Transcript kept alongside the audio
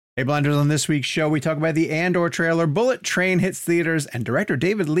Hey, Blenders, on this week's show, we talk about the Andor trailer, Bullet Train hits theaters, and director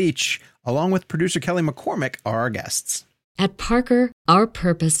David Leitch, along with producer Kelly McCormick, are our guests. At Parker, our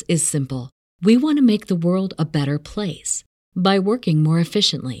purpose is simple. We want to make the world a better place by working more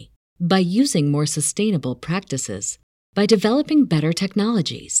efficiently, by using more sustainable practices, by developing better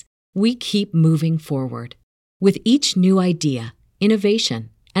technologies. We keep moving forward. With each new idea,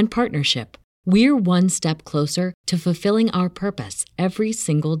 innovation, and partnership, we're one step closer to fulfilling our purpose every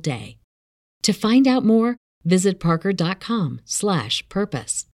single day. To find out more, visit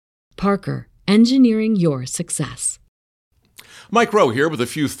parker.com/purpose. Parker, engineering your success. Mike Rowe here with a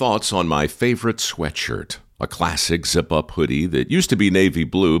few thoughts on my favorite sweatshirt, a classic zip-up hoodie that used to be navy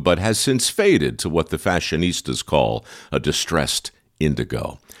blue but has since faded to what the fashionistas call a distressed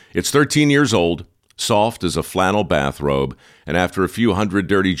indigo. It's 13 years old, soft as a flannel bathrobe, and after a few hundred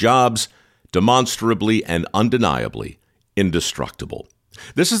dirty jobs, demonstrably and undeniably indestructible.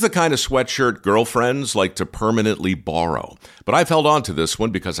 This is the kind of sweatshirt girlfriends like to permanently borrow, but I've held on to this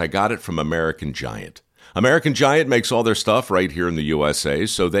one because I got it from American Giant. American Giant makes all their stuff right here in the USA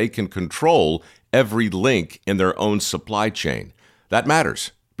so they can control every link in their own supply chain. That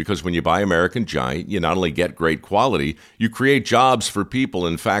matters because when you buy American Giant, you not only get great quality, you create jobs for people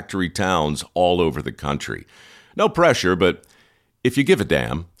in factory towns all over the country. No pressure, but if you give a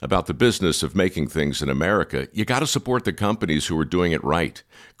damn about the business of making things in America, you got to support the companies who are doing it right.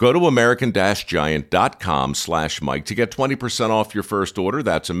 Go to american-giant.com/Mike to get 20% off your first order.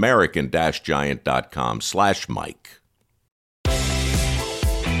 That's american-giant.com/Mike.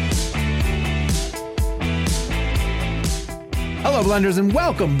 Hello, Blenders, and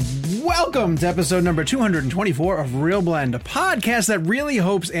welcome to episode number 224 of Real Blend, a podcast that really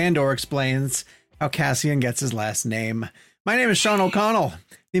hopes Andor explains how Cassian gets his last name. My name is Sean O'Connell,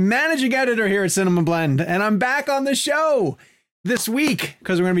 the managing editor here at Cinema Blend, and I'm back on the show this week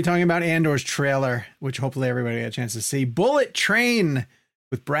because we're going to be talking about Andor's trailer, which hopefully everybody got a chance to see. Bullet Train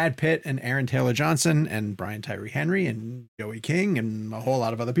with Brad Pitt and Aaron Taylor-Johnson and Brian Tyree Henry and Joey King and a whole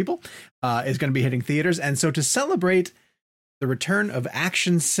lot of other people is going to be hitting theaters. And so to celebrate the return of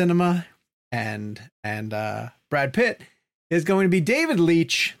action cinema and Brad Pitt is going to be David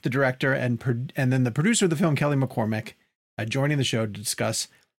Leitch, the director, and then the producer of the film, Kelly McCormick, joining the show to discuss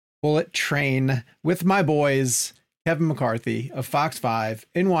Bullet Train with my boys, Kevin McCarthy of Fox 5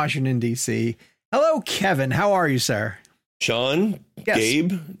 in Washington, D.C. Hello, Kevin. How are you, sir? Sean, yes.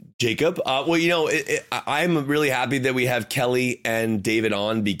 Gabe, Jacob. I'm really happy that we have Kelly and David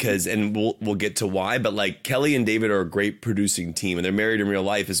on because, and we'll get to why, but like Kelly and David are a great producing team and they're married in real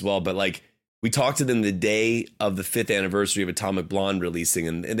life as well. But like we talked to them the day of the 5th anniversary of Atomic Blonde releasing,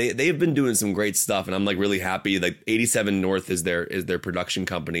 and they have been doing some great stuff. And I'm like really happy. Like 87 North is their production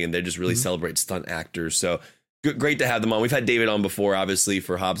company, and they just really celebrate stunt actors. So great to have them on. We've had David on before, obviously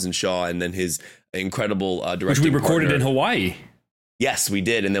for Hobbs and Shaw, and then his incredible directing which we recorded partner in Hawaii. Yes, we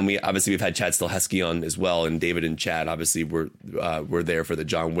did. And then we've had Chad Stahelski on as well. And David and Chad obviously were there for the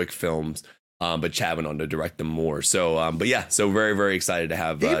John Wick films. But Chad went on to direct them more. So, so very, very excited to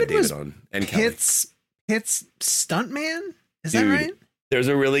have David on and Kelly. Pitt's stuntman? Is that right? There's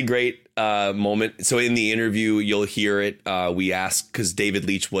a really great moment. So in the interview, you'll hear it. We asked, because David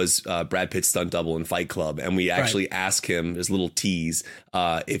Leitch was Brad Pitt's stunt double in Fight Club. And we actually asked him, this little tease,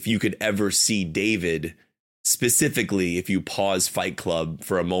 if you could ever see David, specifically if you pause Fight Club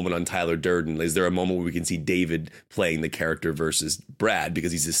for a moment on Tyler Durden, is there a moment where we can see David playing the character versus Brad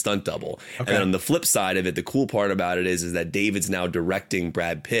because he's a stunt double? Okay. And then on the flip side of it, the cool part about it is that David's now directing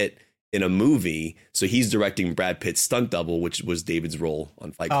Brad Pitt in a movie. So he's directing Brad Pitt's stunt double, which was David's role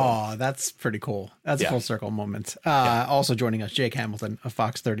on Fight Club. Oh, that's pretty cool. That's a full circle moment. Also joining us, Jake Hamilton of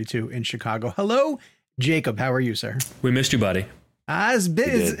Fox 32 in Chicago. Hello, Jacob. How are you, sir? We missed you, buddy.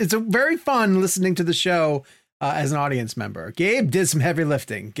 It's a very fun listening to the show as an audience member. Gabe did some heavy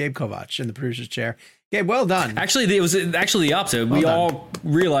lifting. Gabe Kovac in the producer's chair. Gabe, well done. Actually, it was actually the opposite. We all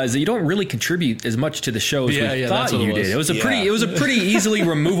realized that you don't really contribute as much to the show as we thought you did. It was a pretty easily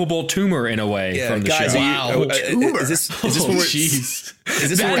removable tumor in a way from the guys, show. Wow, tumor. Is this when we're, jeez. Is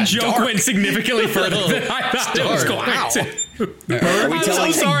this that joke went significantly further than I thought it was going to. I'm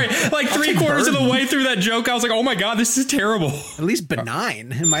so sorry. Like 3/4 of the way through that joke, I was like, "Oh my god, this is terrible." At least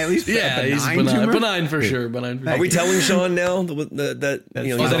benign. Am I at least he's benign for sure. Benign. Are we telling Sean now that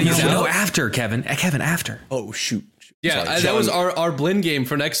after Kevin after? Oh shoot. Yeah, that was our blend game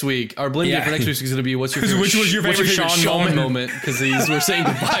for next week. Our blend game for next week is going to be what's your favorite, which was your favorite Sean moment? Because we're saying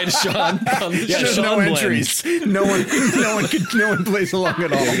goodbye to Sean on the show. No entries. No one plays along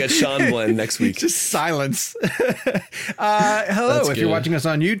at all. Yeah, we got Sean blend next week. Just silence. Hello, if you're watching us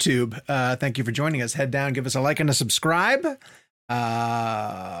on YouTube, thank you for joining us. Head down, give us a like and a subscribe.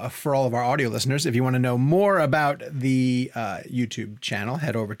 For all of our audio listeners, if you want to know more about the YouTube channel,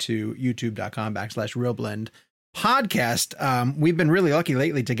 head over to youtube.com/RealBlend podcast. We've been really lucky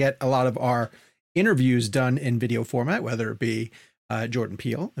lately to get a lot of our interviews done in video format, whether it be Jordan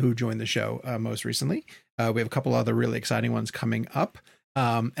Peele, who joined the show most recently. We have a couple other really exciting ones coming up.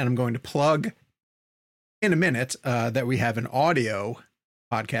 And I'm going to plug in a minute that we have an audio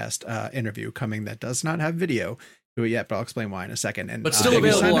podcast interview coming that does not have video to it yet, but I'll explain why in a second. But still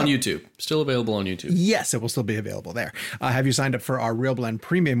available on YouTube. Still available on YouTube. Yes, it will still be available there. Have you signed up for our Real Blend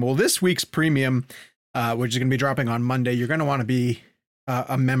Premium? Well, this week's Premium, which is going to be dropping on Monday, you're going to want to be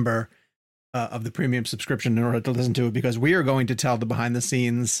a member of the Premium subscription in order to listen to it, because we are going to tell the behind the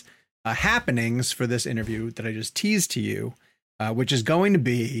scenes happenings for this interview that I just teased to you, which is going to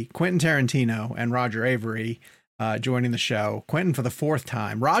be Quentin Tarantino and Roger Avary joining the show. Quentin for the 4th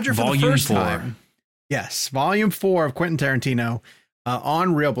time, Roger for Volume the first 4. time. Yes, Volume 4 of Quentin Tarantino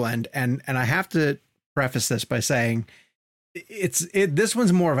on Real Blend, and I have to preface this by saying this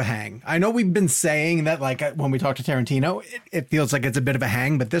one's more of a hang. I know we've been saying that, like, when we talk to Tarantino, it feels like it's a bit of a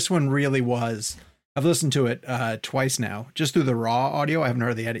hang, but this one really was. I've listened to it twice now, just through the raw audio. I haven't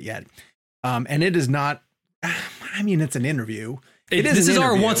heard the edit yet, and it is not. I mean, it's an interview. This is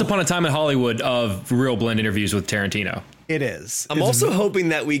our Once Upon a Time in Hollywood of Real Blend interviews with Tarantino. It is. I'm also hoping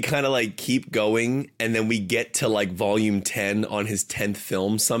that we kind of like keep going, and then we get to like volume 10 on his 10th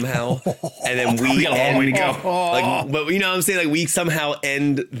film somehow, and then we got a long way to go. Like, but you know what I'm saying? Like, we somehow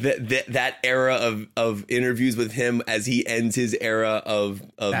end that era of interviews with him as he ends his era of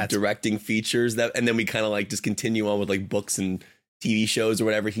directing features. And then we kind of like just continue on with like books and TV shows or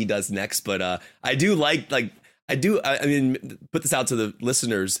whatever he does next. But I do I mean, put this out to the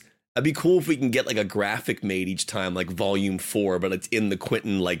listeners. It'd be cool if we can get like a graphic made each time, like volume 4, but it's in the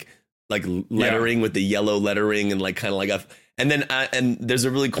Quentin like lettering with the yellow lettering and like kind of like and then and there's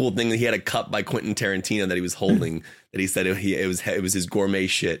a really cool thing that he had a cup by Quentin Tarantino that he was holding that he said it was his gourmet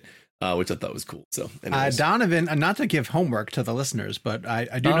shit. Which I thought was cool. So, Donovan, not to give homework to the listeners, but I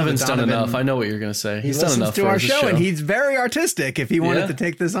do Donovan's know that done enough. I know what you're going to say. He's done enough to our show, and he's very artistic. If he wanted to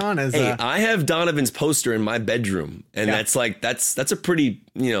take this on as, I have Donovan's poster in my bedroom, and that's a pretty,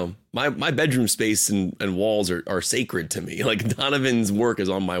 you know, my bedroom space and walls are sacred to me. Like, Donovan's work is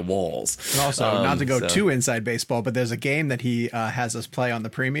on my walls. And also, not to go too inside baseball, but there's a game that he has us play on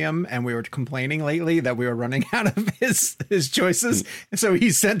the Premium, and we were complaining lately that we were running out of his choices, so he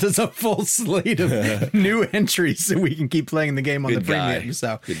sent us a full slate of new entries so we can keep playing the game on the Premium.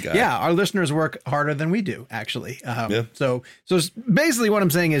 So yeah, our listeners work harder than we do, actually. So basically what I'm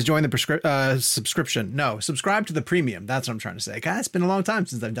saying is join the subscription. No, subscribe to the Premium. That's what I'm trying to say. God, it's been a long time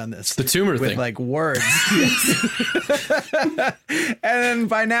since I've done this. It's the tumor with thing. Like words. And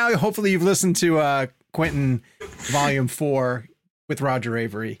by now, hopefully you've listened to Quentin Volume 4 with Roger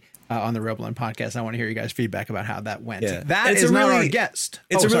Avary on the Real Blend podcast. I want to hear you guys' feedback about how that went. Yeah. That is not our guest.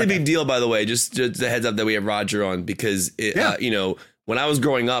 It's a really big deal, by the way. Just a heads up that we have Roger on, because you know, when I was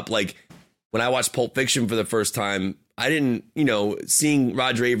growing up, like when I watched Pulp Fiction for the first time, I didn't, you know, seeing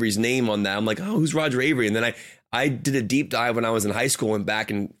Roger Avary's name on that, I'm like, oh, who's Roger Avary? And then I did a deep dive when I was in high school, went back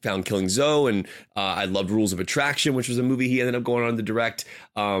and found Killing Zoe, and I loved Rules of Attraction, which was a movie he ended up going on to direct.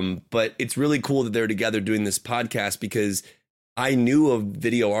 But it's really cool that they're together doing this podcast, because I knew of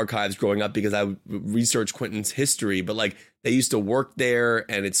Video Archives growing up because I researched Quentin's history, but like they used to work there,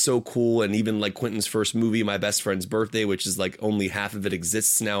 and it's so cool. And even like Quentin's first movie, My Best Friend's Birthday, which is like only half of it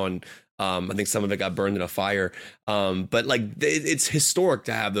exists now, and I think some of it got burned in a fire. But like it's historic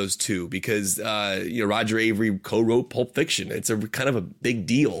to have those two, because you know, Roger Avary co-wrote Pulp Fiction. It's a kind of a big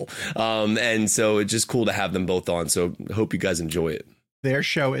deal, and so it's just cool to have them both on. So I hope you guys enjoy it. Their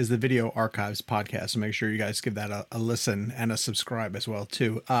show is the Video Archives podcast, so make sure you guys give that a listen and a subscribe as well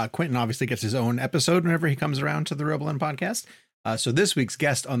too. Quentin obviously gets his own episode whenever he comes around to the Real Blend podcast. So this week's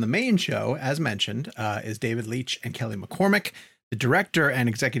guest on the main show, as mentioned, is David Leitch and Kelly McCormick, the director and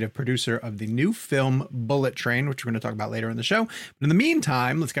executive producer of the new film Bullet Train, which we're going to talk about later in the show. But in the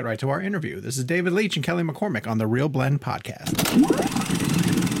meantime, let's get right to our interview. This is David Leitch and Kelly McCormick on the Real Blend podcast.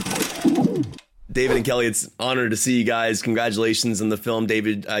 David and Kelly, it's an honor to see you guys. Congratulations on the film.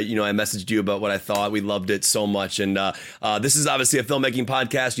 David, you know, I messaged you about what I thought. We loved it so much. And this is obviously a filmmaking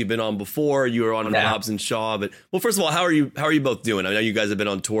podcast. You've been on before. You were on Hobbs and Shaw. But, well, first of all, how are you both doing? I know you guys have been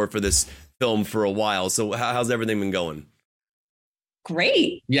on tour for this film for a while. So how's everything been going?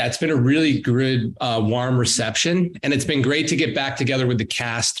 Great. Yeah, it's been a really good, warm reception. And it's been great to get back together with the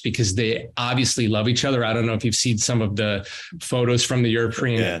cast, because they obviously love each other. I don't know if you've seen some of the photos from the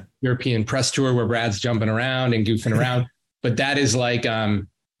European press tour where Brad's jumping around and goofing around, but that is like,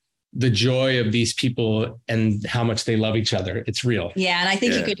 the joy of these people and how much they love each other. It's real. Yeah. And I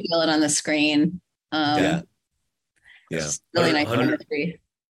think you could feel it on the screen. Yeah. Really nice chemistry.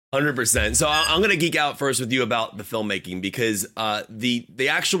 100%. So I'm going to geek out first with you about the filmmaking, because the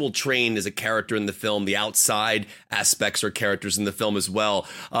actual train is a character in the film. The outside aspects are characters in the film as well.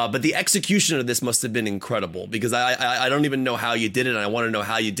 But the execution of this must have been incredible, because I don't even know how you did it. And I want to know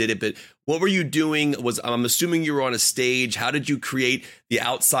how you did it. But what were you doing? I'm assuming you were on a stage. How did you create the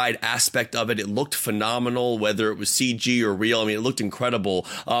outside aspect of it? It looked phenomenal, whether it was CG or real. I mean, it looked incredible.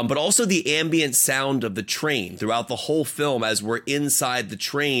 But also the ambient sound of the train throughout the whole film as we're inside the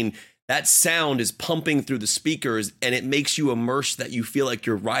train. That sound is pumping through the speakers, and it makes you immersed, that you feel like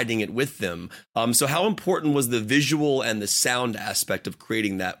you're riding it with them. So how important was the visual and the sound aspect of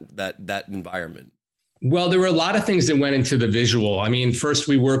creating that environment? Well, there were a lot of things that went into the visual. I mean, first,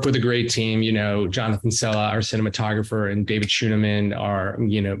 we work with a great team, Jonathan Sella, our cinematographer, and David Schuneman, our,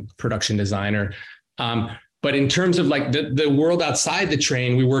 production designer. But in terms of like the world outside the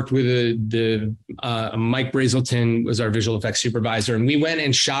train, we worked with Mike Brazelton was our visual effects supervisor, and we went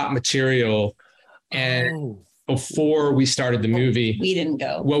and shot material. And before we started the movie, we didn't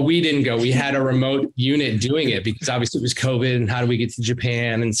go. Well, we didn't go. We had a remote unit doing it because obviously it was COVID, and how do we get to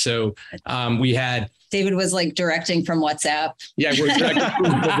Japan? And so we had. David was like directing from WhatsApp. Yeah, we're directing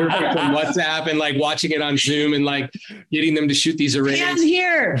from WhatsApp and like watching it on Zoom and like getting them to shoot these arrays.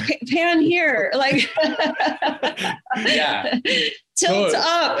 Pan here. Like, yeah. Tilt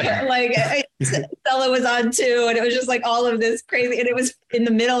up. Like Stella was on too. And it was just like all of this crazy. And it was in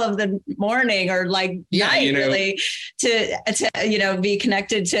the middle of the morning or like night really to be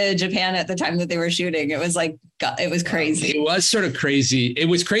connected to Japan at the time that they were shooting. It was like, God, it was crazy. It was sort of crazy. It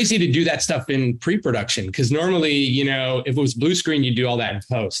was crazy to do that stuff in pre-production because normally, if it was blue screen, you do all that in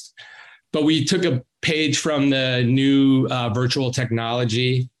post. But we took a page from the new virtual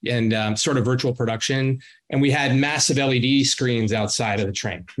technology and sort of virtual production. And we had massive LED screens outside of the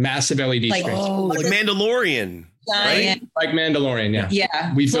train. Massive LED screens. Like Mandalorian. Giant. Right? Like Mandalorian, yeah.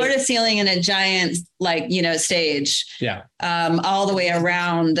 Yeah. Floor to ceiling in a giant, stage. Yeah. All the way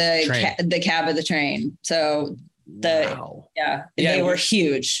around the cab of the train. So they were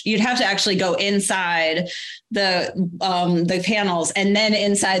huge. You'd have to actually go inside the panels and then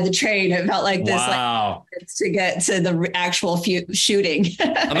inside the train. It felt like this to get to the actual shooting.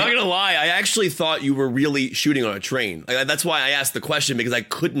 I'm not gonna lie, I actually thought you were really shooting on a train. That's why I asked the question, because I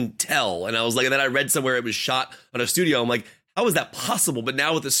couldn't tell. And I was like, and then I read somewhere it was shot on a studio. I'm like, how is that possible? But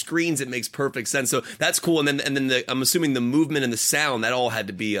now with the screens, it makes perfect sense. So that's cool. And then I'm assuming the movement and the sound, that all had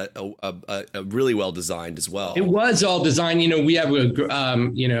to be a really well designed as well. It was all designed. We have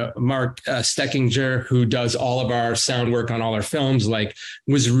Mark Steckinger, who does all of our sound work on all our films.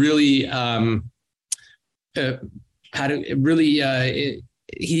 Was really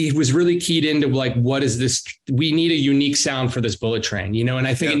he was really keyed into what is this? We need a unique sound for this bullet train, and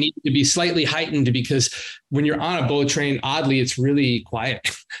I think it needed to be slightly heightened because when you're on a bullet train, oddly, it's really quiet,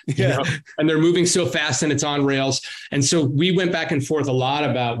 and they're moving so fast and it's on rails. And so we went back and forth a lot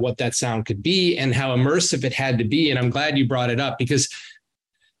about what that sound could be and how immersive it had to be. And I'm glad you brought it up because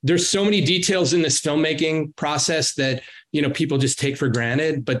there's so many details in this filmmaking process that, people just take for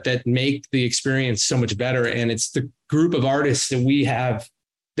granted, but that make the experience so much better. And it's the group of artists that we have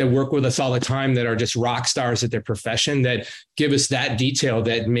that work with us all the time that are just rock stars at their profession that give us that detail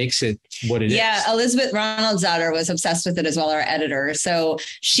that makes it what it is. Yeah, Elizabeth Ronaldsdottir was obsessed with it as well, our editor. So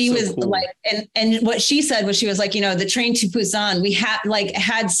she was cool. And what she said was, she was like, the train to Busan, we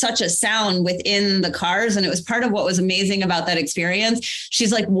had such a sound within the cars. And it was part of what was amazing about that experience.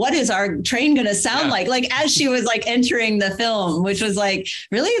 She's like, what is our train going to sound like? Like as she was entering the film, which was like,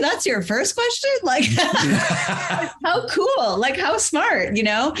 really, that's your first question? How cool, how smart,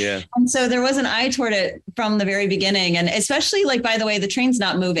 Yeah. And so there was an eye toward it from the very beginning. And especially by the way, the train's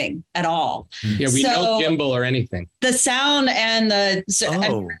not moving at all. Yeah. We no gimbal or anything. The sound and the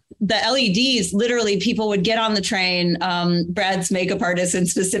LEDs, literally people would get on the train. Brad's makeup artist in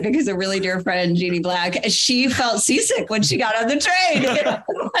specific is a really dear friend, Jeannie Black. She felt seasick when she got on the train.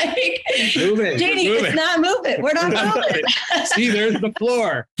 Jeannie, it's not moving. We're not moving. See, there's the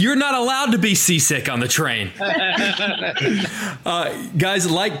floor. You're not allowed to be seasick on the train. Guys,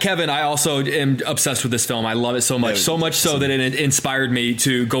 like Kevin, I also am obsessed with this film. I love it so much so that it inspired me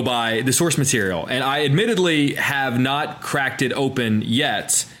to go buy the source material. And I admittedly have not cracked it open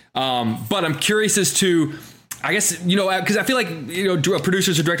yet. But I'm curious as to, I guess, because I feel like,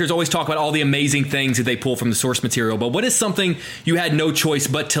 producers or directors always talk about all the amazing things that they pull from the source material. But what is something you had no choice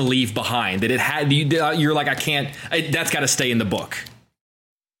but to leave behind that you're like, that's got to stay in the book?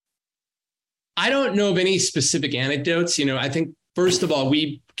 I don't know of any specific anecdotes. I think first of all,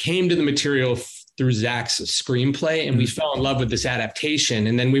 we came to the material through Zach's screenplay, and we fell in love with this adaptation.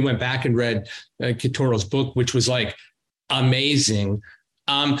 And then we went back and read Cotoro's book, which was like amazing.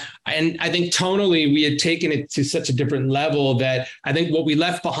 And I think tonally we had taken it to such a different level that I think what we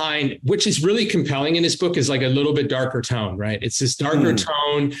left behind, which is really compelling in this book, is like a little bit darker tone, right? It's this darker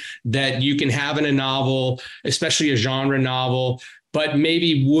tone that you can have in a novel, especially a genre novel, but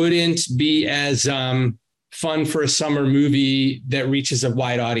maybe wouldn't be as fun for a summer movie that reaches a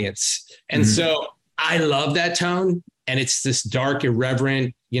wide audience. And so I love that tone. And it's this dark,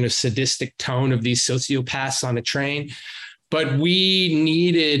 irreverent, sadistic tone of these sociopaths on a train. But we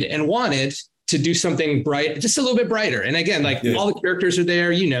needed and wanted to do something bright, just a little bit brighter. And again, all the characters are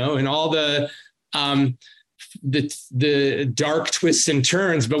there, and all the dark twists and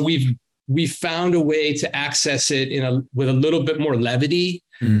turns, but we found a way to access it with a little bit more levity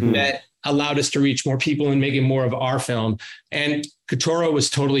that allowed us to reach more people and make it more of our film. And Cotoro was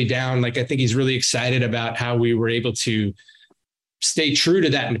totally down. I think he's really excited about how we were able to stay true to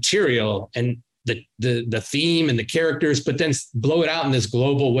that material and the theme and the characters, but then blow it out in this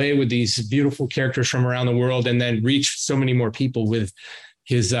global way with these beautiful characters from around the world, and then reach so many more people with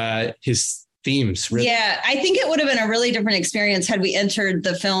his themes. Really. Yeah, I think it would have been a really different experience had we entered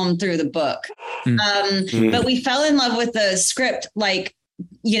the film through the book. But we fell in love with the script,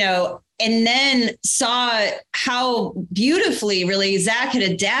 and then saw how beautifully really Zach had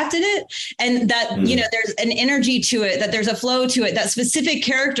adapted it, and that, there's an energy to it, that there's a flow to it, that specific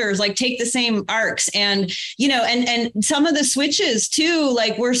characters take the same arcs, and, and some of the switches too,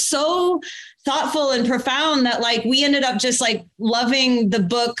 were so thoughtful and profound that we ended up just loving the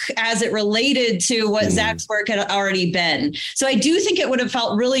book as it related to what Zach's work had already been. So I do think it would have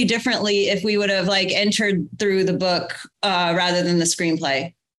felt really differently if we would have entered through the book rather than the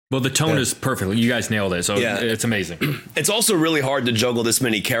screenplay. Well, the tone is perfect. You guys nailed it. So it's amazing. It's also really hard to juggle this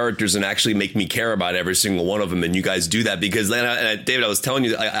many characters and actually make me care about every single one of them. And you guys do that because then, David, I was telling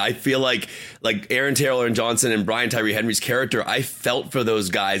you, I feel like Aaron Taylor and Johnson and Brian Tyree Henry's character, I felt for those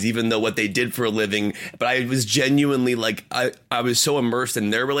guys, even though what they did for a living. But I was genuinely I was so immersed in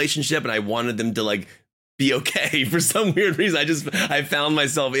their relationship, and I wanted them to be okay for some weird reason. I found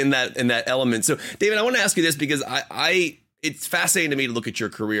myself in that element. So, David, I want to ask you this because it's fascinating to me to look at your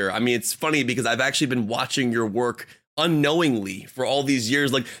career. I mean, it's funny because I've actually been watching your work unknowingly for all these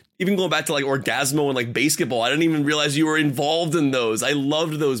years. Even going back to Orgasmo and Basketball, I didn't even realize you were involved in those. I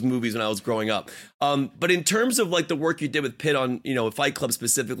loved those movies when I was growing up. But in terms of the work you did with Pitt on, Fight Club,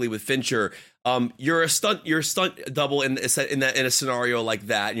 specifically with Fincher, you're a stunt double in a scenario like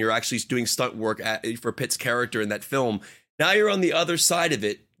that, and you're actually doing stunt work for Pitt's character in that film. Now you're on the other side of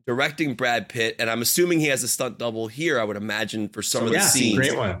it, directing Brad Pitt, and I'm assuming he has a stunt double here, I would imagine, for some of the scenes.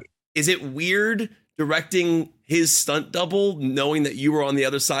 Great one. Is it weird directing his stunt double, knowing that you were on the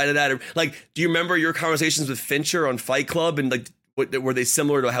other side of that? Do you remember your conversations with Fincher on Fight Club, and were they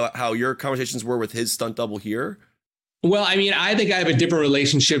similar to how your conversations were with his stunt double here? Well, I mean, I think I have a different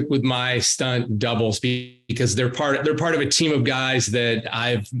relationship with my stunt doubles because they're part of a team of guys that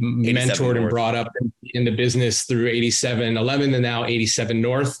I've mentored and brought up in the business through 8711 and now 87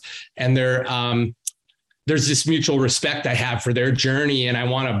 North. And there's this mutual respect I have for their journey, and I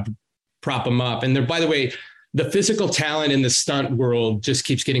want to prop them up. And by the way, the physical talent in the stunt world just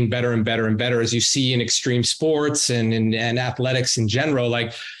keeps getting better and better and better, as you see in extreme sports and athletics in general.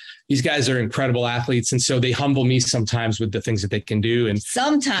 These guys are incredible athletes. And so they humble me sometimes with the things that they can do. And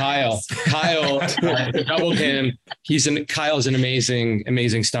sometimes Kyle doubled him. Kyle's an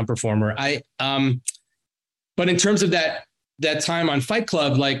amazing stunt performer. But in terms of that time on Fight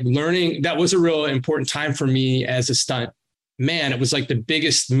Club, learning, that was a real important time for me as a stunt man. It was the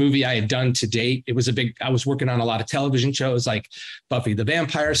biggest movie I had done to date. I was working on a lot of television shows like Buffy the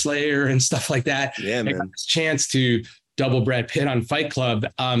Vampire Slayer and stuff like that. Yeah, man. I got this chance to double Brad Pitt on Fight Club.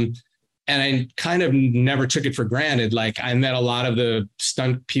 And I kind of never took it for granted. I met a lot of the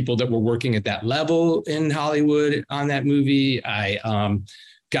stunt people that were working at that level in Hollywood on that movie. I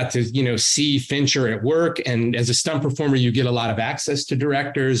got to, see Fincher at work. And as a stunt performer, you get a lot of access to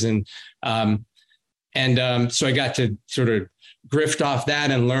directors. So I got to sort of grift off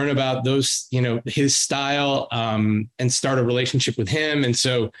that and learn about those, his style, and start a relationship with him. And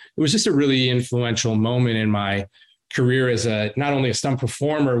so it was just a really influential moment in my career as not only a stunt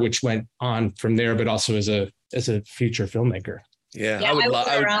performer, which went on from there, but also as a future filmmaker. Yeah, I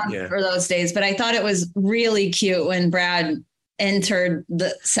wasn't around for those days, but I thought it was really cute when Brad entered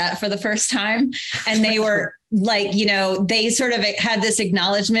the set for the first time, and they were like, you know, they sort of had this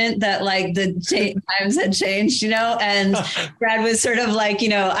acknowledgement that like the times had changed, you know, and Brad was sort of like, you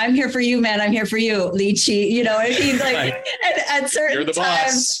know, I'm here for you, man. I'm here for you, Leachy, you know, and he's like, right. at certain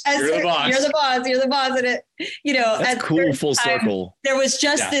times, you're the boss. And it, you know, that's cool. Full circle. There was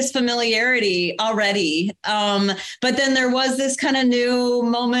just this familiarity already. But then there was this kind of new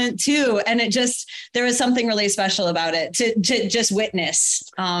moment too. And it just, there was something really special about it to just witness,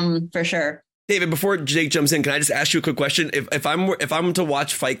 for sure. David, before Jake jumps in, can I just ask you a quick question? If I'm to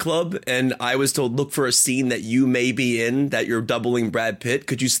watch Fight Club and I was to look for a scene that you may be in that you're doubling Brad Pitt,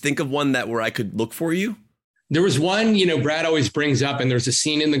 could you think of one where I could look for you? There was one, you know, Brad always brings up, and there's a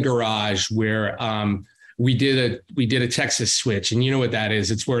scene in the garage where we did a Texas switch, and you know what that is?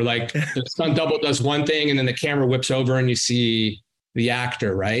 It's where like the stunt double does one thing, and then the camera whips over, and you see the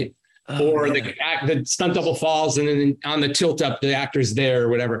actor, right? Or the stunt double falls, and then on the tilt up, the actor's there or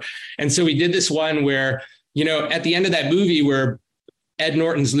whatever. And so we did this one where, you know, at the end of that movie where Ed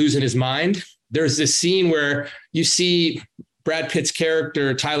Norton's losing his mind, there's this scene where you see Brad Pitt's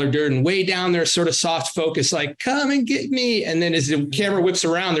character, Tyler Durden, way down there, sort of soft focus, like, come and get me. And then as the camera whips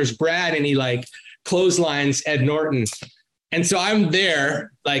around, there's Brad, and he like clotheslines Ed Norton. And so I'm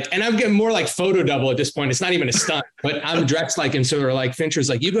there, like, and I'm getting more like photo double at this point. It's not even a stunt, but I'm dressed like him. So they're like, Fincher's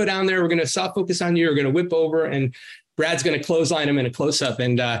like, you go down there, we're going to soft focus on you. We're going to whip over, and Brad's going to clothesline him in a close up.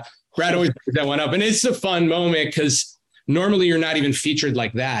 And Brad always brings that one up. And it's a fun moment because normally you're not even featured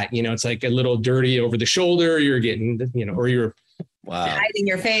like that. You know, it's like a little dirty over the shoulder. You're getting, you know, or you're hiding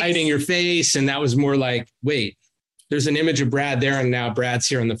your face. And that was more like, wait, there's an image of Brad there, and now Brad's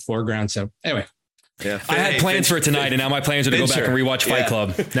here in the foreground. So anyway. Yeah, I had plans for it tonight, and now my plans are to go back and rewatch Fight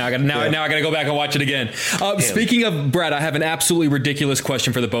Club. Now I got to go back and watch it again. Speaking of Brad, I have an absolutely ridiculous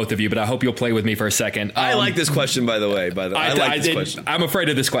question for the both of you, but I hope you'll play with me for a second. I like this question, by the way. I like this question. I'm afraid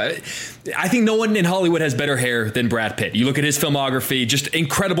of this question. I think no one in Hollywood has better hair than Brad Pitt. You look at his filmography, just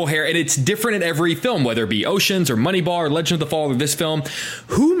incredible hair, and it's different in every film, whether it be Oceans or Moneyball or Legend of the Fall or this film.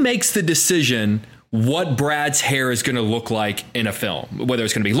 Who makes the decision what Brad's hair is going to look like in a film, whether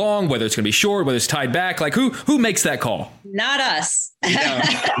it's going to be long, whether it's going to be short, whether it's tied back? Like who makes that call? Not us. No,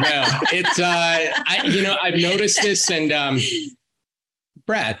 it's I've noticed this, and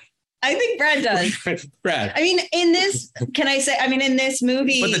Brad. I think Brad does. Brad. I mean, in this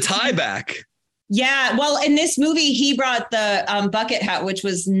movie, but the tie back. Yeah, well, in this movie, he brought the bucket hat, which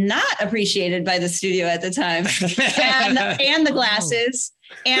was not appreciated by the studio at the time, and the glasses.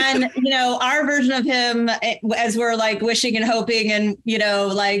 And, you know, our version of him, as we're like wishing and hoping, and, you know,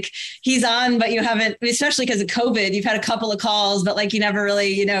 like he's on, but you haven't, especially because of COVID, you've had a couple of calls, but like you never really,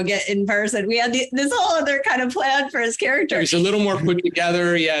 you know, get in person. We had this whole other kind of plan for his character. He's a little more put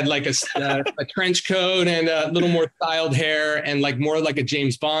together. He had like a trench coat and a little more styled hair, and like more like a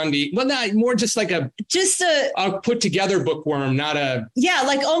James Bondy. Well, not more just like a put together bookworm, not a. Yeah,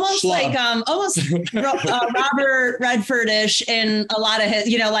 like almost schlub. Robert Redford-ish in a lot of his,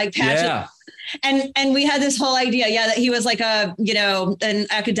 you know, like Patrick. Yeah. And we had this whole idea, that he was like a, you know, an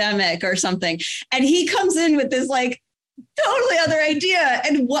academic or something. And he comes in with this like totally other idea.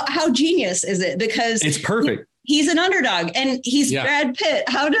 And how genius is it? Because it's perfect. He's an underdog, and he's Brad Pitt.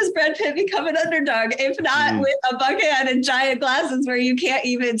 How does Brad Pitt become an underdog if not with a bucket hat and giant glasses where you can't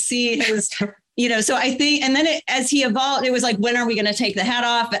even see his, you know? So I think, and then as he evolved, it was like, when are we going to take the hat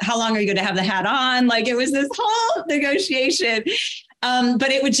off? How long are you going to have the hat on? Like it was this whole negotiation. But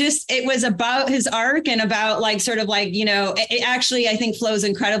it was about his arc, and about like sort of like, you know, it actually, I think, flows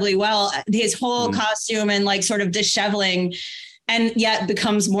incredibly well. His whole costume and like sort of disheveling, and yet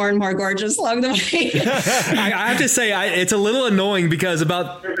becomes more and more gorgeous along the way. I have to say, it's a little annoying because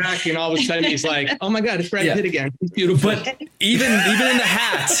about back, and all of a sudden he's like, oh my God, it's Brad Pitt again. He's beautiful. But even in the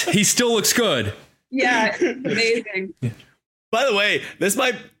hat, he still looks good. Yeah, amazing. By the way,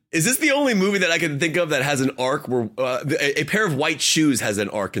 is this the only movie that I can think of that has an arc where a pair of white shoes has an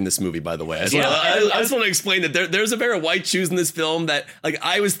arc in this movie, by the way? I just want to explain that there's a pair of white shoes in this film that like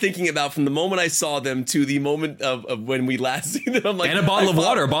I was thinking about from the moment I saw them to the moment of when we last seen them. I'm like, and a bottle of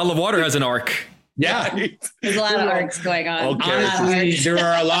water. A bottle of water has an arc. Yeah. There's a lot of arcs going on. Honestly, there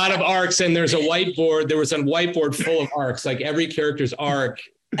are a lot of arcs, and there's a whiteboard. There was a whiteboard full of arcs, like every character's arc.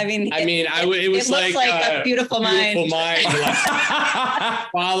 It was like a beautiful mind.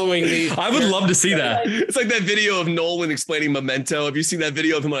 Following these. I would love to see that. It's like that video of Nolan explaining Memento. Have you seen that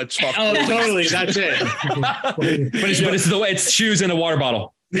video of him on a chalkboard? Oh, totally. That's it. but it's the way it's shoes in a water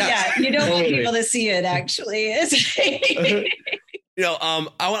bottle. Yeah, you don't want people to see it. Actually, you know,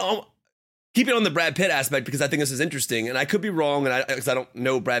 keep it on the Brad Pitt aspect because I think this is interesting, and I could be wrong, and because I don't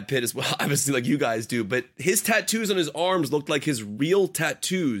know Brad Pitt as well, obviously, like you guys do. But his tattoos on his arms looked like his real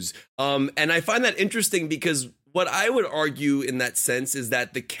tattoos, and I find that interesting because what I would argue in that sense is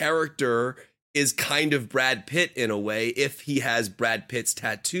that the character is kind of Brad Pitt in a way if he has Brad Pitt's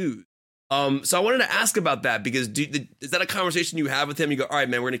tattoos. So I wanted to ask about that because is that a conversation you have with him? You go, all right,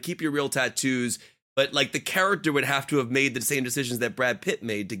 man, we're going to keep your real tattoos, but like the character would have to have made the same decisions that Brad Pitt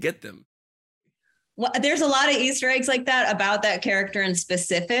made to get them. Well, there's a lot of Easter eggs like that about that character in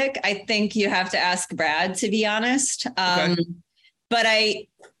specific. I think you have to ask Brad, to be honest. Okay. But I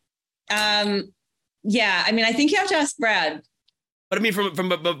think you have to ask Brad. But I mean, from a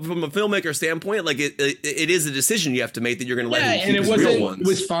filmmaker standpoint, like it is a decision you have to make that you're going to let him keep his real ones. It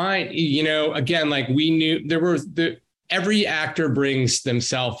was fine. You know, again, like we knew there were every actor brings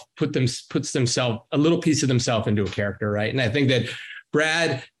themselves, puts themselves a little piece of themselves into a character, right? And I think that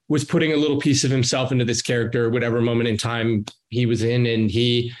Brad was putting a little piece of himself into this character, whatever moment in time he was in, and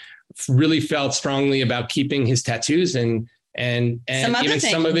he really felt strongly about keeping his tattoos and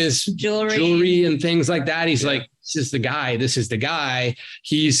some of his jewelry and things like that. He's like, this is the guy.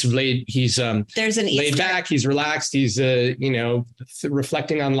 He's laid back. He's relaxed. He's,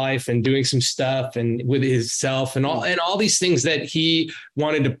 reflecting on life and doing some stuff and with himself and all these things that he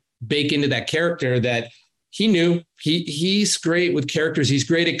wanted to bake into that character that he knew he's great with characters. He's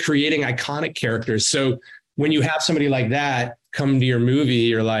great at creating iconic characters. So when you have somebody like that come to your movie,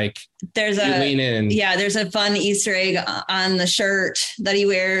 you're like, lean in. Yeah, there's a fun Easter egg on the shirt that he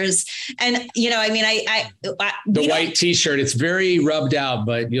wears. And, the white T-shirt, it's very rubbed out,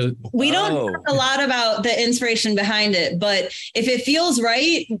 but we don't talk a lot about the inspiration behind it. But if it feels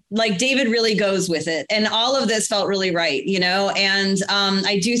right, like David really goes with it. And all of this felt really right, and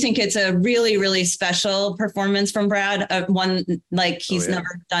I do think it's a really, really special performance from Brad. One like he's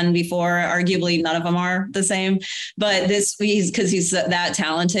never done before. Arguably, none of them are the same. But because he's that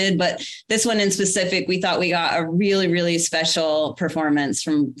talented. But this one in specific, we thought we got a really, really special performance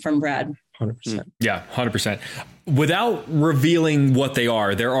from Brad. 100%. Yeah, 100%. Without revealing what they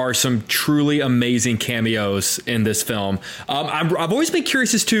are, there are some truly amazing cameos in this film. I've always been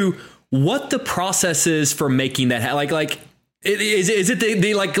curious as to what the process is for making that. Is it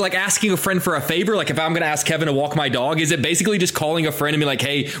they like asking a friend for a favor? Like if I'm going to ask Kevin to walk my dog, is it basically just calling a friend and be like,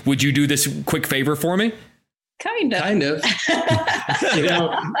 hey, would you do this quick favor for me? Kind of. I've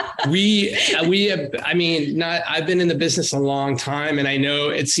been in the business a long time, and I know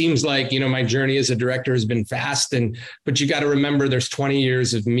it seems like, my journey as a director has been fast, but you got to remember the's 20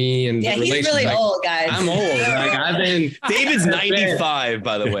 years of me and he's really old, guys. I'm old. I've been. David's 95,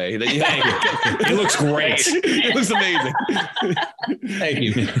 by the way. He looks great. He looks amazing. Thank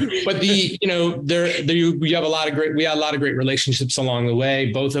you. But we had a lot of great relationships along the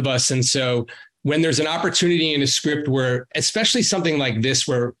way, both of us, and so. When there's an opportunity in a script where, especially something like this,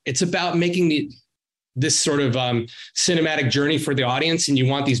 where it's about making this sort of cinematic journey for the audience, and you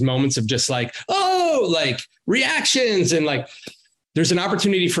want these moments of just reactions and there's an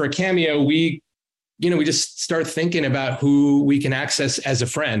opportunity for a cameo. We just start thinking about who we can access as a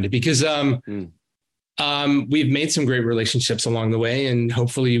friend because we've made some great relationships along the way, and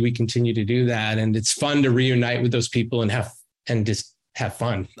hopefully we continue to do that. And it's fun to reunite with those people and have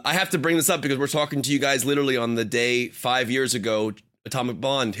fun. I have to bring this up because we're talking to you guys literally on the day 5 years ago Atomic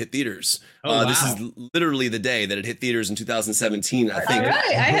Blonde hit theaters. Wow. This is literally the day that it hit theaters in 2017, I think. All right.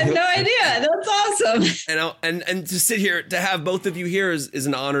 I had no idea. That's awesome. And to sit here, to have both of you here is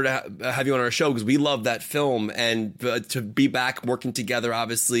an honor to have you on our show because we love that film. And to be back working together,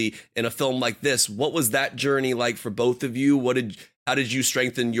 obviously, in a film like this, what was that journey like for both of you? How did you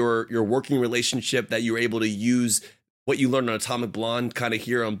strengthen your working relationship that you were able to use what you learned on Atomic Blonde kind of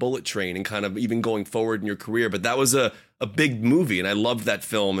here on Bullet Train and kind of even going forward in your career? But that was a big movie, and I loved that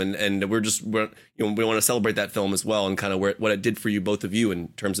film, and we want to celebrate that film as well and kind of what it did for you, both of you, in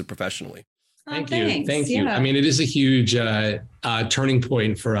terms of professionally. Thank you. I mean, it is a huge turning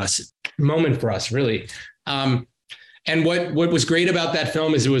point for us, moment for us, really. And what was great about that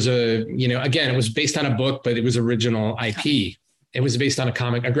film is it was it was based on a book, but it was original IP. It was based on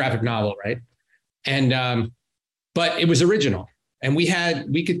a graphic novel, right? And but it was original, and we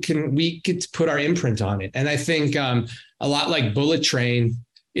could put our imprint on it. And I think a lot like Bullet Train,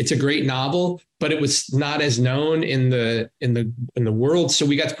 it's a great novel, but it was not as known in the world. So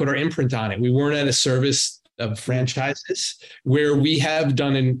we got to put our imprint on it. We weren't at a service of franchises where we have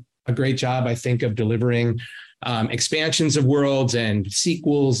done a great job, I think, of delivering expansions of worlds and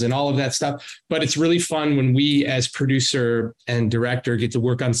sequels and all of that stuff. But it's really fun when we as producer and director get to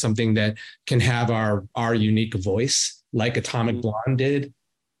work on something that can have our unique voice like Atomic Blonde did.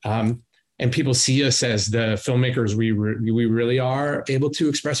 And and people see us as the filmmakers we really are, able to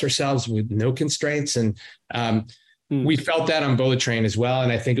express ourselves with no constraints. And we felt that on Bullet Train as well.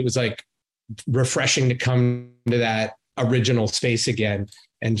 And I think it was like refreshing to come to that original space again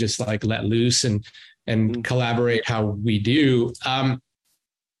and just like let loose and collaborate how we do. And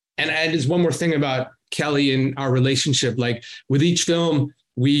there's one more thing about Kelly and our relationship. Like with each film,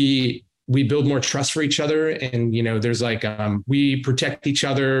 we build more trust for each other. And, you know, there's like, we protect each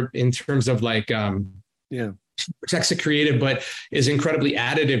other in terms of like, protects the creative, but is incredibly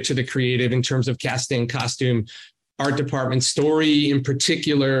additive to the creative in terms of casting, costume, art department, story in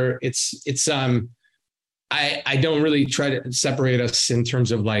particular. I don't really try to separate us in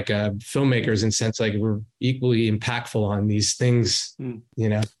terms of like filmmakers, in sense like we're equally impactful on these things, you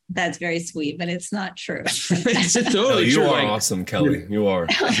know. That's very sweet, but it's not true. It's totally you true. are awesome, Kelly. You are.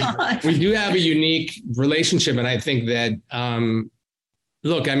 We do have a unique relationship, and I think that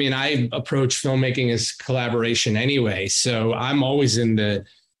look, I mean, I approach filmmaking as collaboration anyway, so I'm always in the,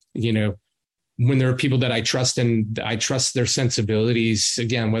 you know, when there are people that I trust and I trust their sensibilities,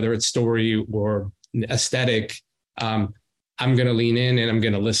 again, whether it's story or aesthetic, I'm going to lean in and I'm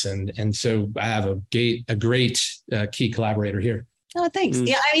going to listen. And so I have a great key collaborator here. Oh, thanks.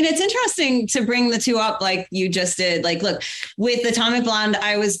 Yeah. I mean, it's interesting to bring the two up like you just did. Like, look, with Atomic Blonde,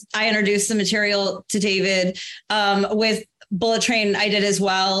 I introduced the material to David. With Bullet Train, I did as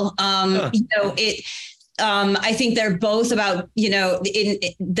well. You know, I think they're both about, you know,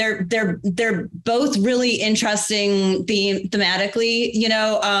 they're both really interesting thematically,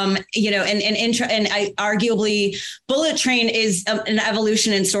 and I arguably Bullet Train is an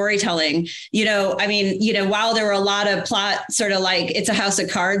evolution in storytelling. You know, I mean, you know, while there were a lot of plot, sort of like It's a House of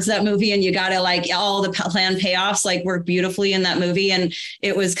Cards, that movie, and you got to like all the planned payoffs like work beautifully in that movie, and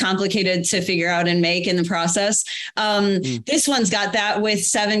it was complicated to figure out and make in the process. This one's got that with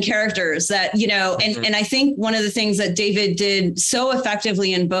 7 characters that, you know, and I think one of the things that David did so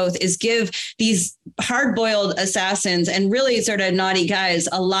effectively in both is give these hard-boiled assassins and really sort of naughty guys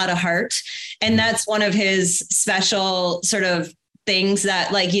a lot of heart. And that's one of his special sort of things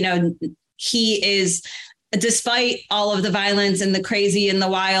that, like, you know, he is, despite all of the violence and the crazy and the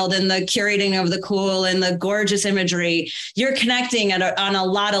wild and the curating of the cool and the gorgeous imagery, you're connecting on a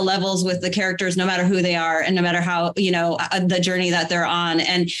lot of levels with the characters, no matter who they are and no matter how, you know, the journey that they're on.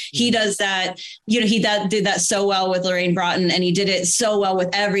 And he does that, you know, did that so well with Lorraine Broughton, and he did it so well with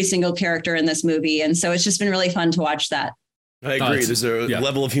every single character in this movie. And so it's just been really fun to watch that. I agree. There's a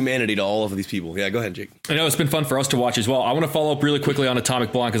level of humanity to all of these people. Yeah, go ahead, Jake. I know it's been fun for us to watch as well. I want to follow up really quickly on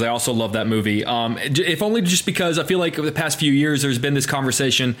Atomic Blonde because I also love that movie. If only just because I feel like over the past few years, there's been this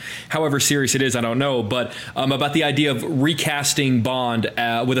conversation, however serious it is, I don't know, but about the idea of recasting Bond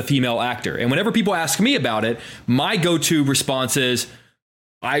with a female actor. And whenever people ask me about it, my go-to response is,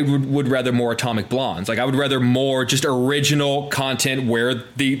 I would rather more Atomic Blondes. Like, I would rather more just original content where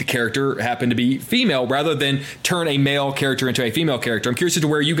the character happened to be female rather than turn a male character into a female character. I'm curious as to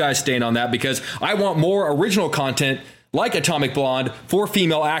where you guys stand on that, because I want more original content like Atomic Blonde for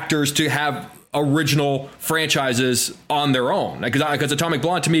female actors to have original franchises on their own. Because Atomic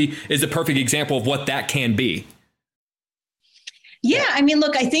Blonde to me is the perfect example of what that can be. Yeah, I mean,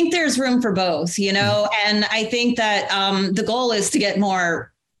 look, I think there's room for both, you know, and I think that the goal is to get more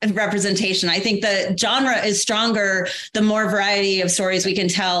representation. I think the genre is stronger the more variety of stories we can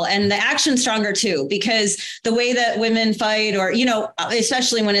tell, and the action stronger too, because the way that women fight, or, you know,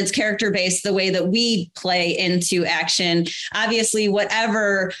 especially when it's character based, the way that we play into action, obviously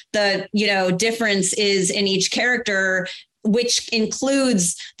whatever the, you know, difference is in each character, which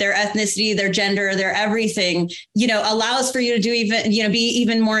includes their ethnicity, their gender, their everything, you know, allows for you to do even, you know, be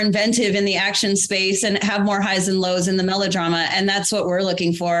even more inventive in the action space and have more highs and lows in the melodrama. And that's what we're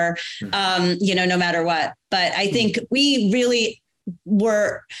looking for, you know, no matter what. But I think we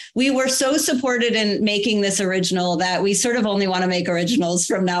were so supported in making this original that we sort of only want to make originals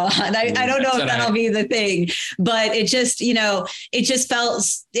from now on. I don't know if that'll be the thing, but it just, you know, it's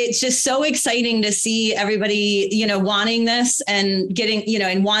just so exciting to see everybody, you know, wanting this and getting, you know,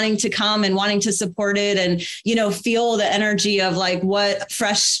 and wanting to come and wanting to support it and, you know, feel the energy of like what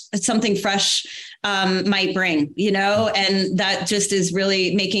something fresh might bring, you know, and that just is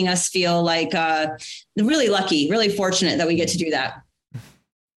really making us feel like really lucky, really fortunate that we get to do that.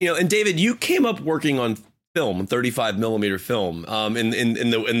 You know, and David, you came up working on film, 35 millimeter film, in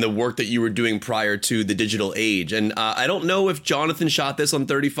the work that you were doing prior to the digital age. And I don't know if Jonathan shot this on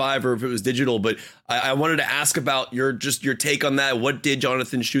 35 or if it was digital, but I wanted to ask about your take on that. What did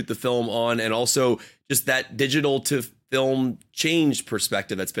Jonathan shoot the film on? And also just that digital to film change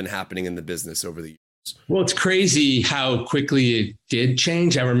perspective that's been happening in the business over the years. Well, it's crazy how quickly it did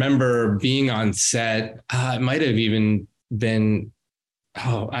change. I remember being on set. It might have even been,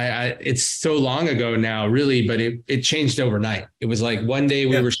 it's so long ago now, really, but it changed overnight. It was like one day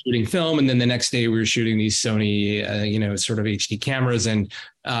we were shooting film, and then the next day we were shooting these Sony, sort of HD cameras,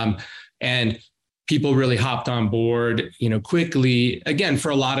 and people really hopped on board, quickly. Again, for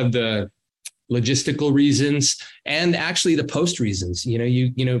a lot of the logistical reasons and actually the post reasons.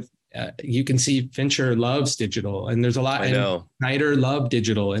 You can see Fincher loves digital, and there's a lot. I know. Snyder loved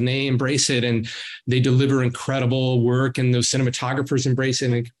digital, and they embrace it, and they deliver incredible work, and those cinematographers embrace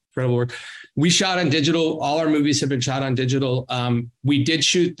it, incredible work. We shot on digital. All our movies have been shot on digital. We did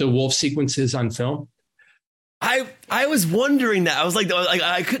shoot the wolf sequences on film. I was wondering that. I was like,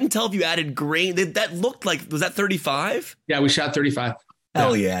 I couldn't tell if you added grain. That looked like, was that 35? Yeah, we shot 35.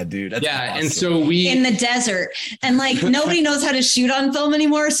 Hell yeah, dude. That's awesome. And so we in the desert, and like nobody knows how to shoot on film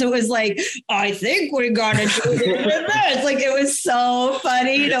anymore. So it was like, I think we're gonna do it with this. Like, it was so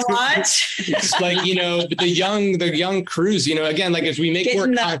funny to watch. It's like, the young crews, again, like as we make getting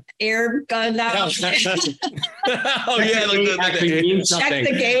work the air gun out. Oh yeah, check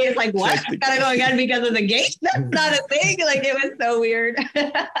the gate. It's like, what? Gotta go again because of the gate? That's not a thing. Like, it was so weird.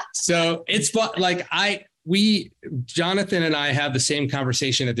 So it's fun. Like Jonathan and I have the same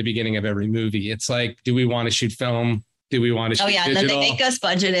conversation at the beginning of every movie. It's like, do we want to shoot film? Do we want to shoot digital? And then they make us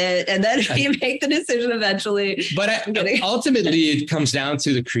budget it, and then we make the decision eventually. But ultimately, it comes down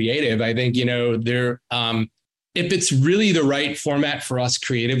to the creative. I think, if it's really the right format for us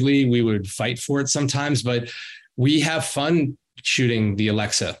creatively, we would fight for it sometimes. But we have fun shooting the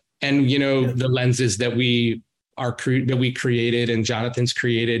Alexa and, the lenses that we created and Jonathan's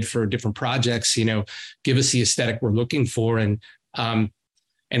created for different projects, give us the aesthetic we're looking for. And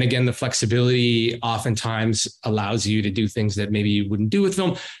again, the flexibility oftentimes allows you to do things that maybe you wouldn't do with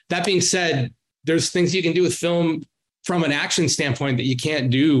film. That being said, there's things you can do with film from an action standpoint that you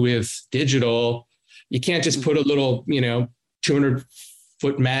can't do with digital. You can't just put a little,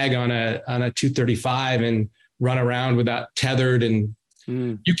 200-foot mag on a 235 and run around without tethered. And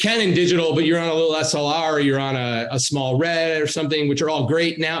you can in digital, but you're on a little SLR, or you're on a small red or something, which are all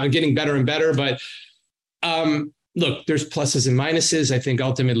great now and getting better and better. But look, there's pluses and minuses. I think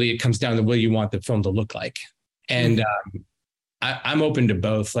ultimately it comes down to what you want the film to look like. And I'm open to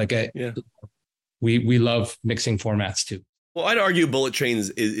both. We love mixing formats too. Well, I'd argue Bullet Trains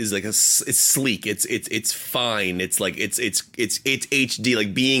is like it's sleek. It's fine. It's like it's HD.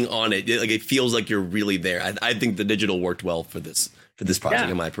 Like, being on it, like, it feels like you're really there. I think the digital worked well for this project,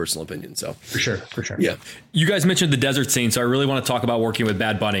 in my personal opinion. So for sure. Yeah. You guys mentioned the desert scene, so I really want to talk about working with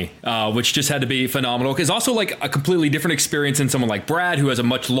Bad Bunny, which just had to be phenomenal. It's also like a completely different experience than someone like Brad, who has a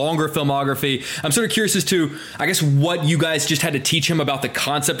much longer filmography. I'm sort of curious as to, I guess, what you guys just had to teach him about the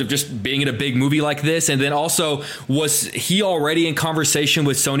concept of just being in a big movie like this. And then also, was he already in conversation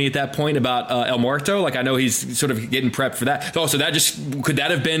with Sony at that point about El Muerto? Like, I know he's sort of getting prepped for that. So could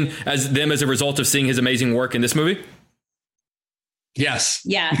that have been as a result of seeing his amazing work in this movie? Yes.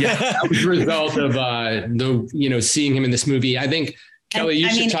 Yeah. That was a result of seeing him in this movie. I think, Kelly, you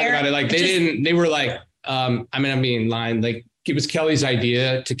should talk about it. Like, they were like, I'm being in line. Like, it was Kelly's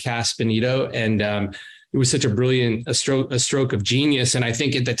idea to cast Benito, and it was such a brilliant, a stroke of genius. And I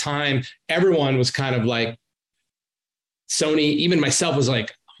think at the time, everyone was kind of like, Sony, even myself, was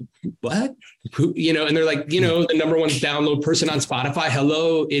like, what? Who, and they're like, the number one download person on Spotify.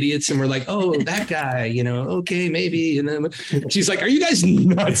 Hello, idiots. And we're like, oh, that guy, okay, maybe. And then she's like, are you guys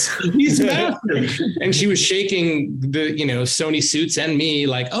nuts? He's massive. And she was shaking the, Sony suits and me,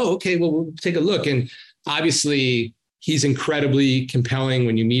 like, oh, okay, well, we'll take a look. And obviously he's incredibly compelling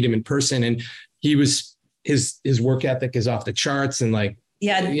when you meet him in person. And his work ethic is off the charts. And like,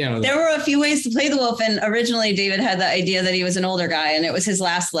 there were a few ways to play the wolf. And originally David had the idea that he was an older guy and it was his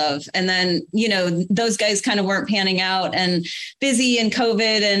last love. And then, those guys kind of weren't panning out, and busy and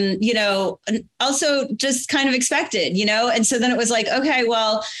COVID and, also just kind of expected, and so then it was like, okay,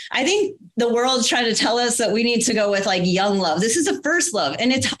 well, I think the world's trying to tell us that we need to go with like young love. This is a first love.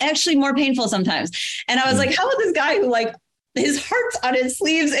 And it's actually more painful sometimes. And I was like, how about this guy who like, his heart's on his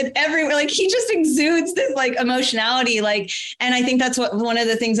sleeves and everywhere, like he just exudes this like emotionality, like, and I think that's one of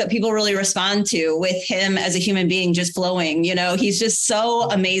the things that people really respond to with him as a human being, just flowing, he's just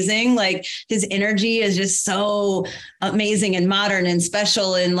so amazing. Like, his energy is just so amazing and modern and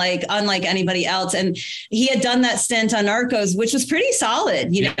special and like unlike anybody else. And he had done that stint on Narcos, which was pretty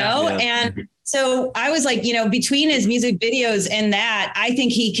solid, and so I was like, between his music videos and that, I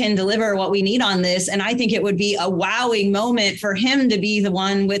think he can deliver what we need on this. And I think it would be a wowing moment for him to be the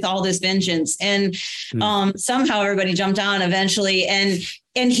one with all this vengeance. And somehow everybody jumped on eventually. And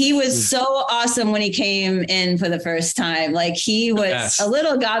And he was so awesome when he came in for the first time. Like he was a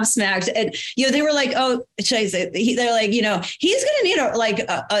little gobsmacked, and they were like, "Oh, should I say?" They're like, he's going to need a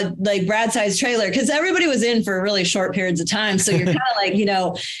like Brad size trailer, because everybody was in for really short periods of time. So you're kind of like,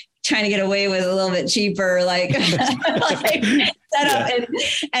 trying to get away with a little bit cheaper, like, setup.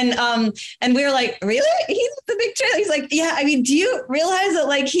 And we were like, really? He's the big trailer. He's like, yeah. I mean, do you realize that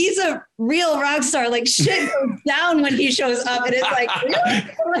like he's a real rock star? Like shit goes down when he shows up, and it's like,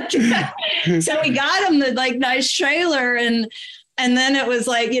 really? So we got him the like nice trailer, and then it was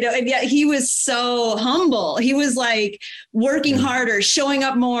like, and yet he was so humble. He was like working harder, showing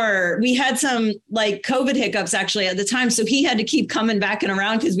up more. We had some like COVID hiccups actually at the time. So he had to keep coming back and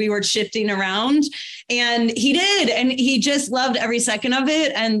around because we were shifting around, and he did. And he just loved every second of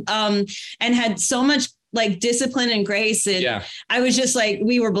it, and had so much like discipline and grace. And I was just like,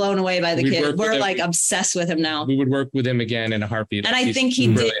 we were blown away by the kid. We're like obsessed with him now. We would work with him again in a heartbeat. And I think he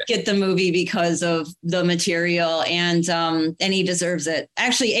did get the movie because of the material, and he deserves it.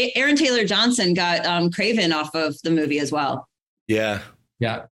 Actually, Aaron Taylor Johnson got Craven off of the movie as well. Yeah.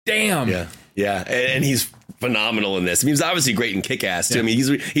 Yeah. Damn. Yeah. Yeah. And he's phenomenal in this. I mean, he's obviously great in Kick-Ass too. I mean,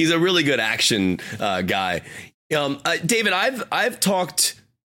 he's a really good action guy. David, I've talked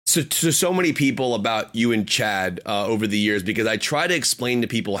to so many people about you and Chad over the years, because I try to explain to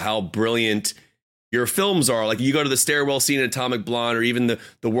people how brilliant your films are. Like you go to the stairwell scene in Atomic Blonde, or even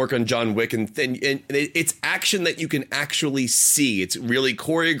the work on John Wick, and it's action that you can actually see. It's really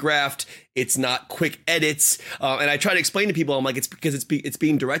choreographed. It's not quick edits. And I try to explain to people, I'm like, it's because it's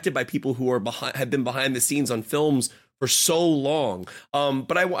being directed by people who have been behind the scenes on films for so long.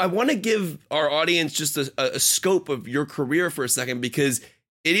 But I want to give our audience just a scope of your career for a second, because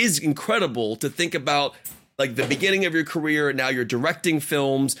it is incredible to think about like the beginning of your career, and now you're directing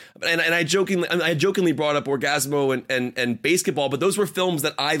films. And I jokingly brought up Orgasmo and Basketball, but those were films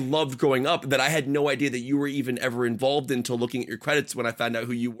that I loved growing up that I had no idea that you were even ever involved in until looking at your credits, when I found out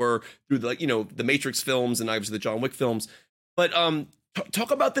who you were through the Matrix films and obviously the John Wick films. But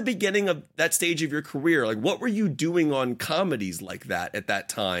talk about the beginning of that stage of your career. Like, what were you doing on comedies like that at that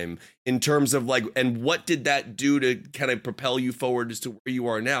time, in terms of like, and what did that do to kind of propel you forward as to where you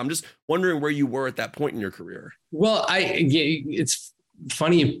are now? I'm just wondering where you were at that point in your career. Well, it's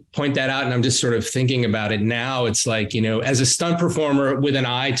funny you point that out, and I'm just sort of thinking about it now. It's like, as a stunt performer with an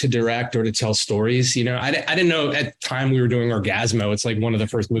eye to direct or to tell stories, I didn't know at the time we were doing Orgasmo. It's like one of the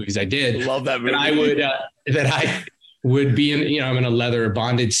first movies I did. Love that movie. And I would be in, I'm in a leather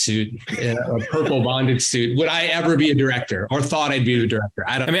bondage suit, a purple bondage suit. Would I ever be a director, or thought I'd be a director?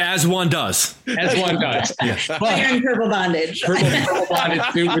 I mean, as one does. As one does. Yeah. Wearing purple bondage. Purple bondage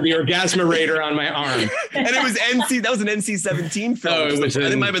suit with the Orgasmerator on my arm. And it was that was an NC-17 film. I think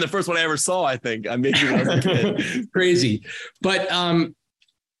it might have been the first one I ever saw, I think. I maybe when I was a kid. Crazy. But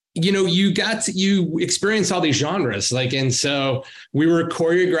you experience all these genres, and so we were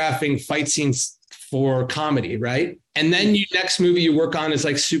choreographing fight scenes for comedy, right? And then next movie you work on is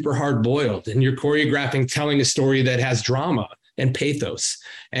like Super Hard Boiled, and you're choreographing telling a story that has drama and pathos.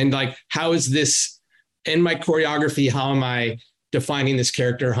 And like, how is this in my choreography? How am I defining this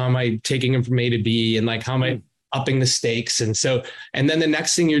character? How am I taking him from A to B? And like, how am I upping the stakes? And then the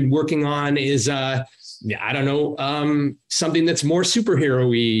next thing you're working on is, something that's more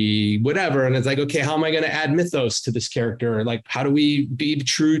superhero-y, whatever. And it's like, okay, how am I going to add mythos to this character? Like, how do we be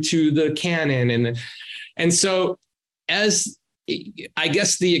true to the canon? And so as I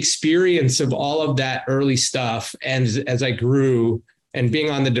guess the experience of all of that early stuff, and as I grew and being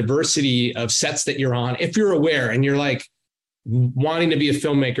on the diversity of sets that you're on, if you're aware and you're like wanting to be a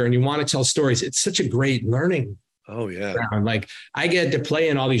filmmaker and you want to tell stories, it's such a great learning. Oh yeah. Ground. Like I get to play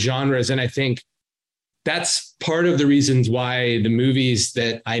in all these genres. And I think that's part of the reasons why the movies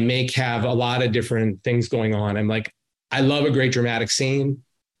that I make have a lot of different things going on. I'm like, I love a great dramatic scene.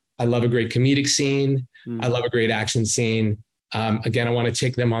 I love a great comedic scene. I love a great action scene. Again, I want to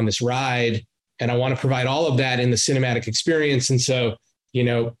take them on this ride, and I want to provide all of that in the cinematic experience. And so,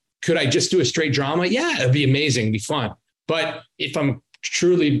 could I just do a straight drama? Yeah, it'd be amazing, it'd be fun. But if I'm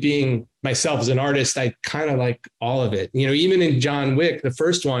truly being myself as an artist, I kind of like all of it. Even in John Wick, the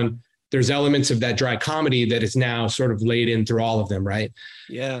first one, there's elements of that dry comedy that is now sort of laid in through all of them, right?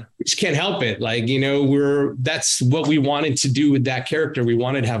 Yeah. We just can't help it. Like, that's what we wanted to do with that character. We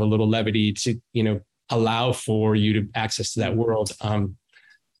wanted to have a little levity to, allow for you to access to that world. I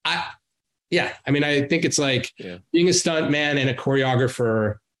think it's like being a stunt man and a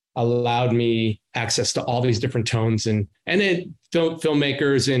choreographer allowed me access to all these different tones and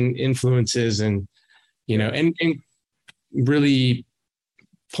filmmakers and influences and really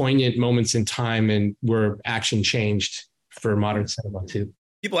poignant moments in time and where action changed for modern cinema too.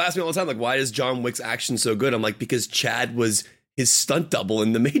 People ask me all the time, like, why is John Wick's action so good? I'm like, because Chad was his stunt double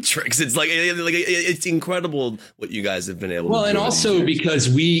in The Matrix. It's like it's incredible what you guys have been able to do. Well, and also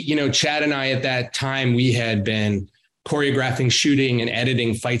because Chad and I at that time, we had been choreographing, shooting, and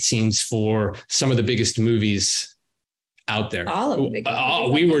editing fight scenes for some of the biggest movies out there. All of the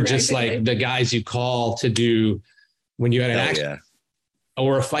we were just like the guys you call to do when you had an action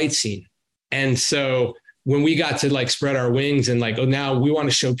or a fight scene. And so when we got to like spread our wings and like, now we want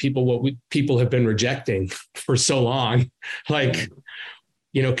to show people what people have been rejecting for so long, like,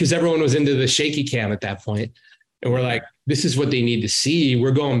 because everyone was into the shaky cam at that point. And we're like, this is what they need to see.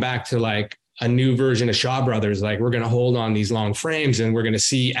 We're going back to like a new version of Shaw Brothers. Like, we're going to hold on these long frames and we're going to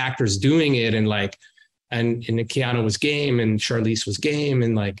see actors doing it. And like, and Keanu was game and Charlize was game.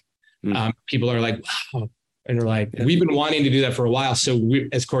 And like, people are like, wow. And we're like, we've been wanting to do that for a while. So we,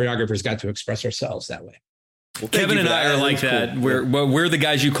 as choreographers, got to express ourselves that way. Well, Kevin and I are like that. Cool. We're the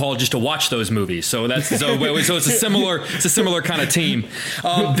guys you call just to watch those movies. So so it's a similar kind of team.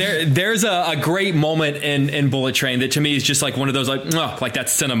 There's a great moment in Bullet Train that to me is just like one of those like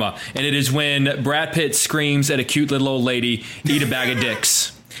that's cinema. And it is when Brad Pitt screams at a cute little old lady, "Eat a bag of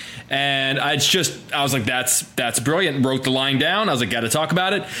dicks." And I was like, that's brilliant. Wrote the line down. I was like, got to talk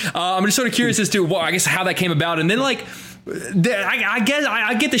about it. I'm just sort of curious as to I guess how that came about. And then like, I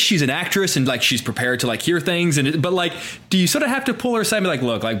get that she's an actress and like she's prepared to like hear things, but like, do you sort of have to pull her aside and be like,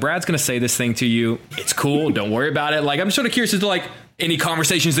 look, like Brad's gonna say this thing to you, it's cool, don't worry about it. Like, I'm sort of curious as to like any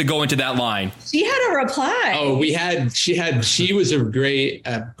conversations that go into that line. She had a reply. Oh, she was a great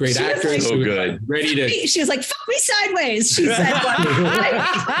actress. Like, so good. Ready to. She was like, "Fuck me sideways." She said, "What?"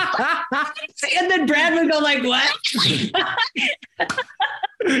 And then Brad would go like, "What?"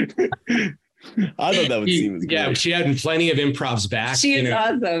 I thought that would seem as good. Yeah, she had plenty of improvs back. She is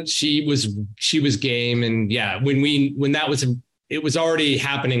awesome. She was game, and when that was it was already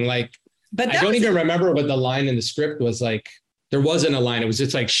happening. Like, but I don't even remember what the line in the script was like. There wasn't a line. It was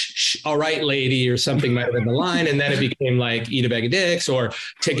just like, shh, all right, lady, or something might have been the line. And then it became like, eat a bag of dicks or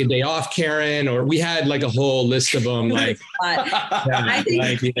take a day off, Karen. Or we had like a whole list of them. Like, I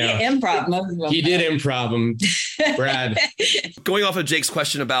think improv. Most of them. He did improv them, Brad. Going off of Jake's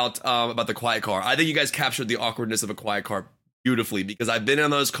question about the quiet car, I think you guys captured the awkwardness of a quiet car beautifully, because I've been in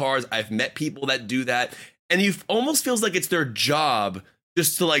those cars. I've met people that do that. And you almost feels like it's their job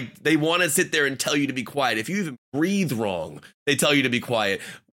just to like, they want to sit there and tell you to be quiet. If you even breathe wrong, they tell you to be quiet.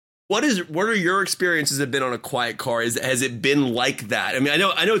 What are your experiences have been on a quiet car? Has it been like that? I mean, I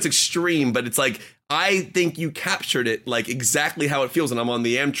know it's extreme, but it's like, I think you captured it like exactly how it feels. And I'm on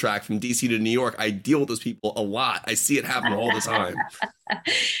the Amtrak from DC to New York. I deal with those people a lot. I see it happen all the time.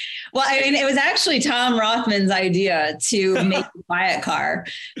 Well, I mean, it was actually Tom Rothman's idea to make a quiet car,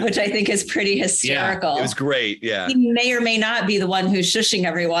 which I think is pretty hysterical. Yeah, it was great. Yeah. He may or may not be the one who's shushing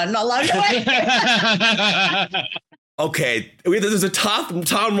everyone along the way. Okay, there's a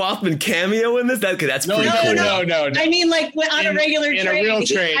Tom Rothman cameo in this. That's pretty cool. No. I mean, like on a regular train, a real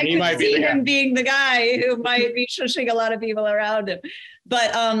train, he might be him being the guy who might be shushing a lot of people around him.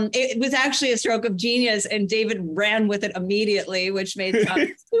 But it was actually a stroke of genius, and David ran with it immediately, which made Tom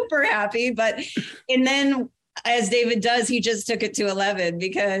super happy. And then, as David does, he just took it to 11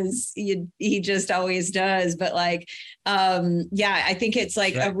 because he just always does. But like, I think it's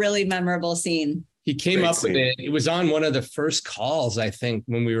like a really memorable scene. He came up with it. It was on one of the first calls, I think,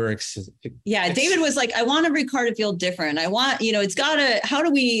 when we were. David was like, I want every car to feel different. I want, it's gotta, how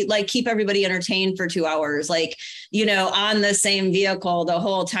do we like keep everybody entertained for 2 hours? Like, on the same vehicle the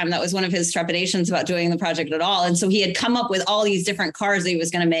whole time. That was one of his trepidations about doing the project at all. And so he had come up with all these different cars that he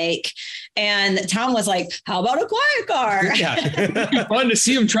was going to make. And Tom was like, how about a quiet car? Yeah. I wanted to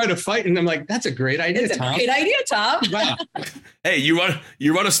see him try to fight. And I'm like, that's a great idea, Tom. Great idea, Tom. Wow. Hey, you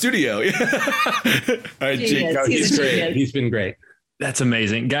run a studio. All right, Jake, he's great. He's been great. That's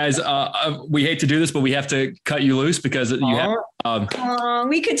amazing, guys. We hate to do this, but we have to cut you loose because you have.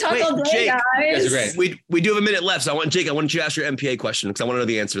 We could talk all day, Jake, guys. Great. We do have a minute left, so I want you to ask your MPA question because I want to know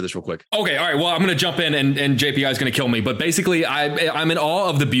the answer to this real quick. Okay, all right. Well, I'm going to jump in, and JPI is going to kill me. But basically, I'm in awe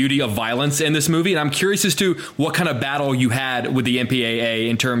of the beauty of violence in this movie, and I'm curious as to what kind of battle you had with the MPAA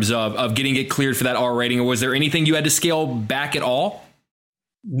in terms of getting it cleared for that R rating, or was there anything you had to scale back at all?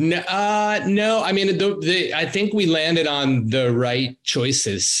 No. I mean, I think we landed on the right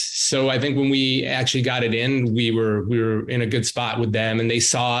choices. So I think when we actually got it in, we were in a good spot with them, and they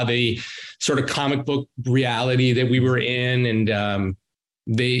saw the sort of comic book reality that we were in, and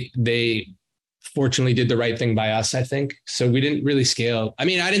they fortunately did the right thing by us, I think. So we didn't really scale. I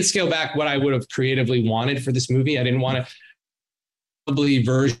mean, I didn't scale back what I would have creatively wanted for this movie. I didn't want to probably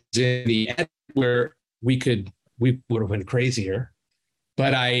version in the end where we would have been crazier.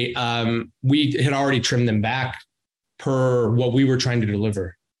 but we had already trimmed them back per what we were trying to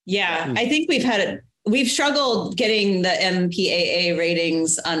deliver. Yeah, I think we've struggled getting the MPAA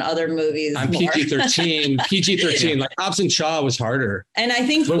ratings on other movies. On PG-13, like Hobbs and Shaw was harder. And I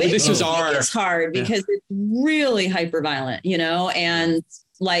think it's hard because it's really hyper violent, and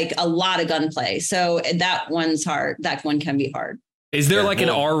like a lot of gunplay. So that one's hard. That one can be hard. Is there like an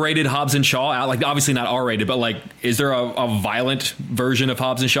R-rated Hobbs and Shaw out? Like obviously not R-rated, but like, is there a violent version of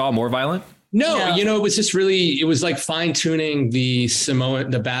Hobbs and Shaw, more violent? No, it was just it was like fine tuning the Samoan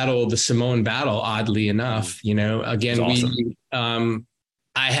battle, oddly enough, again, awesome.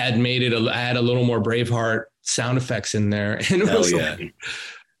 I had I had a little more Braveheart sound effects in there. And it was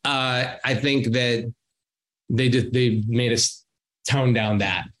I think that they made us tone down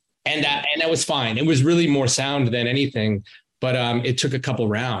that. And that was fine. It was really more sound than anything, but it took a couple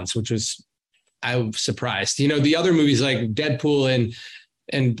rounds, I was surprised. The other movies like Deadpool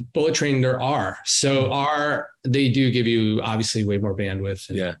and Bullet Train, they do give you obviously way more bandwidth.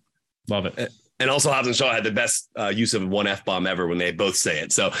 Yeah. Love it. And also Hobbs and Shaw had the best use of one F-bomb ever when they both say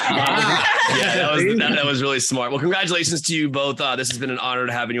it. So that was really smart. Well, congratulations to you both. This has been an honor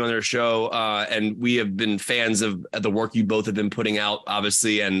to having you on our show. And we have been fans of the work you both have been putting out,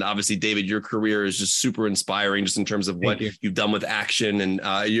 obviously. And obviously, David, your career is just super inspiring just in terms of what you've done with action. And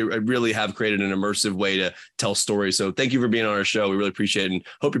you really have created an immersive way to tell stories. So thank you for being on our show. We really appreciate it. And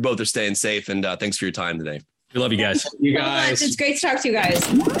hope you both are staying safe. And thanks for your time today. We love you guys. You guys. It's great to talk to you guys.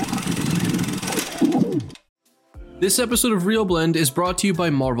 This episode of Real Blend is brought to you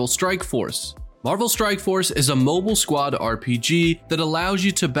by Marvel Strike Force. Marvel Strike Force is a mobile squad RPG that allows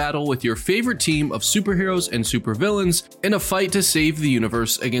you to battle with your favorite team of superheroes and supervillains in a fight to save the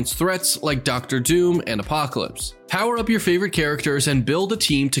universe against threats like Doctor Doom and Apocalypse. Power up your favorite characters and build a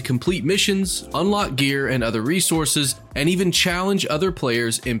team to complete missions, unlock gear and other resources, and even challenge other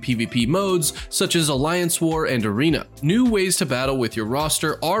players in PvP modes such as Alliance War and Arena. New ways to battle with your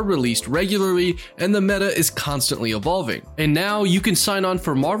roster are released regularly, and the meta is constantly evolving. And now you can sign on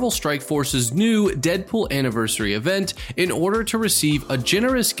for Marvel Strike Force's new Deadpool Anniversary event in order to receive a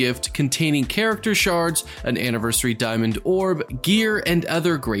generous gift containing character shards, an Anniversary Diamond Orb, gear, and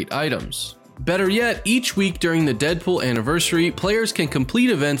other great items. Better yet, each week during the Deadpool Anniversary, players can complete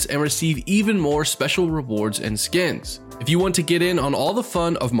events and receive even more special rewards and skins. If you want to get in on all the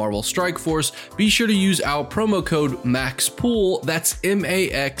fun of Marvel Strike Force, be sure to use our promo code MAXPOOL, that's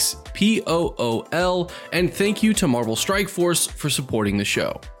MAXPOOL, and thank you to Marvel Strike Force for supporting the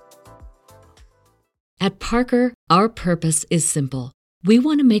show. At Parker, our purpose is simple. We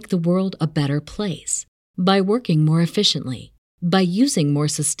want to make the world a better place by working more efficiently, by using more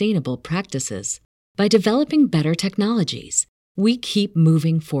sustainable practices, by developing better technologies. We keep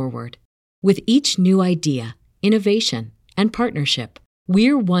moving forward. With each new idea, innovation, and partnership,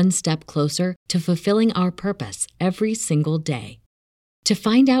 we're one step closer to fulfilling our purpose every single day. To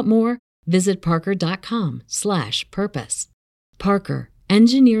find out more, visit parker.com/purpose. Parker,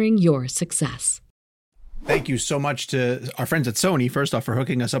 engineering your success. Thank you so much to our friends at Sony, first off, for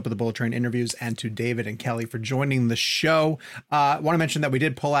hooking us up with the Bullet Train interviews, and to David and Kelly for joining the show. I want to mention that we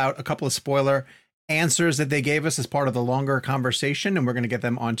did pull out a couple of spoiler answers that they gave us as part of the longer conversation, and we're going to get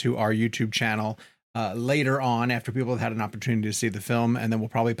them onto our YouTube channel later on after people have had an opportunity to see the film, and then we'll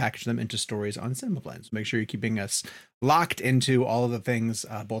probably package them into stories on Cinema Blend. So make sure you're keeping us locked into all of the things,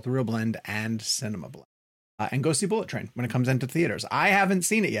 both Real Blend and Cinema Blend. And go see Bullet Train when it comes into theaters. I haven't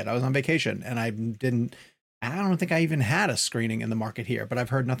seen it yet. I was on vacation and I don't think I even had a screening in the market here, but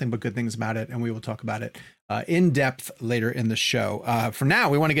I've heard nothing but good things about it, and we will talk about it in depth later in the show. For now,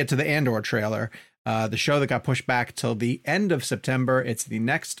 we want to get to the Andor trailer, the show that got pushed back till the end of September. It's the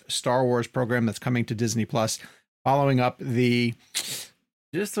next Star Wars program that's coming to Disney Plus, following up the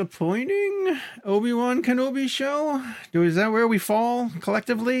disappointing Obi-Wan Kenobi show. Is that where we fall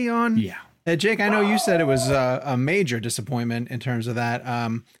collectively on? Yeah. Jake, I know you said it was a major disappointment in terms of that.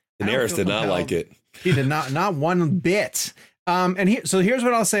 Daenerys did not like it. He did not one bit. So here's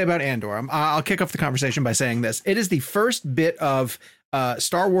what I'll say about Andor. I'll kick off the conversation by saying this. It is the first bit of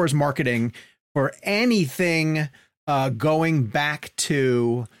Star Wars marketing for anything going back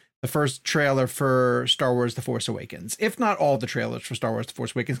to the first trailer for Star Wars The Force Awakens, if not all the trailers for Star Wars The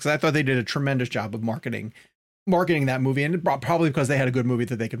Force Awakens, because I thought they did a tremendous job of marketing that movie, and probably because they had a good movie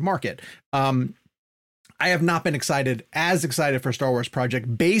that they could market. I have not been as excited for Star Wars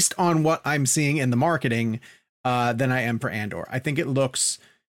Project based on what I'm seeing in the marketing than I am for Andor. I think it looks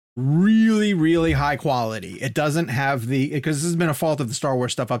really, really high quality. It doesn't have because this has been a fault of the Star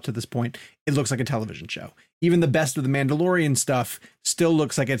Wars stuff up to this point. It looks like a television show. Even the best of the Mandalorian stuff still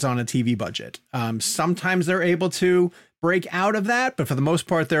looks like it's on a TV budget. Sometimes they're able to break out of that, but for the most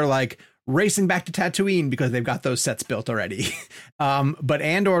part, they're like racing back to Tatooine because they've got those sets built already. But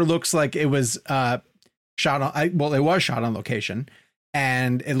Andor looks like it was shot on. It was shot on location,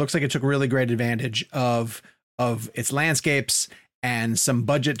 and it looks like it took really great advantage of its landscapes and some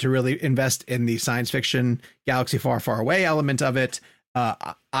budget to really invest in the science fiction galaxy far, far away element of it.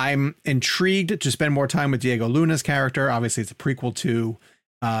 I'm intrigued to spend more time with Diego Luna's character. Obviously, it's a prequel to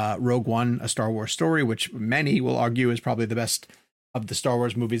Rogue One, A Star Wars Story, which many will argue is probably the best of the Star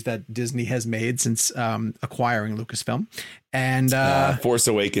Wars movies that Disney has made since acquiring Lucasfilm. And Force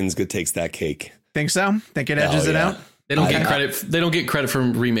Awakens takes that cake. Think so? Think it edges it out? They don't get credit. They don't get credit for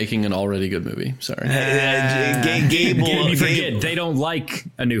remaking an already good movie. Sorry, you forget they don't like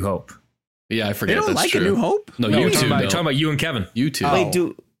A New Hope. Yeah, I forget. They don't like A New Hope. No, we're you two. talking about you and Kevin. You two. Wait,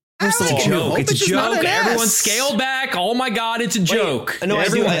 do. It's a joke. It's a joke. Everyone's scale. scaled back. Oh my God, it's a joke. No,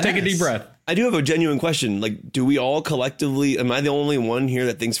 everyone take a deep breath. I do have a genuine question. Like, do we all collectively? Am I the only one here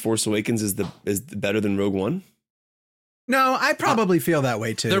that thinks Force Awakens is better than Rogue One? No, I probably feel that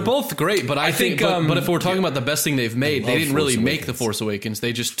way too. They're both great, but I think. But if we're talking about the best thing they've made, they didn't really make The Force Awakens.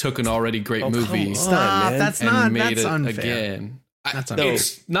 They just took an already great movie. Stop. That's not. Made That's it unfair. Again. That's unfair.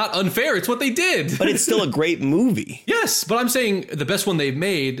 It's not unfair. It's what they did. But it's still a great movie. Yes, but I'm saying the best one they've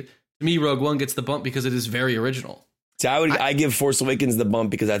made. To me, Rogue One gets the bump because it is very original. So I give Force Awakens the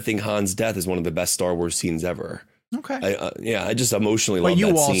bump because I think Han's death is one of the best Star Wars scenes ever. Okay. I just emotionally love that scene.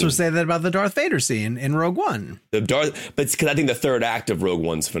 But you also scene. say that about the Darth Vader scene in Rogue One. But because I think the third act of Rogue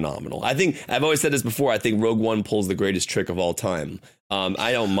One's phenomenal. I think I've always said this before. I think Rogue One pulls the greatest trick of all time.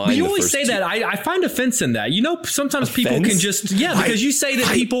 I don't mind. But you always say that. I find offense in that. You know, sometimes people can just because you say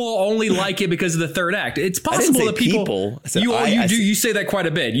that people only like it because of the third act. It's possible that people. You say that quite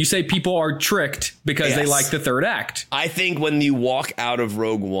a bit. You say people are tricked because they like the third act. I think when you walk out of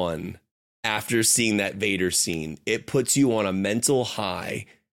Rogue One after seeing that Vader scene, it puts you on a mental high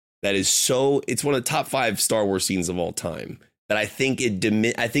that is it's one of the top 5 Star Wars scenes of all time. That I think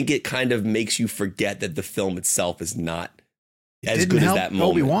it kind of makes you forget that the film itself is not as good as that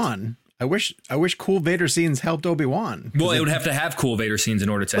moment. Obi-Wan. I wish cool Vader scenes helped Obi-Wan. Well, it would have to have cool Vader scenes in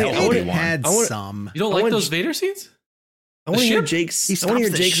order to help Obi-Wan. Obi-Wan. Had some. You don't like those Vader scenes? I want to hear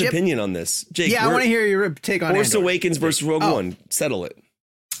Jake's opinion on this. Jake, I want to hear your take on Force Andor. Awakens versus Rogue One. Settle it.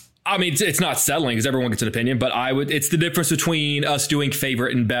 I mean, it's not settling because everyone gets an opinion, but it's the difference between us doing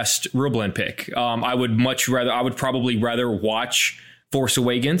favorite and best Real Blend pick. I would probably rather watch Force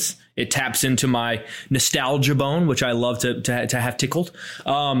Awakens. It taps into my nostalgia bone, which I love to have tickled.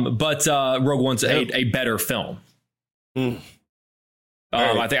 But Rogue One's a better film.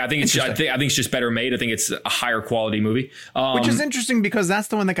 I think it's just better made. I think it's a higher quality movie, which is interesting because that's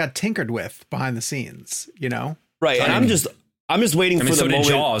the one that got tinkered with behind the scenes. You know, right? And I'm just waiting for the moment.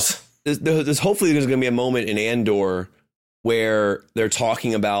 Jaws. Hopefully, there's going to be a moment in Andor where they're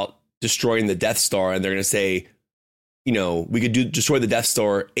talking about destroying the Death Star, and they're going to say, you know, we could destroy the Death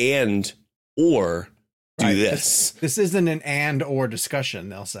Star or do this. This isn't an and or discussion.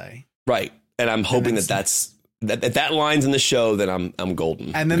 They'll say right, and I'm hoping that line's in the show. Then I'm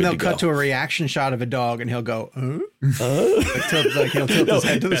golden. And then they'll cut to a reaction shot of a dog, and he'll go, he'll tilt his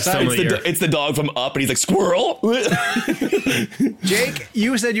head to the side. It's the dog from Up, and he's like, squirrel. Jake,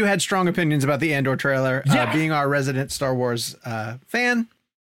 you said you had strong opinions about the Andor trailer. Being our resident Star Wars fan.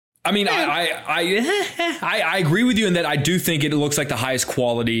 I mean, I agree with you in that I do think it looks like the highest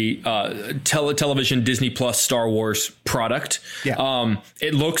quality television Disney Plus Star Wars product. Yeah.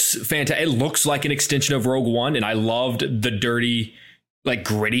 It looks fantastic. It looks like an extension of Rogue One, and I loved the dirty, like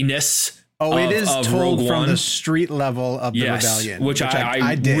grittiness. It is told Rogue from One. the street level of the rebellion, which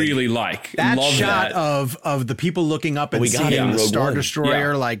I really like. That love shot that. of the people looking up and seeing the Star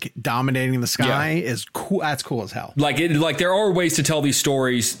Destroyer like dominating the sky is cool. That's cool as hell. Like there are ways to tell these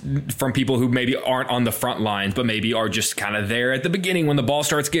stories from people who maybe aren't on the front lines, but maybe are just kind of there at the beginning when the ball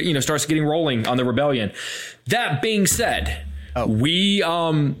starts getting rolling on the rebellion. That being said, we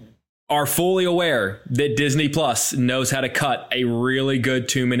are fully aware that Disney Plus knows how to cut a really good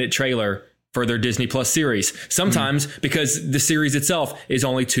 2-minute trailer for their Disney Plus series. Sometimes because the series itself is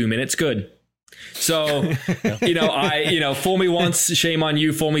only 2 minutes good. So, fool me once, shame on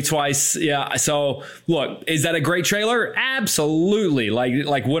you, fool me twice. Yeah. So look, is that a great trailer? Absolutely.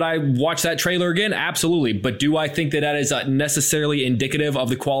 Like would I watch that trailer again? Absolutely. But do I think that is necessarily indicative of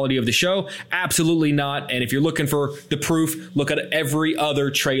the quality of the show? Absolutely not. And if you're looking for the proof, look at every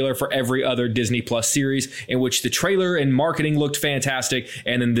other trailer for every other Disney Plus series in which the trailer and marketing looked fantastic.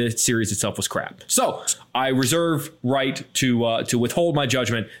 And then the series itself was crap. So I reserve right to withhold my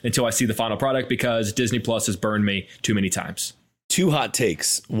judgment until I see the final product, because Disney Plus has burned me too many times. 2 hot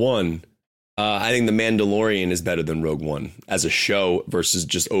takes. One, I think The Mandalorian is better than Rogue One as a show versus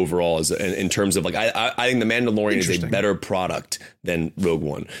just overall in terms of like I think The Mandalorian is a better product than Rogue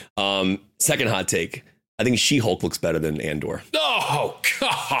One. Second hot take. I think She-Hulk looks better than Andor. Oh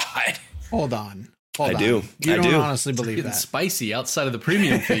God! Hold on. I do. You don't honestly believe that. Spicy outside of the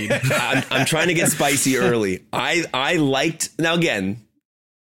premium feed. I'm trying to get spicy early. I liked, now again,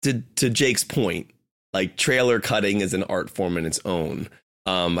 to Jake's point, like trailer cutting is an art form in its own.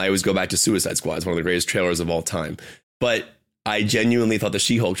 I always go back to Suicide Squad. It's one of the greatest trailers of all time. But I genuinely thought the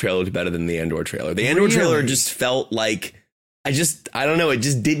She-Hulk trailer looked better than the Andor trailer. The Andor trailer just felt like, I don't know, it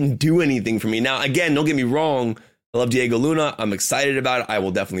just didn't do anything for me. Now, again, don't get me wrong. I love Diego Luna. I'm excited about it. I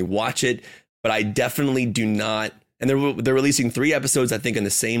will definitely watch it. But I definitely do not. And they're releasing 3 episodes, I think, in the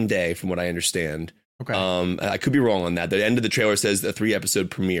same day, from what I understand. Okay. I could be wrong on that. The end of the trailer says a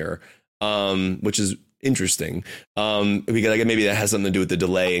 3-episode premiere, which is interesting. Because maybe that has something to do with the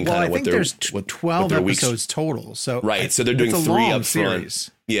delay and kind of what there's 12 episodes total. So right. So they're doing 3 up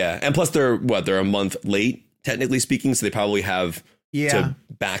front. Yeah. And plus they're a month late, technically speaking. So they probably have to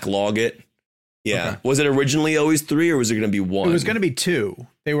backlog it. Yeah. Okay. Was it originally always 3 or was it going to be 1? It was going to be 2.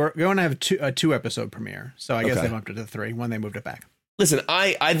 They were going to have a 2-episode premiere. So I guess they bumped it to 3 when they moved it back. Listen,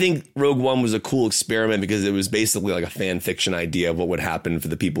 I think Rogue One was a cool experiment because it was basically like a fan fiction idea of what would happen for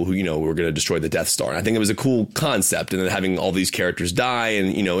the people who, were going to destroy the Death Star. And I think it was a cool concept. And then having all these characters die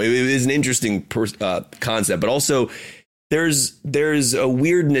and, it is an interesting concept. But also there's a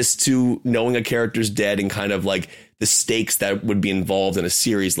weirdness to knowing a character's dead and kind of like the stakes that would be involved in a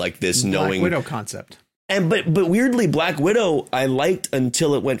series like this. Black Widow concept. And but weirdly, Black Widow, I liked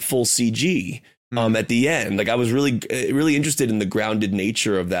until it went full CG. At the end, like I was really interested in the grounded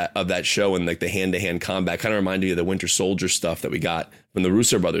nature of that show and like the hand-to-hand combat. Kind of reminded me of the Winter Soldier stuff that we got from the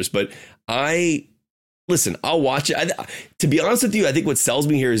Russo brothers. But I'll watch it. To be honest with you, I think what sells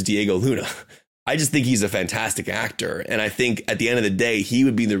me here is Diego Luna. I just think he's a fantastic actor. And I think at the end of the day, he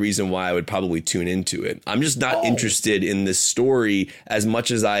would be the reason why I would probably tune into it. I'm just not interested in this story as much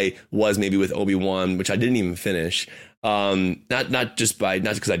as I was maybe with Obi-Wan, which I didn't even finish. Not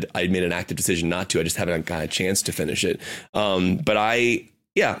because I made an active decision not to. I just haven't got a chance to finish it. I'm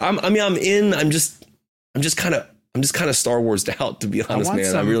in. I'm just kind of Star Wars out, to be honest,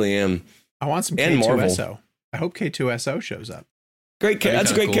 man. I really am. I want some K2SO. I hope K2SO shows up. That's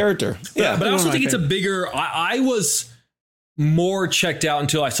a great character. Yeah, but I also think it's a bigger. I was more checked out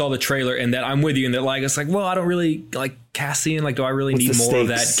until I saw the trailer, and that I'm with you in that. Like, it's like, well, I don't really like Cassian. Like, do I really need more of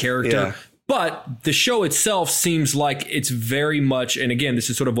that character? Yeah. But the show itself seems like it's very much, and again,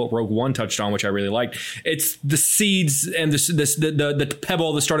 this is sort of what Rogue One touched on, which I really liked. It's the seeds and the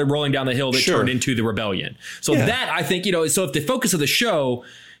pebble that started rolling down the hill that turned into the rebellion. So that, I think, so if the focus of the show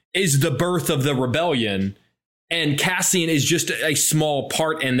is the birth of the rebellion, and Cassian is just a small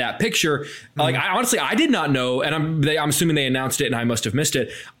part in that picture. Like, I did not know, and I'm assuming they announced it and I must have missed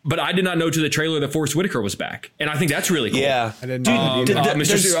it, but I did not know to the trailer that Forrest Whitaker was back. And I think that's really cool. Yeah. I didn't know.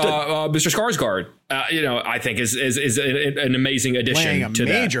 Mr. Skarsgård, I think is an amazing addition playing a to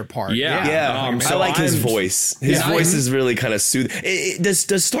major part. Yeah. I like his voice. His voice is really kind of soothing.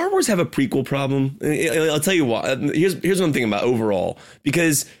 Does Star Wars have a prequel problem? I'll tell you why. Here's one thing about overall,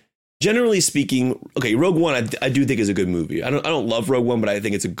 because generally speaking, Rogue One, I do think is a good movie. I don't love Rogue One, but I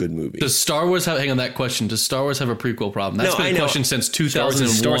think it's a good movie. Does Star Wars have a prequel problem? That's been a question since 2001.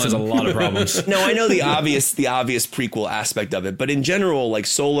 Star Wars has a lot of problems. No, I know the obvious prequel aspect of it, but in general, like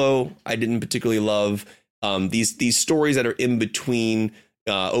Solo, I didn't particularly love. These stories that are in between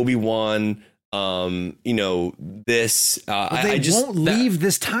Obi-Wan. This. They won't leave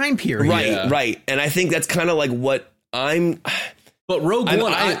this time period. Right, and I think that's kind of like what I'm. But Rogue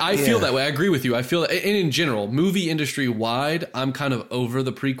One, I feel that way. I agree with you. I feel, and in general, movie industry wide, I'm kind of over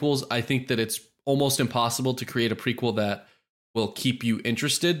the prequels. I think that it's almost impossible to create a prequel that will keep you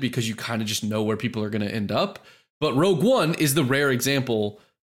interested because you kind of just know where people are going to end up. But Rogue One is the rare example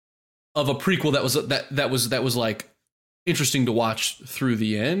of a prequel that was like interesting to watch through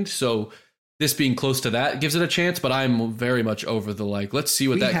the end. So this being close to that gives it a chance. But I'm very much over the let's see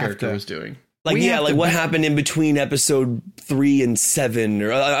what that character was doing. What happened in between episode 3 and 7,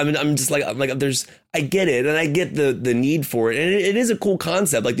 or I'm just like I get it, and I get the need for it, and it is a cool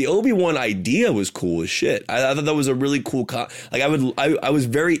concept. Like the Obi-Wan idea was cool as shit. I thought that was a really cool I was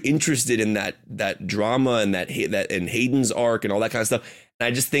very interested in that drama and that and Hayden's arc and all that kind of stuff. And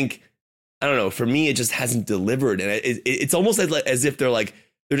I just think, I don't know, for me it just hasn't delivered, and it's almost like as if they're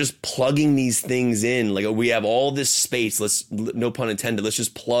just plugging these things in. Like, we have all this space. No pun intended. Let's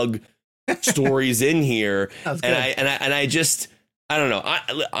just plug stories in here. And I I don't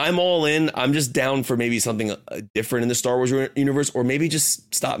know. I'm all in. I'm just down for maybe something different in the Star Wars universe, or maybe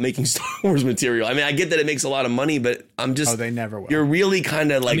just stop making Star Wars material. I mean, I get that it makes a lot of money, but I'm just. Oh, they never will. You're really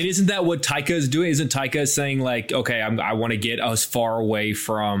kind of like. I mean, isn't that what Taika is doing? Isn't Taika saying like, okay, I want to get us far away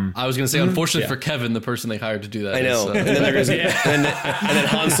from. I was going to say, unfortunately for Kevin, the person they hired to do that. I know. And then they're gonna, and then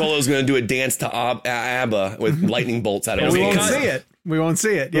Han Solo's going to do a dance to ABBA with lightning bolts out of his We hands. won't see it. We won't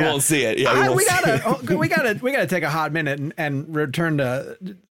see it. Yeah. We won't see it. Yeah, we gotta take a hot minute and return to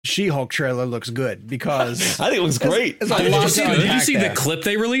She-Hulk trailer. Looks good because I think it looks great. It's a Did lot you to see, unpack the there. clip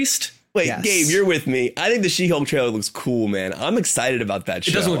they released? Wait, Yes. Gabe, you're with me. I think the She-Hulk trailer looks cool, man. I'm excited about that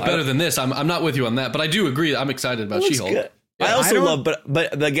show. It doesn't look better than this. I'm not with you on that, but I do agree. I'm excited about She-Hulk. Good. Yeah. I also I love,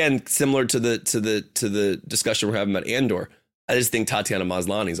 but again, similar to the discussion we're having about Andor, I just think Tatiana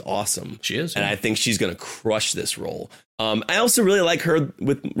Maslany is awesome. She is, and yeah. I think she's going to crush this role. I also really like her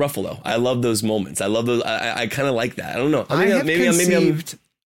with Ruffalo. I love those moments. I love those. I kind of like that. I don't know.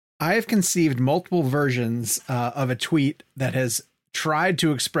 I have conceived multiple versions of a tweet that has tried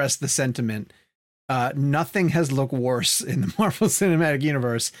to express the sentiment. Nothing has looked worse in the Marvel Cinematic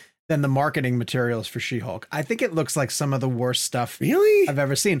Universe than the marketing materials for She-Hulk. I think it looks like some of the worst stuff I've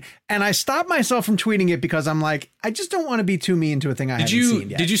ever seen. And I stopped myself from tweeting it because I'm like, I just don't want to be too mean to a thing I haven't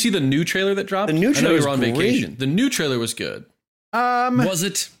seen yet. Did you see the new trailer that dropped? The new trailer was on great. vacation. The new trailer was good. Was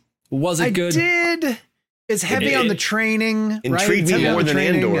it good? I did. It's heavy on the training. Intrigued right? me more than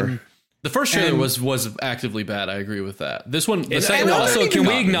Andor. And The first trailer was actively bad. I agree with that. This one, the second And one, also, can we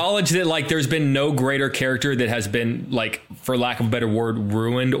got me. acknowledge that like there's been no greater character that has been like, for lack of a better word,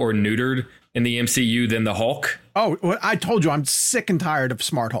 ruined or neutered in the MCU than the Hulk? Oh, well, I told you I'm sick and tired of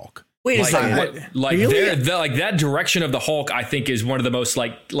Smart Hulk. Wait a second. Like that direction of the Hulk, I think, is one of the most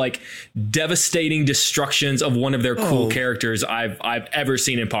like devastating destructions of one of their cool characters I've ever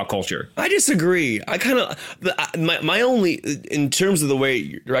seen in pop culture. I disagree. I kind of my only, in terms of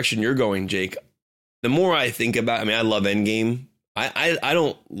the direction you're going, Jake. The more I think about, I mean, I love Endgame. I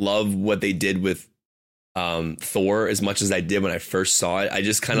don't love what they did with Thor as much as I did when I first saw it. I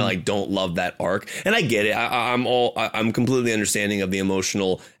just kind of like don't love that arc, and I get it. I'm completely understanding of the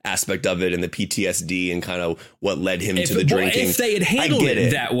emotional aspect of it and the PTSD and kind of what led him to the drinking. If they had handled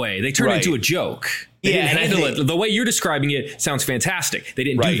it that way, they turned it into a joke. They didn't handle it the way you're describing it. Sounds fantastic. They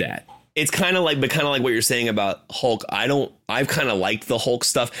didn't do that. It's kind of like what you're saying about Hulk. I've kind of liked the Hulk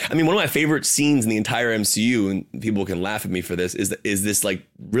stuff. I mean, one of my favorite scenes in the entire MCU, and people can laugh at me for this, is this like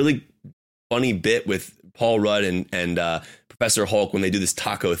really funny bit with Paul Rudd and Professor Hulk when they do this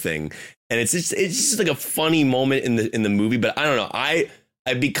taco thing, and it's just like a funny moment in the movie. But I don't know. I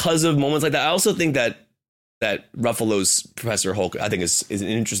because of moments like that, I also think that Ruffalo's Professor Hulk, I think is an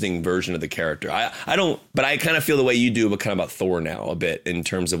interesting version of the character. I don't, but I kind of feel the way you do, but kind of about Thor now a bit in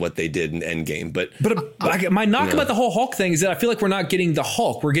terms of what they did in Endgame. But my knock about the whole Hulk thing is that I feel like we're not getting the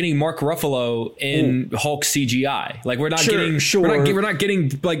Hulk. We're getting Mark Ruffalo in Hulk CGI. Like we're not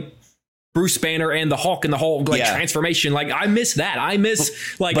getting like Bruce Banner and the Hulk and the whole transformation. Like I miss that. I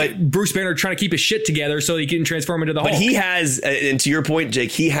miss Bruce Banner trying to keep his shit together so he can transform into the Hulk. But he has, and to your point,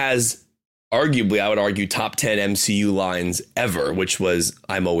 Jake, he has arguably, I would argue, top 10 MCU lines ever, which was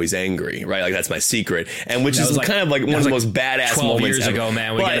 "I'm always angry," right? Like that's my secret, and which is kind of like one of the most badass 12 moments years ever. ago,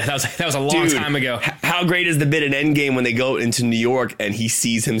 man. That was a long time ago. How great is the bit in Endgame when they go into New York and he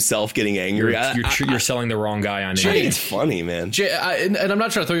sees himself getting angry? You're selling the wrong guy on I think it's funny, man. And I'm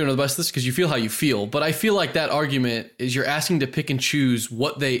not trying to throw you under the bus this because you feel how you feel, but I feel like that argument is you're asking to pick and choose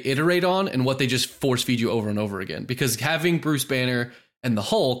what they iterate on and what they just force feed you over and over again. Because having Bruce Banner and the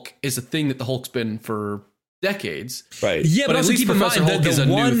Hulk is a thing that the Hulk's been for decades. Right. Yeah, but at also least keep in mind Professor that Hulk is the a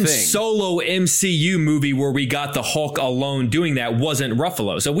new one thing. solo MCU movie where we got the Hulk alone doing that wasn't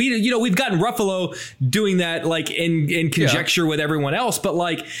Ruffalo. So we've gotten Ruffalo doing that like in conjecture with everyone else, but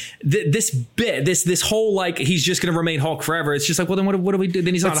like this whole like he's just going to remain Hulk forever. It's just like, well, then what do we do?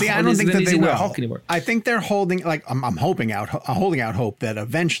 Then he's not. I don't think that they will. Hulk anymore. I think they're holding like I'm holding out hope that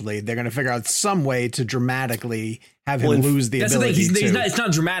eventually they're going to figure out some way to dramatically have him lose the That's ability. the thing. It's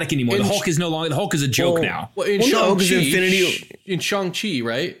not dramatic anymore. The Hulk is no longer. The Hulk is a joke now. Well, in Shang-Chi,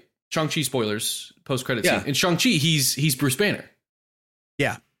 right? Shang-Chi spoilers, post-credit scene. In Shang-Chi, he's Bruce Banner.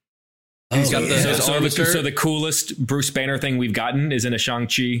 Yeah. He's got So the coolest Bruce Banner thing we've gotten is in a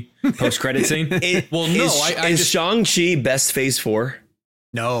Shang-Chi post-credit scene. Is Shang-Chi best Phase 4?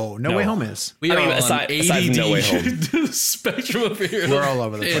 No Way Home is. We are aside on No Way Home. spectrum of here. We're all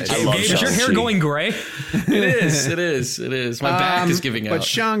over the place. I love Gabe, is your hair Shang-Chi. going gray? It is. My back is giving out. But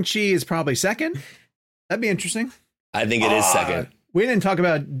Shang-Chi is probably second. That'd be interesting. I think it is second. We didn't talk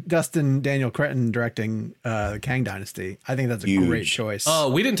about Dustin Daniel Cretton directing the Kang Dynasty. I think that's a great choice.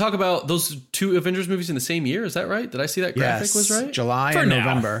 Oh, we didn't talk about those 2 Avengers movies in the same year. Is that right? Did I see that graphic was right? July and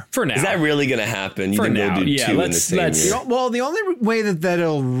November. For now. Is that really going to happen? You For think now. they'll do Yeah, 2 in the same year? Well, the only way that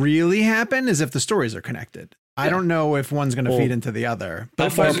it'll really happen is if the stories are connected. I don't know if one's going to feed into the other. How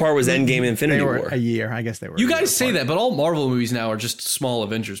far apart was Endgame and Infinity They were War? a year. I guess they were. You guys say that, but all Marvel movies now are just small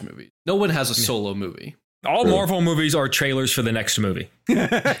Avengers movies. No one has a solo movie. All Marvel movies are trailers for the next movie. You're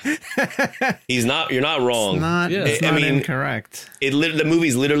not wrong. It's not incorrect. The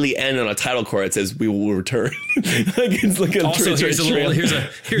movies literally end on a title card that says "We will return." It's like a Also,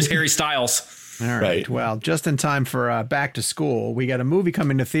 here's Harry Styles. All right. Well, just in time for back to school, we got a movie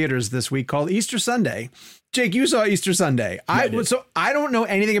coming to theaters this week called Easter Sunday. Jake, you saw Easter Sunday. I don't know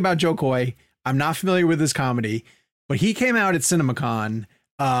anything about Joe Coy. I'm not familiar with his comedy, but he came out at CinemaCon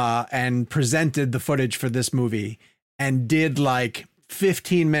and presented the footage for this movie and did like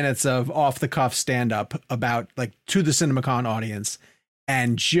 15 minutes of off the cuff stand up about like to the CinemaCon audience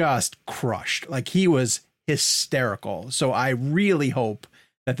and just crushed. Like he was hysterical. So I really hope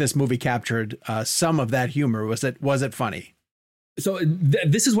that this movie captured some of that humor. Was it funny? So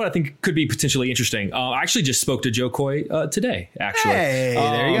this is what I think could be potentially interesting. I actually just spoke to Joe Coy today, actually. Hey,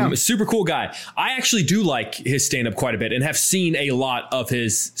 there you go. Super cool guy. I actually do like his stand-up quite a bit and have seen a lot of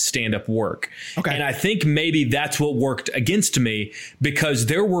his stand-up work. Okay. And I think maybe that's what worked against me because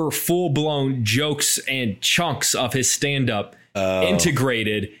there were full-blown jokes and chunks of his stand-up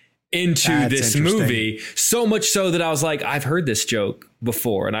integrated into this movie. So much so that I was like, I've heard this joke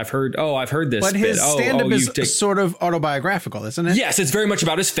before and I've heard this. But his stand-up is sort of autobiographical, isn't it? Yes, it's very much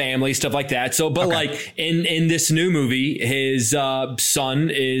about his family, stuff like that. So, but like in this new movie, his son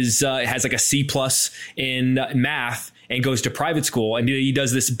has like a C+ in math and goes to private school. And he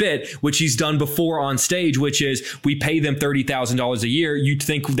does this bit, which he's done before on stage, which is we pay them $30,000 a year. You'd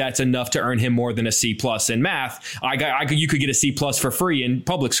think that's enough to earn him more than a C+ in math. You could get a C+ for free in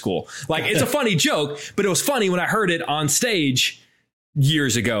public school. Like it's a funny joke, but it was funny when I heard it on stage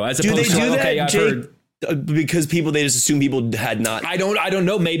years ago. As opposed to like, okay, I've heard. Because they just assume people had not. I don't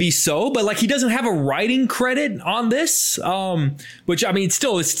know. Maybe so, but like he doesn't have a writing credit on this, which I mean,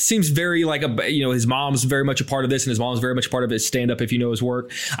 still, it seems very like his mom's very much a part of this, and his mom's very much a part of his stand up. If you know his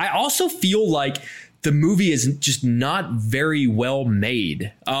work, I also feel like the movie is just not very well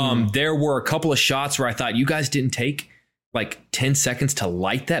made. There were a couple of shots where I thought you guys didn't take like 10 seconds to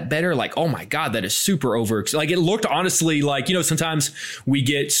light that better. Like, oh my God, that is super over. Like it looked honestly like, sometimes we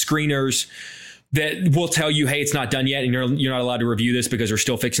get screeners that will tell you, hey, it's not done yet, and you're not allowed to review this because we're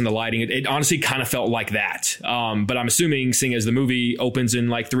still fixing the lighting. It honestly kind of felt like that. But I'm assuming, seeing as the movie opens in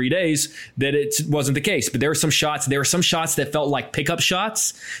like 3 days, that it wasn't the case. But there were some shots that felt like pickup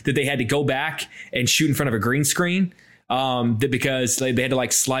shots that they had to go back and shoot in front of a green screen. Because they had to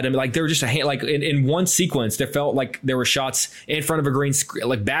like slide them, like they were just in one sequence, there felt like there were shots in front of a green screen,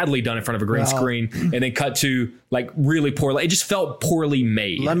 like badly done in front of a green screen, and then cut to like really poorly. It just felt poorly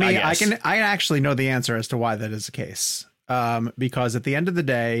made. I actually know the answer as to why that is the case. Because at the end of the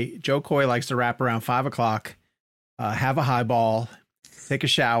day, Joe Coy likes to wrap around 5:00, have a highball, take a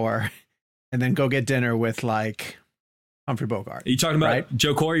shower, and then go get dinner with like Humphrey Bogart. Are you talking about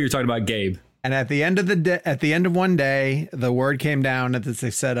Joe Coy or you're talking about Gabe? And at the end of one day, the word came down that they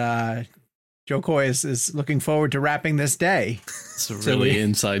said, Joe Coy is looking forward to wrapping this day. It's a really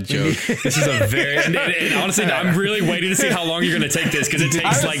inside joke. This is a very, and honestly, I'm really waiting to see how long you're going to take this because it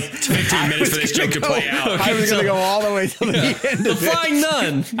takes like 15 minutes for this joke to play out. I was going to go all the way to the end of the Flying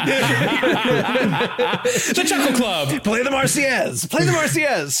Nun. The Chuckle Club. Play the Marseillaise. Play the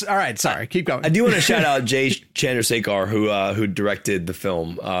Marseillaise. All right, sorry, keep going. I do want to shout out Jay Chandrasekhar, who directed the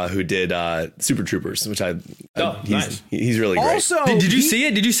film, who did Super Troopers, which he's really great. Also, did you see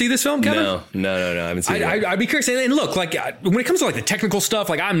it? Did you see this film, Kevin? No, I haven't seen it. I'd be curious. And look, like when it comes to like the technical stuff,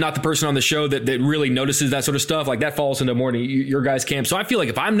 like I'm not the person on the show that really notices that sort of stuff. Like that falls into more your guys' camp. So I feel like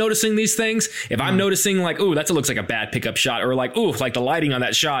if I'm noticing these things, if I'm noticing like, ooh, that looks like a bad pickup shot, or like, ooh, like the lighting on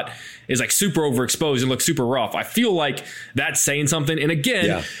that shot is like super overexposed and looks super rough, I feel like that's saying something. And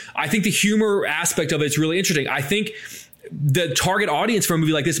again, I think the humor aspect of it is really interesting. I think the target audience for a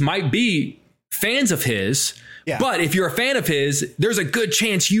movie like this might be fans of his. Yeah. But if you're a fan of his, there's a good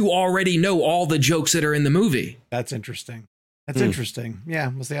chance you already know all the jokes that are in the movie. That's interesting. Interesting. Yeah,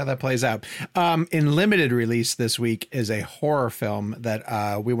 we'll see how that plays out. In limited release this week is a horror film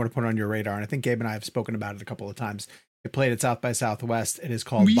that we want to put on your radar. And I think Gabe and I have spoken about it a couple of times. It played at South by Southwest. It is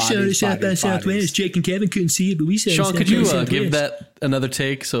called Bodies, South by Southwest. Jake and Kevin couldn't see it, but we saw Sean, could you give that another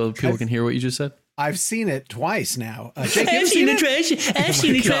take so people can hear what you just said? I've seen it twice now. Jake, I've seen it twice. I've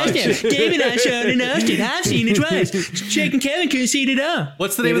seen it twice now. David and I saw it in Austin. I've seen it twice. Jake and Kevin couldn't see it at all.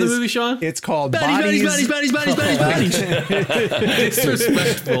 What's the name of the movie, Sean? It's called Bodies.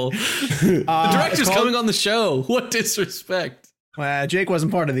 Disrespectful. The director's coming on the show. What disrespect? Jake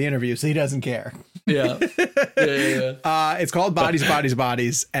wasn't part of the interview, so he doesn't care. Yeah. It's called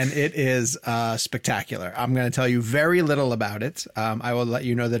Bodies, and it is spectacular. I'm going to tell you very little about it. I will let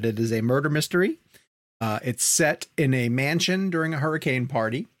you know that it is a murder mystery. It's set in a mansion during a hurricane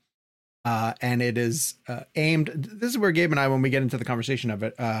party, and it is aimed. This is where Gabe and I, when we get into the conversation of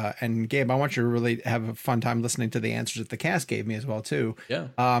it, and Gabe, I want you to really have a fun time listening to the answers that the cast gave me as well too. Yeah.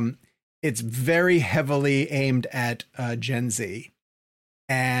 It's very heavily aimed at Gen Z.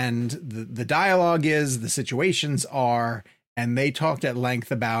 And the dialogue is, the situations are, and they talked at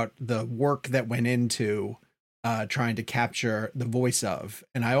length about the work that went into trying to capture the voice of.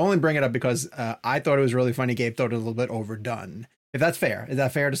 And I only bring it up because I thought it was really funny. Gabe thought it was a little bit overdone. If that's fair. Is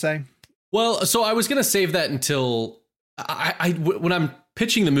that fair to say? Well, so I was going to save that until when I'm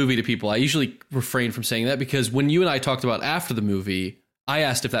pitching the movie to people, I usually refrain from saying that because when you and I talked about after the movie, I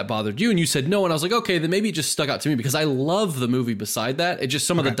asked if that bothered you and you said no. And I was like, okay, then maybe it just stuck out to me because I love the movie beside that. It just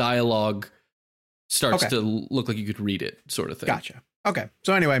some of the dialogue starts to look like you could read it sort of thing. Gotcha. Okay.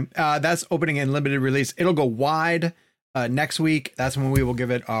 So anyway, that's opening in limited release. It'll go wide next week. That's when we will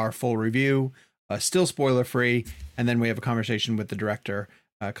give it our full review, still spoiler free. And then we have a conversation with the director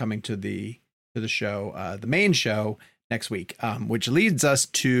coming to the show, the main show next week, which leads us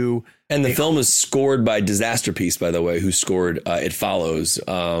to. And the film is scored by Disasterpiece, by the way, who scored It Follows.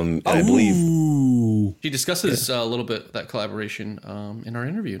 I believe she discusses a little bit that collaboration in our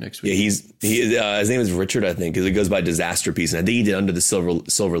interview next week. Yeah, his name is Richard, I think, because it goes by Disasterpiece, and I think he did Under the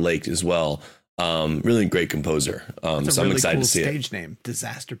Silver Lake as well. Really great composer. So really I'm excited cool to see stage it. name,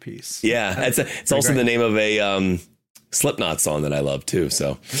 Disasterpiece. Yeah, it's also the name of a Slipknot song that I love too.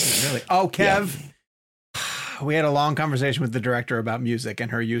 So really, Kev. Yeah. We had a long conversation with the director about music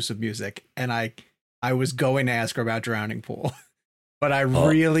and her use of music, and I was going to ask her about Drowning Pool, but I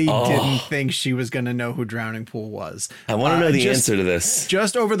really didn't think she was going to know who Drowning Pool was. I want to know the answer to this.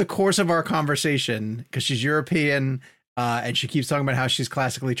 Just over the course of our conversation, because she's European, and she keeps talking about how she's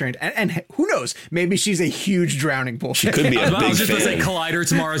classically trained, and who knows, maybe she's a huge Drowning Pool. She could be a big fan. I was just going to say Collider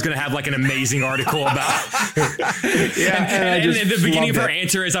tomorrow is going to have like an amazing article about. and the beginning of her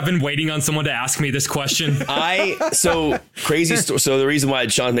answer is, I've been waiting on someone to ask me this question. So the reason why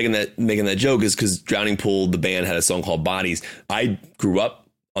Sean's making that joke is because Drowning Pool, the band, had a song called Bodies. I grew up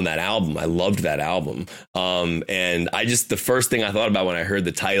on that album. I loved that album. And the first thing I thought about when I heard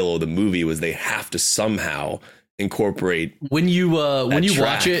the title of the movie was they have to somehow incorporate when you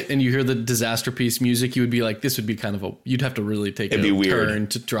watch it and you hear the Disasterpiece music, you would be like, this would be kind of you'd have to really take a turn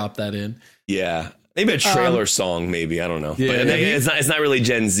to drop that in. Yeah. Maybe a trailer song, maybe. I don't know. Yeah, but it's not really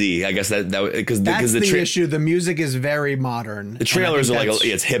Gen Z. I guess that because the issue. The music is very modern. The trailers are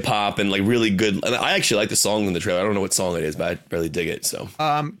it's hip hop and like really good. I actually like the song in the trailer. I don't know what song it is, but I really dig it. So,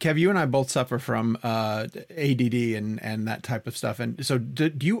 Kev, you and I both suffer from ADD and that type of stuff. And so,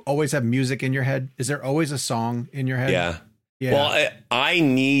 do you always have music in your head? Is there always a song in your head? Yeah. Well, I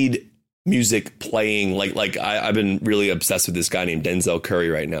need music playing like I've been really obsessed with this guy named Denzel Curry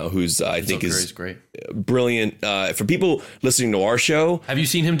right now, who's I think is great, brilliant. For people listening to our show, have you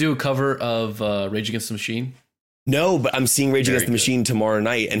seen him do a cover of Rage Against the Machine? No, but I'm seeing Rage Against the Machine tomorrow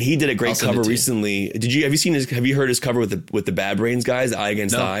night, and he did a great cover recently. Have you heard his cover with the Bad Brains guys, Eye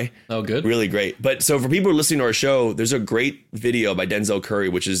Against Eye? Oh, good, really great. But so for people who are listening to our show, there's a great video by Denzel Curry,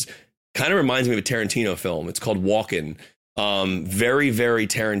 which is kind of reminds me of a Tarantino film. It's called Walkin'. Very, very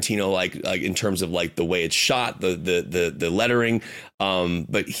Tarantino like in terms of like the way it's shot, the lettering.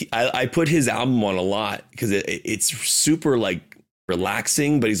 But I put his album on a lot because it's super like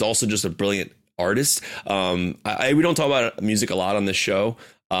relaxing, but he's also just a brilliant artist. We don't talk about music a lot on this show,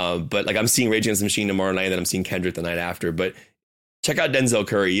 but like I'm seeing Rage Against the Machine tomorrow night, and then I'm seeing Kendrick the night after. But check out Denzel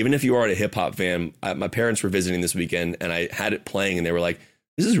Curry. Even if you aren't a hip hop fan, my parents were visiting this weekend, and I had it playing, and they were like,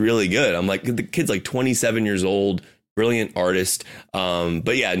 "This is really good." I'm like, the kid's like 27 years old. Brilliant artist.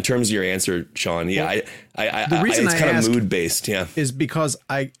 But yeah, in terms of your answer, Sean, the reason it's kind of mood based. Yeah. Is because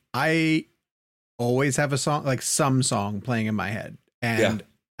I always have a song, like some song playing in my head. And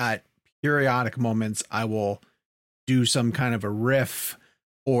at periodic moments, I will do some kind of a riff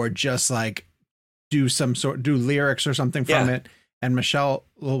or just like do lyrics or something from it. And Michelle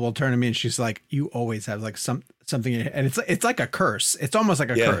will turn to me and she's like, you always have like something. And it's like a curse. It's almost like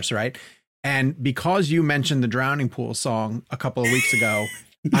a curse, right? And because you mentioned the Drowning Pool song a couple of weeks ago,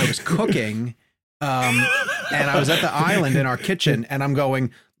 I was cooking and I was at the island in our kitchen and I'm going,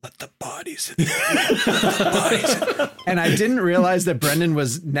 let the bodies hit the bodies. And I didn't realize that Brendan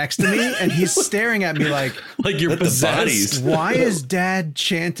was next to me, and he's staring at me like you're possessed. Why is Dad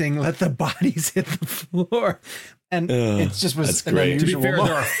chanting, let the bodies hit the floor? And it just was an great. To be unusual fair, moment.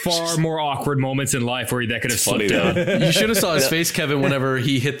 there are far more awkward moments in life where that could have slipped though. down. You should have saw his face, Kevin, whenever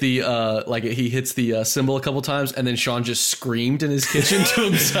he hit the he hits the cymbal a couple times, and then Sean just screamed in his kitchen to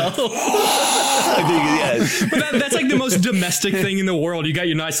himself. I think, But that's like the most domestic thing in the world. You got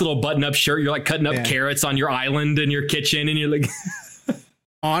your nice little button-up shirt. You're like cutting up carrots on your island in your kitchen, and you're like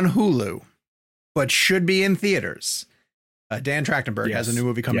on Hulu, but should be in theaters. Dan Trachtenberg has a new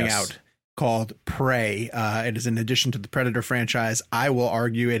movie coming out called Prey. It is in addition to the Predator franchise. I will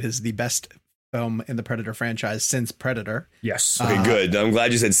argue it is the best film in the Predator franchise since Predator. Yes. Okay, good. I'm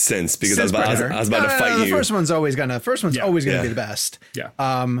glad you said since, because I was about to fight you. The first one's always gonna be the best. Yeah.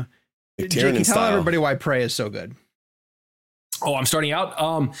 Jake, tell everybody why Prey is so good. Oh, I'm starting out.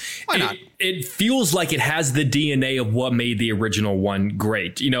 Why not? It feels like it has the DNA of what made the original one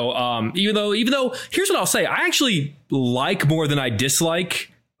great. You know, even though here's what I'll say. I actually like more than I dislike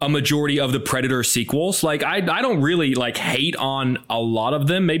a majority of the Predator sequels. Like I don't really like hate on a lot of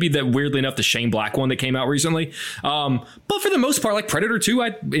them. Maybe that weirdly enough, the Shane Black one that came out recently. But for the most part, like Predator 2,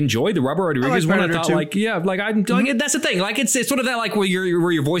 I enjoyed the Robert Rodriguez one. I thought 2. Like that's the thing. Like it's sort of that like where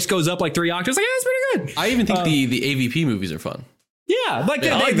your voice goes up like 3 octaves. Like it's pretty good. I even think the AVP movies are fun. Yeah, like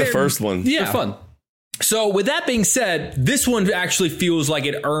I like the first one. Yeah, they're fun. So with that being said, this one actually feels like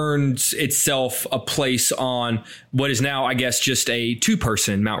it earns itself a place on what is now, I guess, just a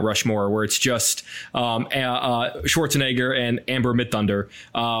 2-person Mount Rushmore, where it's just Schwarzenegger and Amber Midthunder,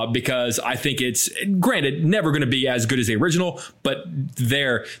 because I think it's, granted, never going to be as good as the original, but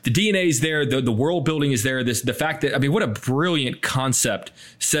the DNA is there, the world building is there. The fact that, I mean, what a brilliant concept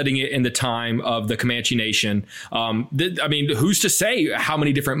setting it in the time of the Comanche Nation. I mean, who's to say how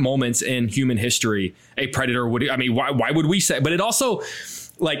many different moments in human history a Predator would, I mean, why would we say, but it also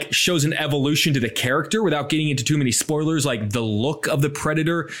like shows an evolution to the character without getting into too many spoilers. Like the look of the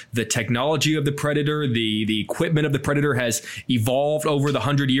Predator, the technology of the Predator, the equipment of the Predator has evolved over the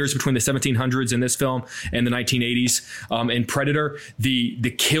 100 years between the 1700s in this film and the 1980s. In Predator,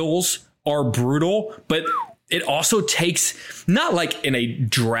 the kills are brutal, but it also takes, not like in a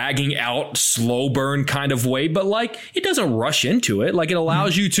dragging out slow burn kind of way, but like it doesn't rush into it. Like it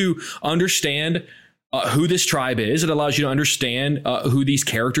allows you to understand who this tribe is. It allows you to understand who these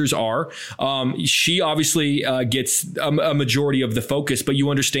characters are. She obviously gets a majority of the focus, but you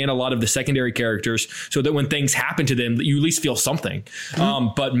understand a lot of the secondary characters so that when things happen to them, you at least feel something.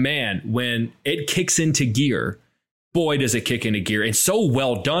 But man, when it kicks into gear, boy, does it kick into gear, and so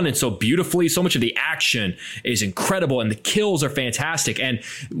well done and so beautifully. So much of the action is incredible and the kills are fantastic. And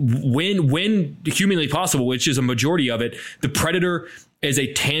when humanly possible, which is a majority of it, the Predator is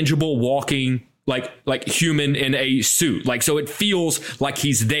a tangible walking like human in a suit. Like, so it feels like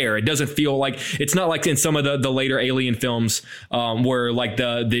he's there. It doesn't feel like, it's not like in some of the later Alien films where like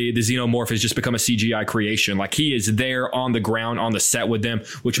the xenomorph has just become a CGI creation. Like he is there on the ground, on the set with them,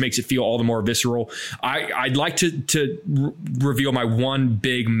 which makes it feel all the more visceral. I'd like to reveal my one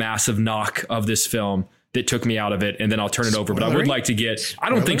big massive knock of this film that took me out of it, and then I'll turn it over. But I would like to get, I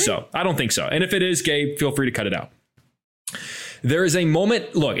don't think so. And if it is, Gabe, feel free to cut it out. There is a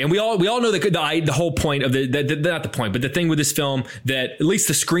moment, look, and we all know the whole point of not the point, but the thing with this film that at least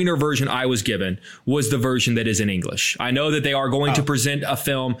the screener version I was given was the version that is in English. I know that they are going to present a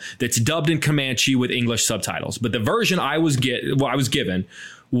film that's dubbed in Comanche with English subtitles, but the version I was given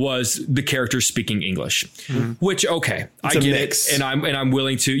was the characters speaking English, which, okay, I get it. And I'm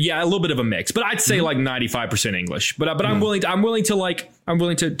willing to, a little bit of a mix, but I'd say like 95% English, but I'm willing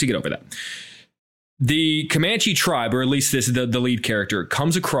to get over that. The Comanche tribe, or at least the lead character,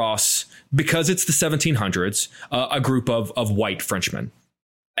 comes across, because it's the 1700s, a group of white Frenchmen.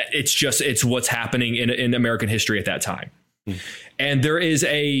 It's what's happening in American history at that time. And there is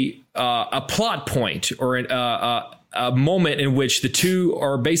a plot point or a moment in which the two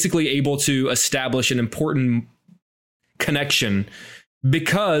are basically able to establish an important connection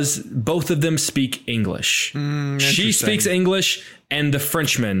because both of them speak English. She speaks English and the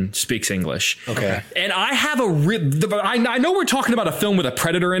Frenchman speaks English. Okay. And I have I know we're talking about a film with a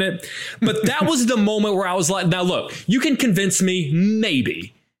Predator in it, but that was the moment where I was like, now look, you can convince me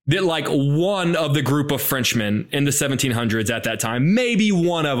maybe that like one of the group of Frenchmen in the 1700s at that time, maybe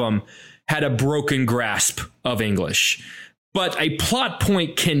one of them had a broken grasp of English. But a plot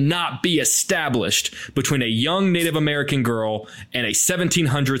point cannot be established between a young Native American girl and a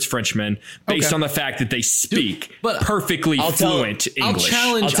 1700s Frenchman based on the fact that they speak perfectly fluent English.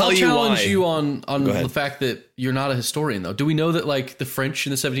 I'll challenge you on the fact that you're not a historian, though. Do we know that like the French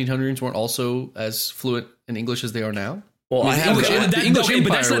in the 1700s weren't also as fluent in English as they are now? Well, that's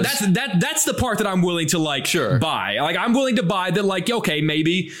the part that I'm willing to buy. Like, I'm willing to buy that. Like, okay,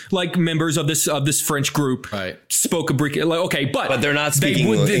 maybe like members of this French group spoke a brick. Like, okay, but they're not speaking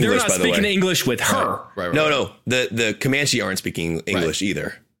English. They're not speaking English with her. Right. No. The Comanche aren't speaking English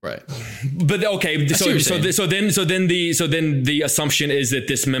either. Right. But okay, so then the assumption is that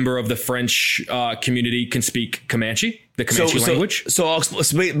this member of the French community can speak Comanche, the Comanche language. So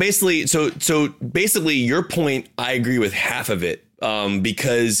basically your point, I agree with half of it,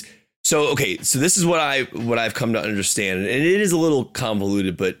 because so this is what I've come to understand, and it is a little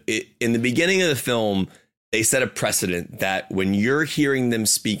convoluted, but in the beginning of the film, they set a precedent that when you're hearing them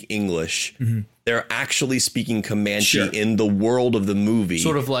speak English, they're actually speaking Comanche in the world of the movie.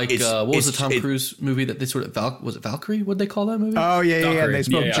 Sort of like, what was the Tom Cruise movie that they sort of, was it Valkyrie? What'd they call that movie? Oh, yeah. They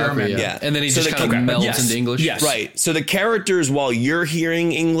spoke German. Yeah. And then he just kind of melds into English. Yes. Right. So the characters, while you're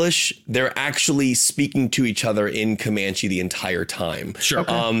hearing English, they're actually speaking to each other in Comanche the entire time. Sure.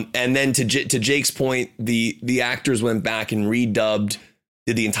 Okay. And then to Jake's point, the actors went back and redubbed,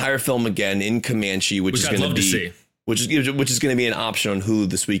 did the entire film again in Comanche, which is going to be, which is going to be an option on Hulu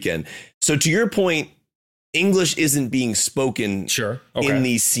this weekend. So to your point, English isn't being spoken in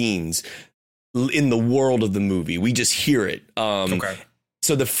these scenes in the world of the movie. We just hear it.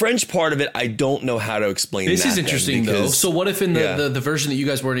 So the French part of it, I don't know how to explain. This is interesting though. So what if in the version that you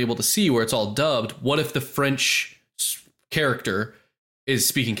guys weren't able to see, where it's all dubbed, what if the French character is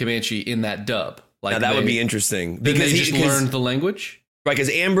speaking Comanche in that dub? Like, now that would be interesting because they just learned the language. Right,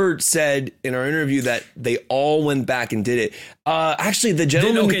 because Amber said in our interview that they all went back and did it. Actually, the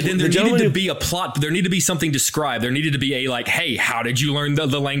gentleman... Then there needed to be a plot. There needed to be something described. There needed to be hey, how did you learn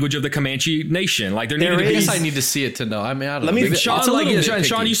the language of the Comanche nation? Like, I guess I need to see it to know. I mean, I don't know.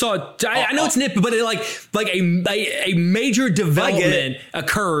 Sean, you saw it. I know it's nitpicky, but a major development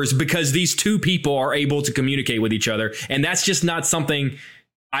occurs because these two people are able to communicate with each other. And that's just not something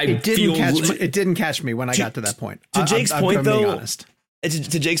it didn't catch me when I got to that point. To Jake's point, though... being honest.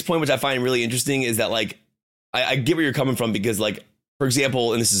 To Jake's point, which I find really interesting, is that I get where you're coming from, because for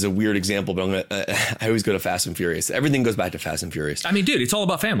example, and this is a weird example, but I always go to Fast and Furious. Everything goes back to Fast and Furious. I mean, dude, it's all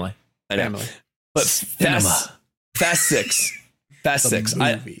about family. I know. Family. But Fast Six.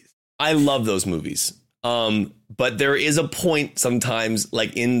 I love those movies. But there is a point sometimes,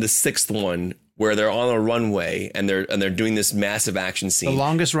 like in the sixth one, where they're on a runway and they're doing this massive action scene. The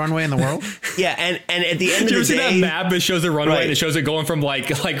longest runway in the world? Yeah, and at the end of the day... Did you ever see that map that shows the runway and it shows it going from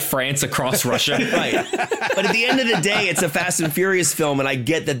like France across Russia? Right. But at the end of the day, it's a Fast and Furious film, and I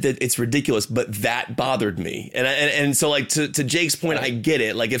get that it's ridiculous, but that bothered me. And so to Jake's point, I get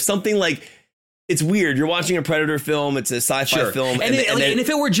it. Like, if something it's weird. You're watching a Predator film. It's a sci-fi film. And if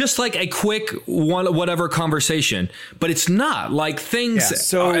it were just like a quick whatever conversation, but it's not. Like, things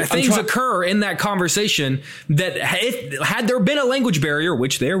occur in that conversation that had there been a language barrier,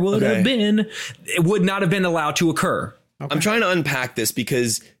 which there would have been, it would not have been allowed to occur. Okay. I'm trying to unpack this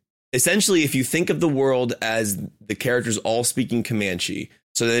because essentially, if you think of the world as the characters all speaking Comanche,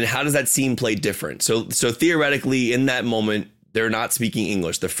 so then how does that scene play different? So theoretically, in that moment, they're not speaking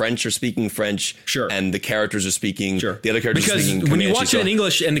English. The French are speaking French, and the characters are speaking. The other characters are speaking Comanche. When you watch it in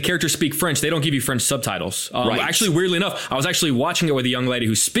English and the characters speak French, they don't give you French subtitles. Actually, weirdly enough, I was actually watching it with a young lady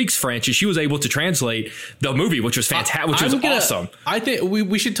who speaks French, and she was able to translate the movie, which was fantastic, which was awesome. I think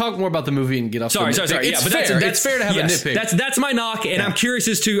we should talk more about the movie and get off. Sorry. Yeah, but that's fair to have a nitpick. That's my knock, and I'm curious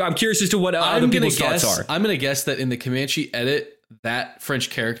as to what other people's thoughts are. I'm going to guess that in the Comanche edit, that French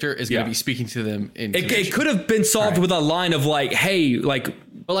character is going to be speaking to them in Comanche. It could have been solved with a line of hey, why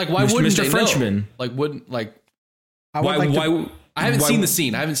wouldn't Mr. Frenchman? I haven't seen the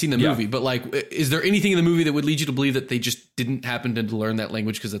scene. I haven't seen the movie, but is there anything in the movie that would lead you to believe that they just didn't happen to learn that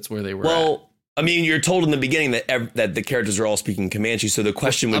language because that's where they were at? I mean, you're told in the beginning that the characters are all speaking Comanche. So the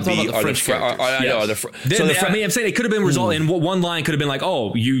question would be, I'm saying it could have been resolved in one line. Could have been like,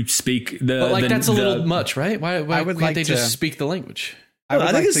 "Oh, you speak the." But that's a little much, right? Why can't they just speak the language?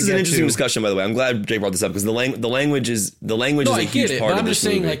 I think this is an interesting discussion. By the way, I'm glad Jay brought this up because the language is a huge part of this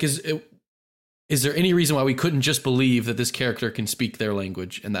movie. I'm just saying, is there any reason why we couldn't just believe that this character can speak their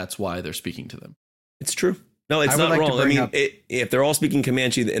language and that's why they're speaking to them? It's true. No, it's not wrong. I mean, if they're all speaking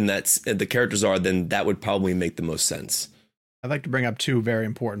Comanche and the characters are, then that would probably make the most sense. I'd like to bring up two very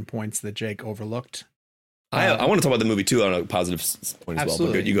important points that Jake overlooked. I want to talk about the movie too on a positive point as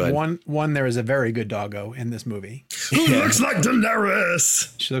well. But you go ahead. One, there is a very good doggo in this movie. Who looks like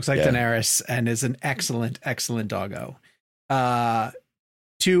Daenerys? She looks like Daenerys and is an excellent, excellent doggo.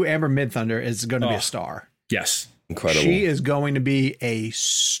 2, Amber Midthunder is going to be a star. Yes. Incredible. She is going to be a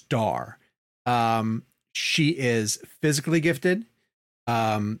star. She is physically gifted.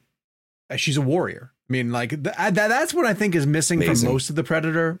 She's a warrior. I mean, like that's what I think is missing from most of the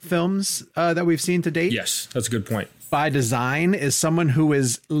Predator films that we've seen to date. Yes, that's a good point. By design, is someone who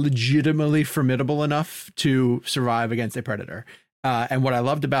is legitimately formidable enough to survive against a predator. And what I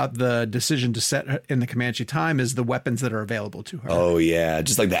loved about the decision to set her in the Comanche time is the weapons that are available to her. Oh yeah,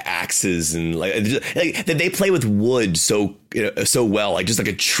 just like the axes and like that they play with wood so well. Like just like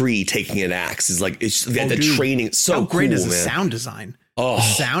a tree taking an axe is like it's the training. So how great cool, is the man. sound design? Oh, the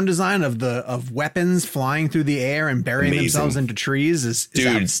sound design of weapons flying through the air and burying themselves into trees is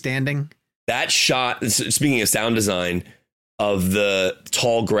outstanding. That shot. Speaking of sound design, of the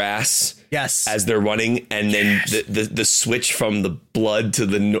tall grass, as they're running, and then the switch from the blood to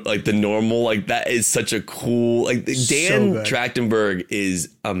the normal, like that is such a cool. Like Dan Trachtenberg is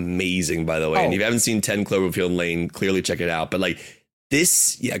amazing, by the way. And if you haven't seen 10 Cloverfield Lane, clearly check it out. But like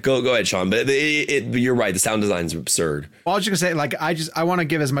this, go ahead, Sean. But you're right. The sound design is absurd. Well, I was just gonna say, like, I want to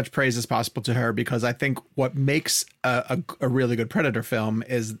give as much praise as possible to her because I think what makes a really good Predator film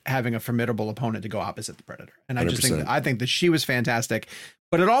is having a formidable opponent to go opposite the Predator. And I 100%. I think that she was fantastic.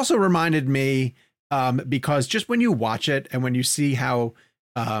 But it also reminded me because just when you watch it and when you see how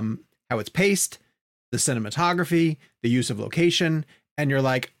it's paced, the cinematography, the use of location, and you're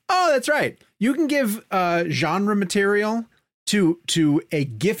like, oh, that's right. You can give genre material to a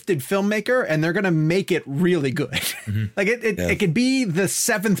gifted filmmaker and they're going to make it really good. Mm-hmm. Like it could be the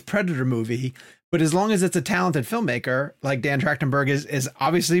 7th Predator movie, but as long as it's a talented filmmaker like Dan Trachtenberg is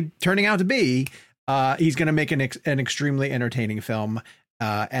obviously turning out to be, he's going to make an extremely entertaining film.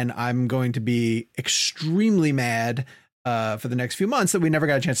 And I'm going to be extremely mad for the next few months that we never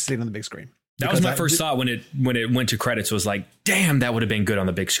got a chance to see it on the big screen. That was my first thought when it went to credits, was like, damn, that would have been good on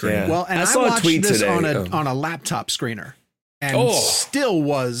the big screen. Yeah. Well, and I saw watched a tweet this today on a laptop screener. And still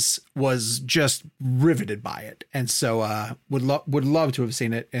was just riveted by it, and so would love to have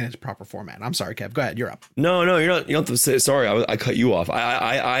seen it in its proper format. I'm sorry, Kev. Go ahead. You're up. No, you're not. You don't have to say sorry. I cut you off.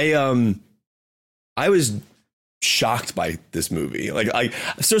 I was shocked by this movie.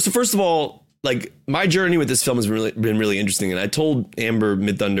 So first of all, like my journey with this film has been really interesting, and I told Amber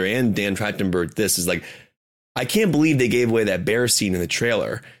Midthunder and Dan Trachtenberg this is like, I can't believe they gave away that bear scene in the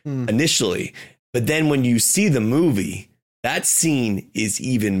trailer initially, but then when you see the movie. That scene is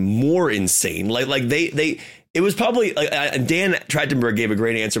even more insane. Like it was probably like Dan Trachtenberg gave a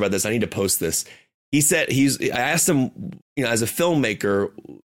great answer about this. I need to post this. He said I asked him, as a filmmaker,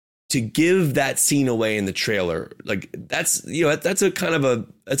 to give that scene away in the trailer. Like that's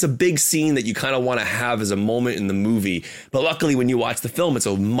a big scene that you kind of want to have as a moment in the movie. But luckily, when you watch the film, it's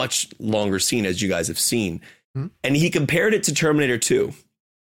a much longer scene, as you guys have seen. Mm-hmm. And he compared it to Terminator 2,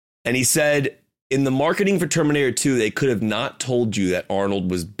 and he said, in the marketing for Terminator 2, they could have not told you that Arnold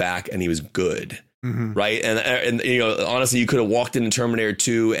was back and he was good, right? And honestly, you could have walked into Terminator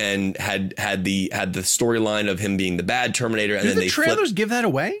 2 and had the storyline of him being the bad Terminator. And then the trailers give that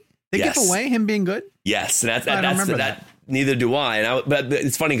away? They give away him being good? Yes, and that's neither do I. But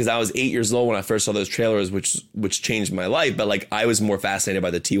it's funny because I was 8 years old when I first saw those trailers, which changed my life. But like I was more fascinated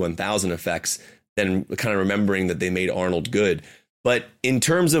by the T-1000 effects than kind of remembering that they made Arnold good. But in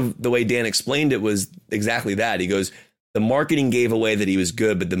terms of the way Dan explained it was exactly that. He goes, the marketing gave away that he was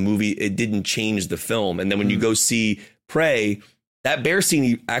good, but the movie, it didn't change the film. And then when you go see Prey, that bear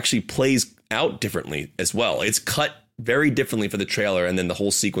scene actually plays out differently as well. It's cut very differently for the trailer, and then the whole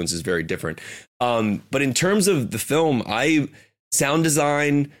sequence is very different. But in terms of the film, sound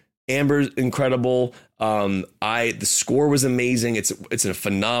design, Amber's incredible. The score was amazing. It's a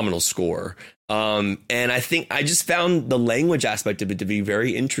phenomenal score. And I think I just found the language aspect of it to be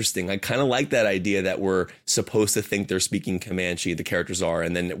very interesting. I kind of like that idea that we're supposed to think they're speaking Comanche, the characters are,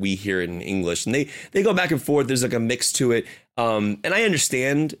 and then we hear it in English, and they go back and forth. There's like a mix to it. And I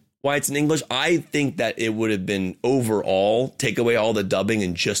understand why it's in English. I think that it would have been overall take away all the dubbing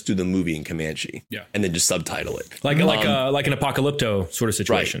and just do the movie in Comanche, and then just subtitle it, like an Apocalypto sort of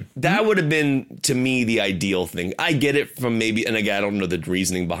situation. Right. That would have been, to me, the ideal thing. I get it from maybe, and again, I don't know the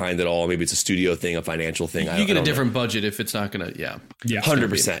reasoning behind it all. Maybe it's a studio thing, a financial thing. You get a different budget if it's not going to,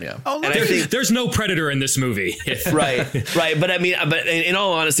 100%. Yeah. Oh, and I think there's no Predator in this movie. right. But I mean, but in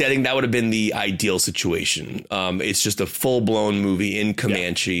all honesty, I think that would have been the ideal situation. It's just a full blown movie in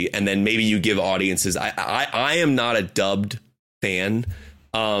Comanche. And then maybe you give audiences. I am not a dubbed fan.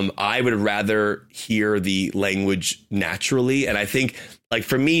 I would rather hear the language naturally. And I think, like,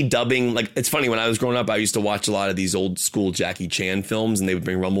 for me, dubbing, like, it's funny, when I was growing up, I used to watch a lot of these old school Jackie Chan films, and they would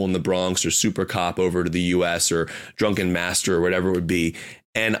bring Rumble in the Bronx or Super Cop over to the US, or Drunken Master or whatever it would be.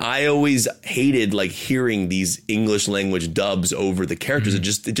 And I always hated, like, hearing these English language dubs over the characters.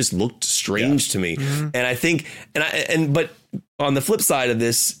 Mm-hmm. It just looked strange to me. Mm-hmm. And I think, but on the flip side of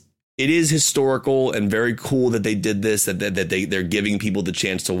this, it is historical and very cool that they did this, that they're giving people the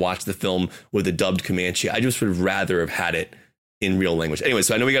chance to watch the film with a dubbed Comanche. I just would rather have had it in real language. Anyway,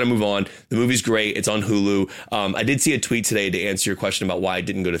 so I know we got to move on. The movie's great. It's on Hulu. I did see a tweet today to answer your question about why it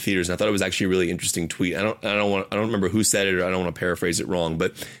didn't go to theaters, and I thought it was actually a really interesting tweet. I don't remember who said it, or I don't want to paraphrase it wrong,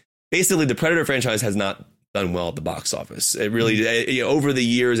 but basically the Predator franchise has not done well at the box office. It really, over the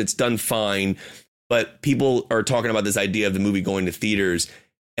years, it's done fine, but people are talking about this idea of the movie going to theaters.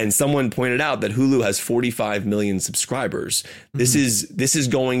 And someone pointed out that Hulu has 45 million subscribers. This is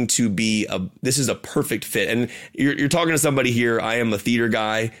going to be a perfect fit. And you're talking to somebody here. I am a theater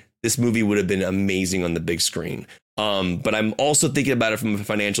guy. This movie would have been amazing on the big screen. But I'm also thinking about it from a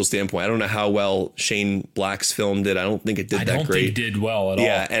financial standpoint. I don't know how well Shane Black's film did. I don't think it did that great. I don't think it did well at all.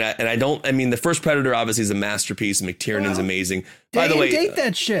 Yeah, I mean, the first Predator obviously is a masterpiece. McTiernan's amazing. By the way, date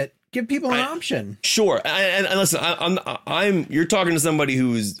that shit. Give people an option. Sure. And listen, you're talking to somebody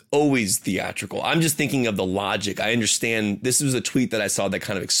who's always theatrical. I'm just thinking of the logic. I understand. This was a tweet that I saw that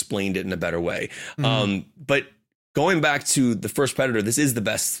kind of explained it in a better way. Mm-hmm. But going back to the first Predator, this is the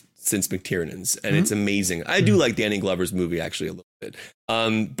best since McTiernan's, and it's amazing. I do like Danny Glover's movie actually a little bit.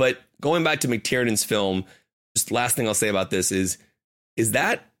 But going back to McTiernan's film, just last thing I'll say about this is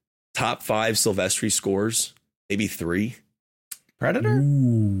that top 5 Silvestri scores, maybe 3? Predator?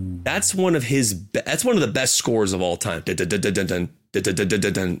 Ooh. That's one of the best scores of all time. I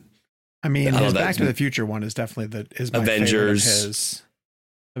mean, his Back to the Future one is definitely my Avengers. Favorite of his.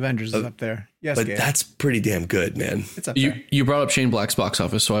 Avengers is up there. Yes, but that's pretty damn good, man. It's up there. You brought up Shane Black's box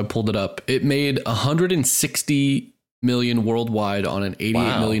office, so I pulled it up. It made $160 million worldwide on an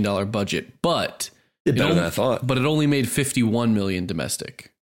 $88 million budget, but better than I thought. But it only made $51 million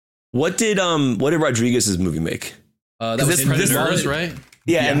domestic. What did Rodriguez's movie make? That was Predators, right?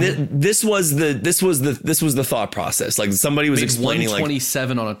 Yeah, and this was the thought process. Like, somebody was explaining,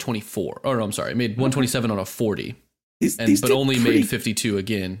 127 on a 24. Oh no, I'm sorry. It made 127 on a 40. These but only made 52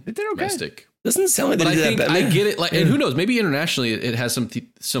 again. It did okay. Domestic. Doesn't sound like but they did that bad. I get it. Like, and who knows? Maybe internationally it has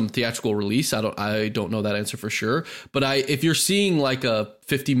some theatrical release. I don't know that answer for sure. But if you're seeing like a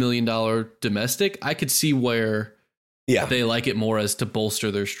 $50 million domestic, I could see where. Yeah, they like it more as to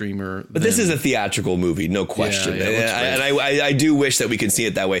bolster their streamer. But this is a theatrical movie, no question. And I do wish that we could see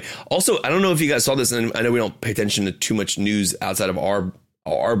it that way. Also, I don't know if you guys saw this, and I know we don't pay attention to too much news outside of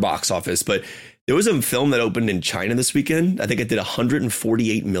our box office, but there was a film that opened in China this weekend. I think it did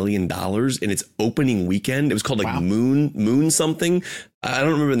 $148 million in its opening weekend. It was called Moon something. I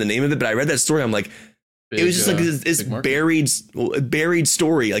don't remember the name of it, but I read that story. I'm like, it was just like this buried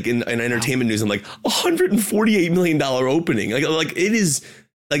story, like in entertainment news. I'm like, $148 million opening. Like it is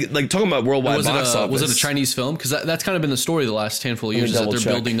like talking about worldwide box office. Was it a Chinese film? Because that's kind of been the story the last handful of years, is that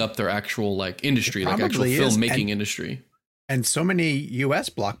they're building up their actual like industry, like actual filmmaking industry. And so many US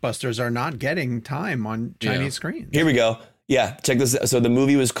blockbusters are not getting time on Chinese screens. Here we go. Yeah, check this out. So the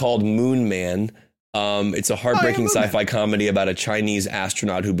movie was called Moon Man. It's a heartbreaking sci-fi comedy about a Chinese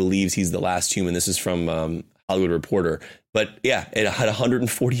astronaut who believes he's the last human. This is from Hollywood Reporter. But yeah, it had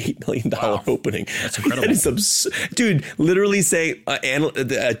 $148 million opening. That's incredible. That is dude, literally saying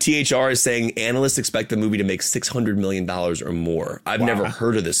THR is saying analysts expect the movie to make $600 million or more. I've never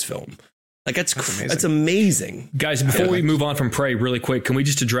heard of this film. Like, that's amazing. Guys, before we move on from Prey really quick, can we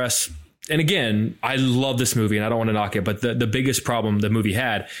just address, and again, I love this movie and I don't want to knock it, but the biggest problem the movie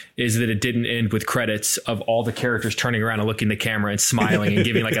had is that it didn't end with credits of all the characters turning around and looking at the camera and smiling and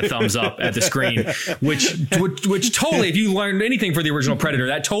giving like a thumbs up at the screen, which totally, if you learned anything for the original Predator,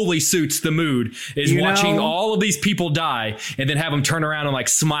 that totally suits the mood, is watching all of these people die and then have them turn around and like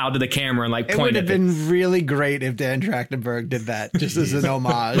smile to the camera and like point at them. It would have been really great if Dan Trachtenberg did that just as an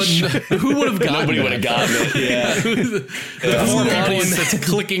homage. But who would have gotten Nobody would have gotten it. Yeah. The audience that's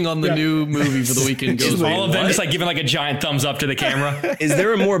clicking on the new movie for the weekend goes. All of them just like giving like a giant thumbs up to the camera. Is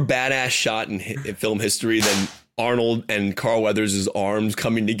there a more badass shot in film history than Arnold and Carl Weathers' arms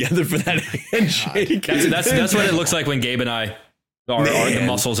coming together for that handshake? That's what it looks like when Gabe and I are the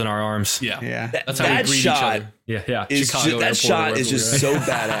muscles in our arms. Yeah. That's how we greet each other. Yeah. That shot is just so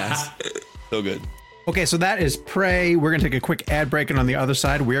badass. So good. Okay, so that is Prey. We're going to take a quick ad break, and on the other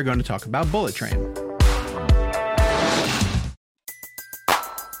side, we are going to talk about Bullet Train.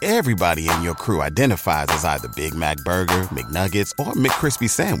 Everybody in your crew identifies as either Big Mac Burger, McNuggets, or McCrispy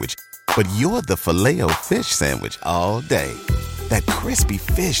Sandwich. But you're the Filet-O-Fish Sandwich all day. That crispy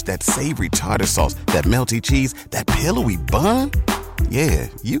fish, that savory tartar sauce, that melty cheese, that pillowy bun. Yeah,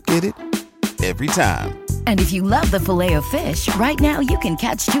 you get it. Every time. And if you love the Filet-O-Fish, right now you can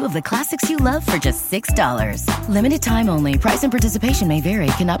catch 2 of the classics you love for just $6. Limited time only. Price and participation may vary.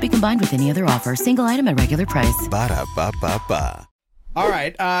 Cannot be combined with any other offer. Single item at regular price. Ba-da-ba-ba-ba. All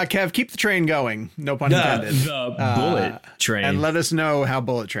right, Kev, keep the train going. No pun intended. The bullet train. And let us know how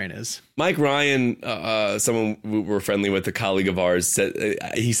Bullet Train is. Mike Ryan, someone we're friendly with, a colleague of ours, said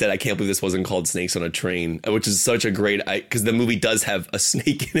he said, "I can't believe this wasn't called Snakes on a Train," which is such a great, because the movie does have a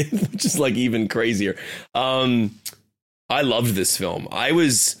snake in it, which is like even crazier. I loved this film. I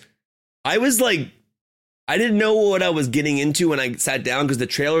was like, I didn't know what I was getting into when I sat down, because the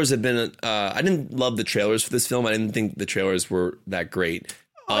trailers have been, I didn't love the trailers for this film. I didn't think the trailers were that great.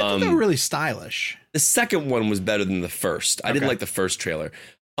 I thought they were really stylish. The second one was better than the first. I didn't like the first trailer.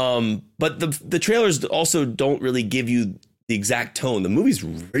 But the trailers also don't really give you the exact tone. The movie's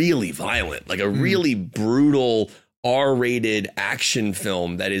really violent, like a really brutal R-rated action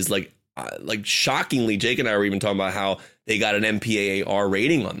film that is like shockingly, Jake and I were even talking about how they got an MPAA R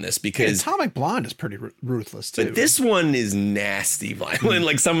rating on this, because Atomic Blonde is pretty ruthless too. But this one is nasty violent,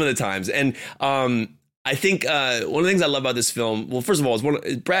 like some of the times. And I think one of the things I love about this film, well, first of all,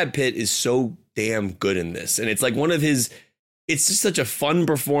 is Brad Pitt is so damn good in this, and it's like one of his. It's just such a fun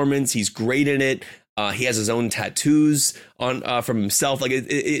performance. He's great in it. He has his own tattoos on from himself. Like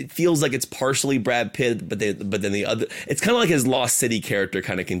it feels like it's partially Brad Pitt, but then the other. It's kind of like his Lost City character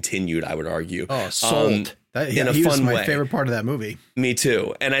kind of continued, I would argue. Oh, sold. In a fun way. My favorite part of that movie. Me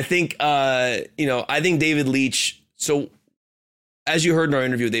too. And I think I think David Leitch. So, as you heard in our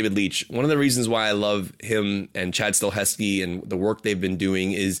interview with David Leitch, one of the reasons why I love him and Chad Stahelski and the work they've been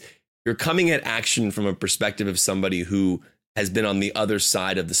doing is you're coming at action from a perspective of somebody who has been on the other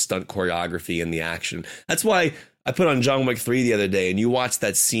side of the stunt choreography and the action. That's why I put on John Wick 3 the other day, and you watch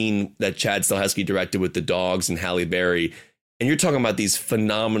that scene that Chad Stahelski directed with the dogs and Halle Berry, and you're talking about these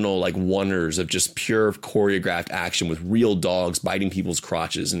phenomenal like wonders of just pure choreographed action with real dogs biting people's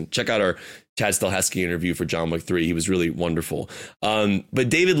crotches. And check out our Chad Stahelski interview for John Wick 3. He was really wonderful. But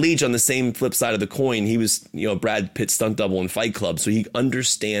David Leitch, on the same flip side of the coin, he was Brad Pitt's stunt double in Fight Club, so he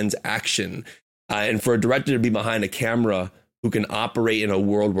understands action. And for a director to be behind a camera who can operate in a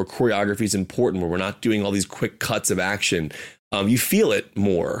world where choreography is important, where we're not doing all these quick cuts of action, you feel it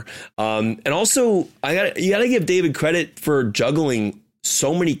more. And also, you gotta give David credit for juggling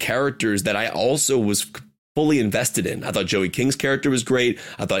so many characters that I also was fully invested in. I thought Joey King's character was great.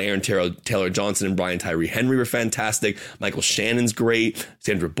 I thought Aaron Taylor Johnson and Brian Tyree Henry were fantastic. Michael Shannon's great.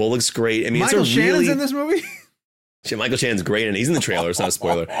 Sandra Bullock's great. I mean, Michael Shannon's in this movie? Michael Shannon's great, and he's in the trailer. It's not a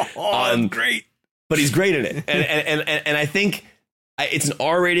spoiler. Great. But he's great in it. And I think it's an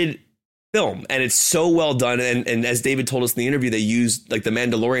R-rated film, and it's so well done. And as David told us in the interview, they used like the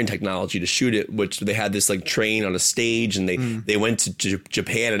Mandalorian technology to shoot it, which they had this like train on a stage, and they went to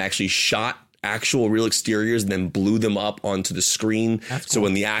Japan and actually shot actual real exteriors and then blew them up onto the screen. That's cool. So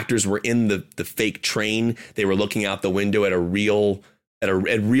when the actors were in the fake train, they were looking out the window at real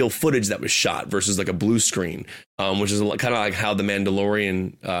footage that was shot versus like a blue screen, which is kind of like how the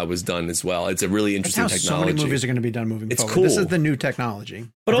Mandalorian was done as well. It's a really interesting technology. So many movies are going to be done moving forward. Cool. This is the new technology,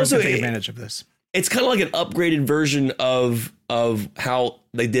 but also take advantage of this. It's kind of like an upgraded version of how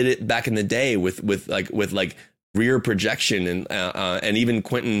they did it back in the day with rear projection, and even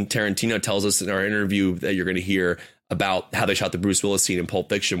Quentin Tarantino tells us in our interview that you're going to hear about how they shot the Bruce Willis scene in Pulp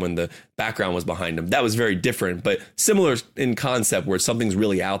Fiction when the background was behind him. That was very different, but similar in concept, where something's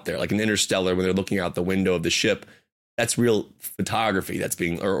really out there, like an Interstellar when they're looking out the window of the ship. That's real photography that's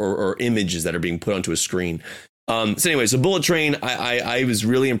being or images that are being put onto a screen. So anyway, so Bullet Train, I was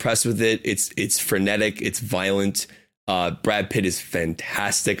really impressed with it. It's frenetic, it's violent. Brad Pitt is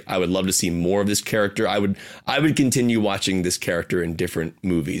fantastic. I would love to see more of this character. I would continue watching this character in different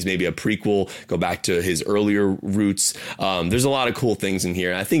movies, maybe a prequel, go back to his earlier roots. There's a lot of cool things in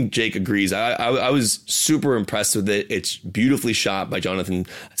here. I think Jake agrees. I was super impressed with it. It's beautifully shot by Jonathan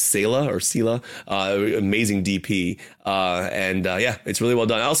Sela, amazing DP. It's really well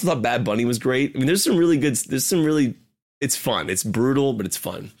done. I also thought Bad Bunny was great. I mean, it's fun. It's brutal, but it's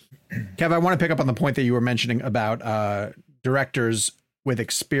fun. Kev, I want to pick up on the point that you were mentioning about directors with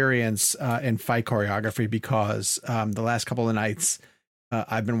experience in fight choreography, because the last couple of nights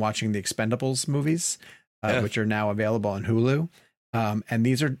I've been watching the Expendables movies, which are now available on Hulu. And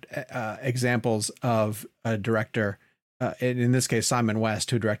these are examples of a director, in this case, Simon West,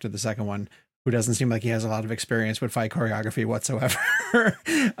 who directed the second one, who doesn't seem like he has a lot of experience with fight choreography whatsoever,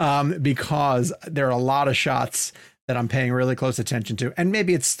 because there are a lot of shots that I'm paying really close attention to. And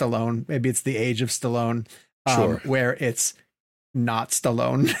maybe it's Stallone, maybe it's the age of Stallone, where it's not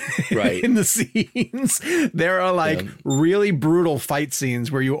Stallone right in the scenes. There are like really brutal fight scenes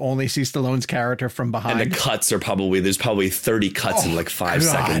where you only see Stallone's character from behind. And the cuts are there's probably 30 cuts in like 5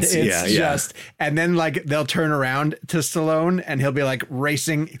 seconds. It's just, and then like they'll turn around to Stallone and he'll be like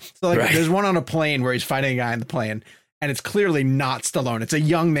racing. So like there's one on a plane where he's fighting a guy in the plane. And it's clearly not Stallone. It's a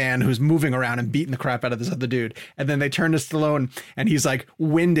young man who's moving around and beating the crap out of this other dude. And then they turn to Stallone and he's like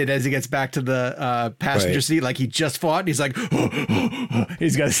winded as he gets back to the passenger seat. Like he just fought. And he's like,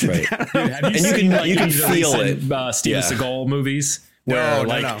 he's got to sit down. And you can feel it. Steven Seagal movies.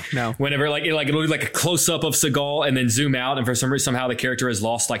 No. Whenever it'll be like a close up of Seagal and then zoom out, and for some reason somehow the character has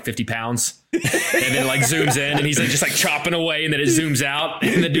lost like 50 pounds, and then like zooms in and he's like just like chopping away, and then it zooms out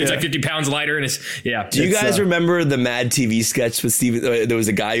and the dude's like 50 pounds lighter, and Do you guys remember the Mad TV sketch with Steven? There was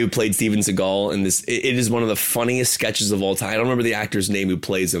a guy who played Steven Seagal, and it is one of the funniest sketches of all time. I don't remember the actor's name who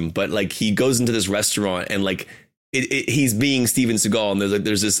plays him, but like he goes into this restaurant and like he's being Steven Seagal, and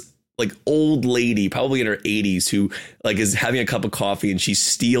there's this like old lady, probably in her 80s, who like is having a cup of coffee and she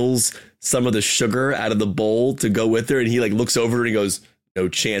steals some of the sugar out of the bowl to go with her. And he like looks over and he goes, no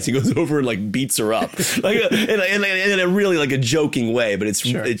chance. He goes over and like beats her up like in a really like a joking way. But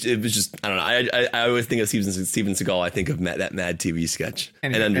it was just, I don't know. I always think of Steven Seagal. I think of that Mad TV sketch.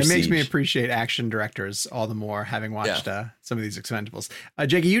 And it makes me appreciate action directors all the more, having watched some of these Expendables.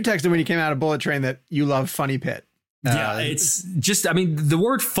 Jakey, you texted when you came out of Bullet Train that you love Funny Pit. It's just, I mean, the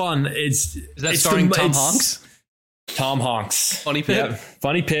word fun is that starring Tom Hanks? Tom Hanks. Funny Pit? Yeah,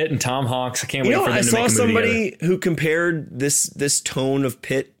 Funny Pit and Tom Hanks. I can't wait for them to I make a movie saw somebody together. who compared this tone of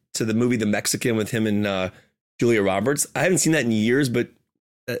Pitt to the movie The Mexican with him and Julia Roberts. I haven't seen that in years, but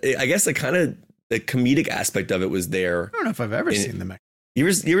I guess the comedic aspect of it was there. I don't know if I've ever seen The Mexican.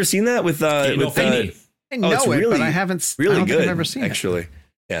 You ever seen that with I know it, but I haven't. Really I don't good. think I've ever seen actually. it.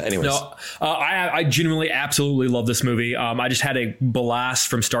 Yeah, anyways. No, I genuinely absolutely love this movie. I just had a blast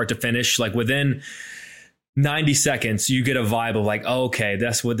from start to finish. Like within 90 seconds, you get a vibe of like, oh, okay,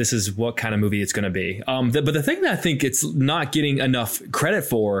 this is what kind of movie it's going to be. But the thing that I think it's not getting enough credit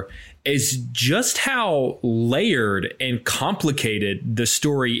for is just how layered and complicated the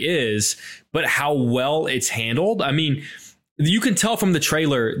story is, but how well it's handled. I mean, you can tell from the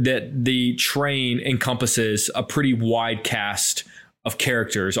trailer that the train encompasses a pretty wide cast of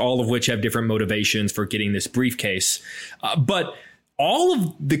characters, all of which have different motivations for getting this briefcase. But all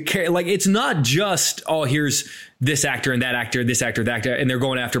of it's not just, oh, here's this actor and that actor, this actor, that actor, and they're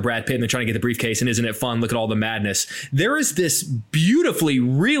going after Brad Pitt and they're trying to get the briefcase, and isn't it fun? Look at all the madness. There is this beautifully,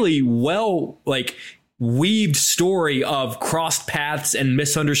 really well, weaved story of crossed paths and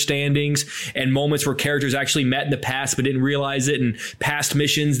misunderstandings and moments where characters actually met in the past but didn't realize it, and past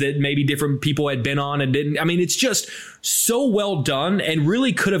missions that maybe different people had been on and didn't. I mean, it's just so well done and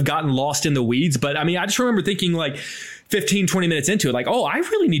really could have gotten lost in the weeds. But I mean, I just remember thinking 15, 20 minutes into it, I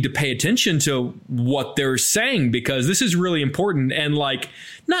really need to pay attention to what they're saying, because this is really important and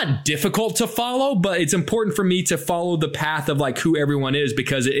not difficult to follow, but it's important for me to follow the path of who everyone is,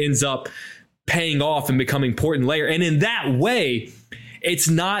 because it ends up paying off and becoming important later. And in that way, it's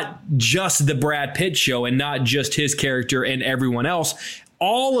not just the Brad Pitt show and not just his character and everyone else.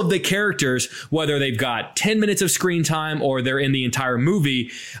 All of the characters, whether they've got 10 minutes of screen time or they're in the entire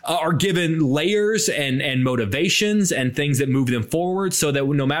movie, are given layers and motivations and things that move them forward, so that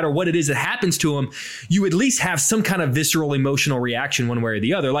no matter what it is that happens to them, you at least have some kind of visceral emotional reaction one way or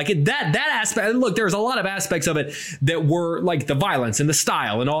the other. That aspect, look, there's a lot of aspects of it that were the violence and the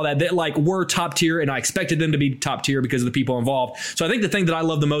style and all that were top tier, and I expected them to be top tier because of the people involved. So I think the thing that I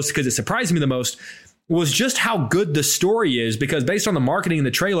love the most, because it surprised me the most, was just how good the story is, because based on the marketing in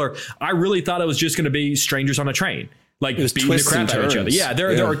the trailer, I really thought it was just going to be strangers on a train, beating the crap out of each other. Yeah,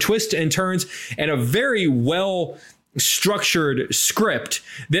 there are twists and turns and a very well structured script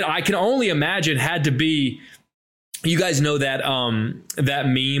that I can only imagine had to be. You guys know that that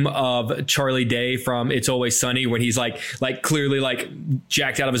meme of Charlie Day from It's Always Sunny, when he's clearly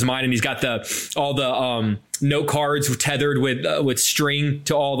jacked out of his mind, and he's got all the note cards tethered with string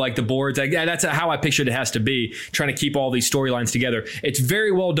to all the boards. That's how I pictured it has to be, trying to keep all these storylines together. It's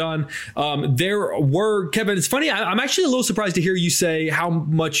very well done. Kevin, it's funny, I'm actually a little surprised to hear you say how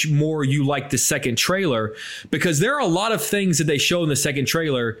much more you like the second trailer, because there are a lot of things that they show in the second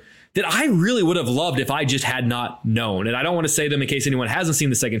trailer that I really would have loved if I just had not known. And I don't want to say them in case anyone hasn't seen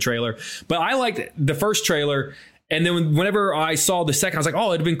the second trailer, but I liked the first trailer. And then whenever I saw the second, I was like,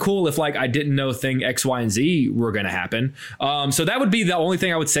 oh, it'd been cool if like I didn't know thing X, Y, and Z were going to happen. So that would be the only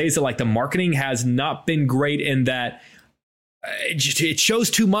thing I would say is that like the marketing has not been great in that it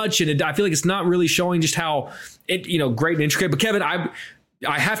shows too much. And I feel like it's not really showing just how great and intricate. But Kevin, I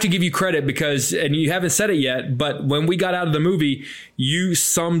have to give you credit because, and you haven't said it yet, but when we got out of the movie, you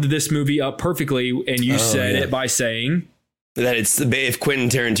summed this movie up perfectly. And you said it by saying that it's if Quentin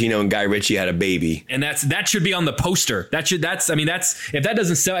Tarantino and Guy Ritchie had a baby, and that should be on the poster. If that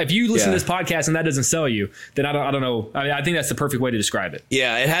doesn't sell, if you listen to this podcast and that doesn't sell you, then I don't know. I mean, I think that's the perfect way to describe it.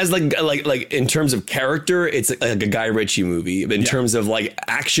 Yeah, it has like in terms of character, it's like a Guy Ritchie movie. In terms of like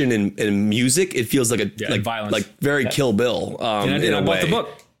action and music, it feels like like violence, like very Kill Bill. And I bought the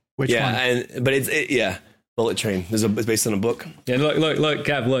book. Which one? But it's Bullet Train. It's based on a book. Yeah, look,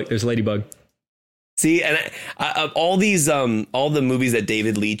 Kev, look, there's Ladybug. See, and all these, all the movies that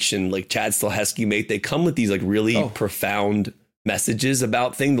David Leitch and like Chad Stahelski make, they come with these like really profound messages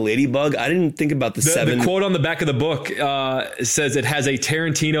about things. The Ladybug, I didn't think about the quote on the back of the book says it has a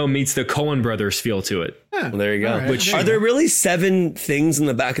Tarantino meets the Coen brothers feel to it. Well, there you go. Right. Are there really 7 things in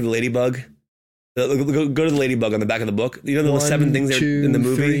the back of the Ladybug? Go to the Ladybug on the back of the book. You know the 7 things in the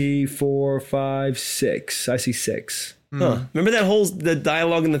movie? 3, 4, 5, 6. I see 6. Huh. Remember that the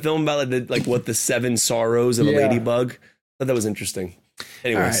dialogue in the film about what the 7 sorrows of a ladybug? I thought that was interesting.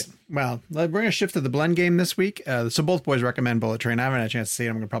 Anyways. All right. Well, we're going to shift to the blend game this week. So both boys recommend Bullet Train. I haven't had a chance to see it.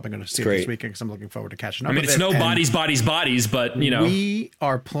 I'm probably going to see it this weekend because I'm looking forward to catching up. I mean, it's no bodies, but we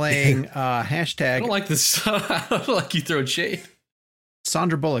are playing hashtag. I don't like this. I don't like you throwing shade.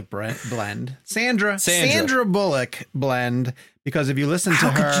 Sandra Bullock blend. Sandra Bullock blend. Because if you listen to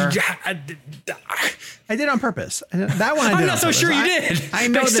her, I did on purpurpose. That one I did. I'm not so sure you did. I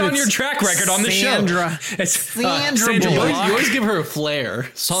know based that on your track record on the show. Sandra Bullock. You always give her a flair.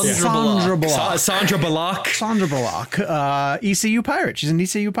 Sandra Bullock. Sandra Bullock. ECU pirate. She's an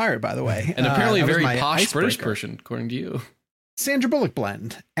ECU pirate, by the way, and apparently a very posh British person, according to you. Sandra Bullock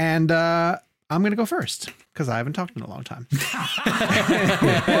blend, and I'm going to go first because I haven't talked in a long time.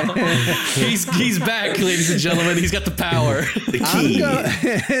 He's back, ladies and gentlemen. He's got the power. The key.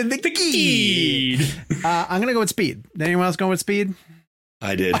 I'm going to go with speed. Anyone else going with speed?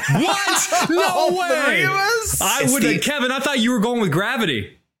 I did. What? No way. 3 of us? I would have, Kevin. I thought you were going with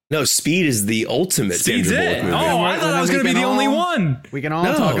Gravity. No, Speed is the ultimate Sandra Bullock movie. Oh, I thought I was going to be the only one. We can all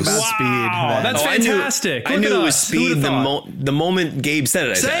talk about Speed. That's fantastic. I knew it was Speed the moment Gabe said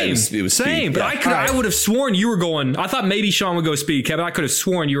it. It was Speed. But I would have sworn you were going. I thought maybe Sean would go Speed. Kevin, I could have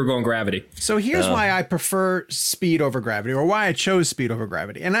sworn you were going Gravity. So here's why I prefer Speed over Gravity, or why I chose Speed over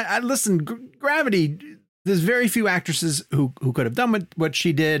Gravity. And I listen, Gravity, there's very few actresses who could have done what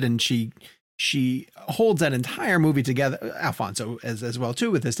she did, and she holds that entire movie together. Alfonso as well too,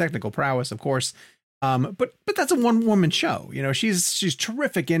 with his technical prowess, of course. But that's a one-woman show. You know, she's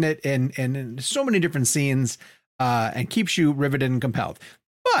terrific in it, and in so many different scenes, and keeps you riveted and compelled.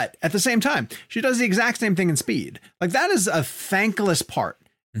 But at the same time, she does the exact same thing in Speed. Like, that is a thankless part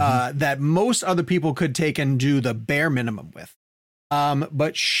that most other people could take and do the bare minimum with.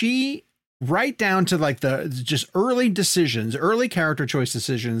 But she, right down to like the just early decisions, early character choice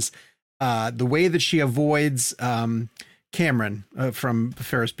decisions. The way that she avoids Cameron from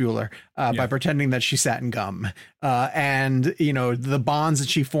Ferris Bueller by pretending that she sat in gum, and the bonds that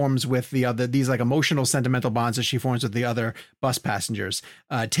she forms with these like emotional, sentimental bonds that she forms with the other bus passengers,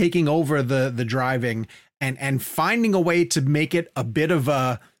 taking over the driving and finding a way to make it a bit of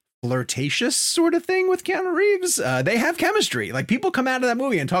a flirtatious sort of thing with Keanu Reeves. They have chemistry. Like, people come out of that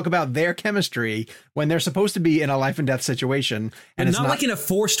movie and talk about their chemistry when they're supposed to be in a life and death situation, and it's not like in a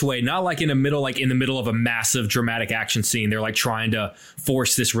forced way, not like in the middle of a massive dramatic action scene. They're like trying to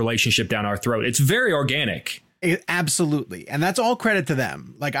force this relationship down our throat. It's very organic. Absolutely. And that's all credit to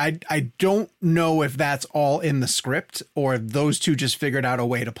them. Like, I don't know if that's all in the script or if those two just figured out a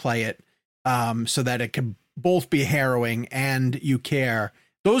way to play it so that it could both be harrowing and you care.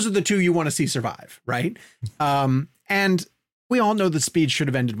 Those are the two you want to see survive, right? And we all know that Speed should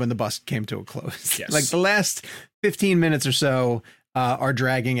have ended when the bus came to a close. Yes. Like, the last 15 minutes or so are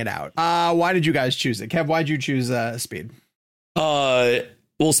dragging it out. Why did you guys choose it? Kev, why'd you choose Speed? Well,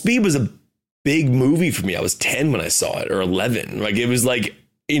 Speed was a big movie for me. I was 10 when I saw it, or 11. Like, it was like,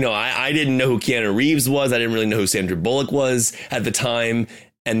 I didn't know who Keanu Reeves was. I didn't really know who Sandra Bullock was at the time.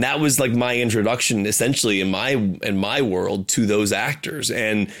 And that was like my introduction, essentially, in my world to those actors.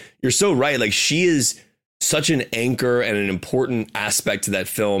 And you're so right. Like, she is such an anchor and an important aspect to that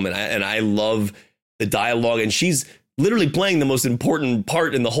film. And I love the dialogue. And she's literally playing the most important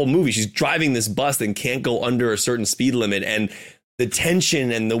part in the whole movie. She's driving this bus and can't go under a certain speed limit. And the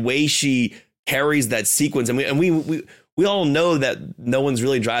tension and the way she carries that sequence. And we all know that no one's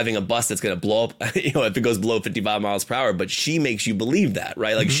really driving a bus that's going to blow up, if it goes below 55 miles per hour, but she makes you believe that,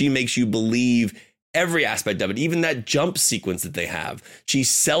 right? Like she makes you believe every aspect of it, even that jump sequence that they have. She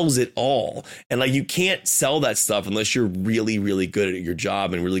sells it all. And like, you can't sell that stuff unless you're really, really good at your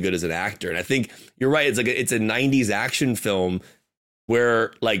job and really good as an actor. And I think you're right. It's a 90s action film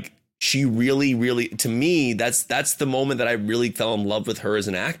where like she really, really, to me, that's the moment that I really fell in love with her as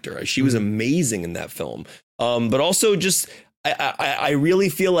an actor. She was amazing in that film. But also just, I really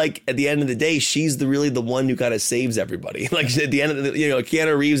feel like at the end of the day, she's really the one who kind of saves everybody. Like at the end of the,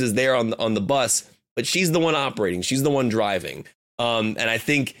 Keanu Reeves is there on the bus, but she's the one operating. She's the one driving. And I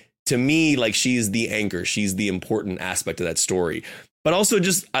think to me, like she's the anchor. She's the important aspect of that story. But also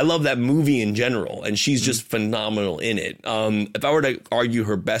just, I love that movie in general. And she's just phenomenal in it. If I were to argue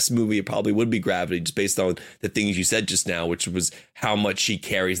her best movie, it probably would be Gravity, just based on the things you said just now, which was how much she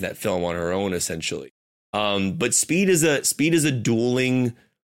carries that film on her own, essentially. But Speed is a dueling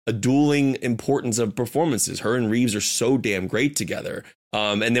importance of performances. Her and Reeves are so damn great together.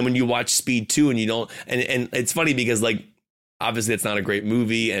 And then when you watch Speed 2 and you don't, and it's funny because like, obviously it's not a great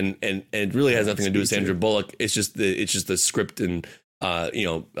movie and it really has nothing to do with Sandra Bullock. It's just the script and,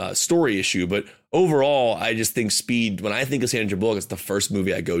 story issue. But overall, I just think Speed, when I think of Sandra Bullock, it's the first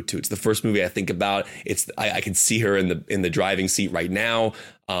movie I go to. It's the first movie I think about. I can see her in the driving seat right now.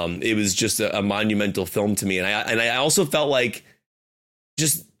 It was just a monumental film to me. And I also felt like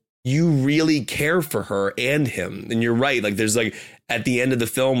just, you really care for her and him. And you're right. Like there's like at the end of the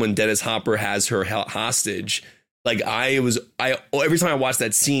film when Dennis Hopper has her hostage, like every time I watch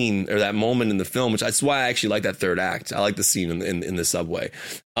that scene or that moment in the film, which that's why I actually like that third act. I like the scene in the subway.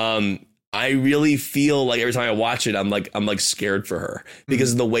 I really feel like every time I watch it, I'm like scared for her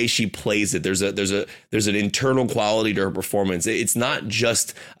because of the way she plays it. There's an internal quality to her performance. It's not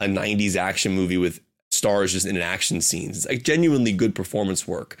just a 90s action movie with stars just in an action scenes. It's like genuinely good performance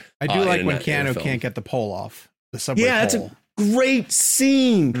work. I do like when Keanu can't get the pole off the subway. Yeah, pole. That's a great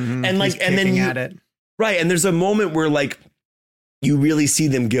scene. And like, and then at it. Right. And there's a moment where like you really see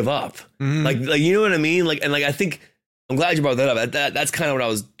them give up. Like, you know what I mean? Like, and like, I think I'm glad you brought that up. That's kind of what I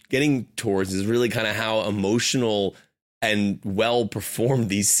was getting towards, is really kind of how emotional and well performed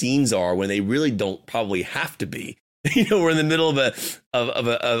these scenes are when they really don't probably have to be. We're in the middle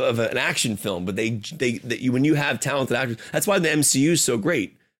of an action film, but when you have talented actors, that's why the MCU is so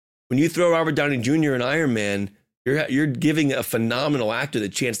great. When you throw Robert Downey Jr. in Iron Man, you're giving a phenomenal actor the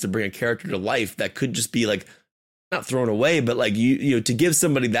chance to bring a character to life that could just be like not thrown away, but like you to give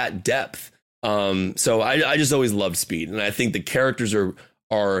somebody that depth. So I just always loved Speed, and I think the characters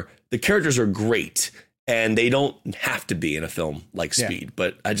are great. And they don't have to be in a film like Speed,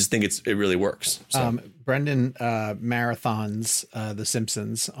 but I just think it really works. So. Brendan marathons The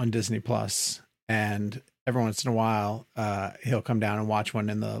Simpsons on Disney Plus, and every once in a while he'll come down and watch one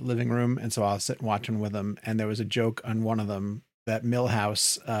in the living room, and so I'll sit and watch one with him. And there was a joke on one of them that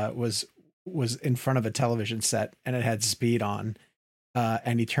Milhouse was in front of a television set and it had Speed on,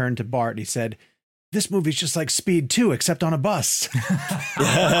 and he turned to Bart and he said, "This movie's just like Speed 2, except on a bus."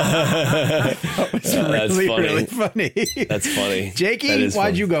 Really funny. That's funny. Jakey,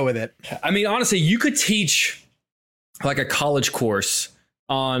 why'd you go with it? I mean, honestly, you could teach like a college course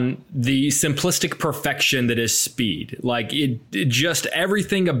on the simplistic perfection that is Speed. Like it just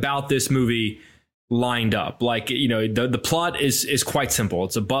everything about this movie lined up. Like, the plot is quite simple.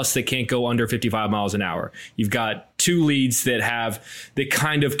 It's a bus that can't go under 55 miles an hour. You've got two leads that have the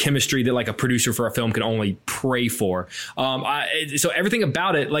kind of chemistry that like a producer for a film can only pray for. So everything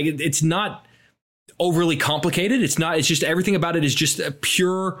about it, like it's not overly complicated. It's just everything about it is just a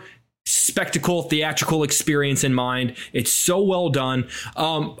pure spectacle, theatrical experience in mind. It's so well done.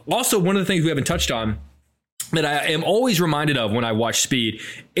 Also, one of the things we haven't touched on that I am always reminded of when I watch Speed,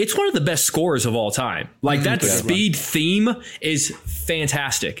 it's one of the best scores of all time. Like that Speed theme is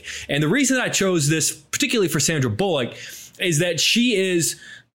fantastic. And the reason I chose this, particularly for Sandra Bullock, is that she is,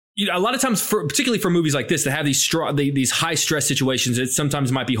 a lot of times, particularly for movies like this that have these high stress situations that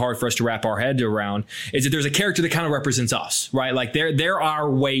sometimes might be hard for us to wrap our head around, is that there's a character that kind of represents us, right? Like they're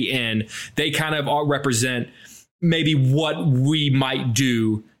our way in. They kind of represent maybe what we might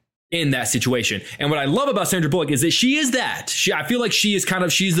do in that situation. And what I love about Sandra Bullock is that she is that. I feel like she's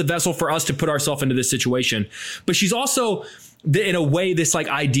the vessel for us to put ourselves into this situation. But she's also, in a way, this like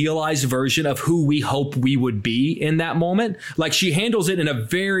idealized version of who we hope we would be in that moment. Like she handles it in a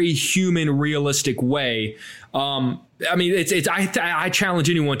very human, realistic way. I mean, I challenge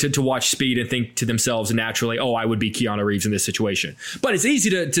anyone to watch Speed and think to themselves naturally, oh, I would be Keanu Reeves in this situation. But it's easy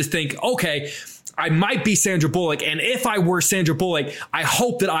to think, okay, I might be Sandra Bullock. And if I were Sandra Bullock, I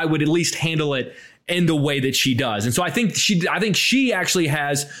hope that I would at least handle it in the way that she does. And so I think she actually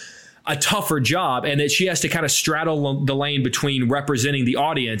has a tougher job, and that she has to kind of straddle the lane between representing the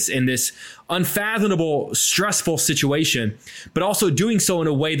audience in this unfathomable, stressful situation, but also doing so in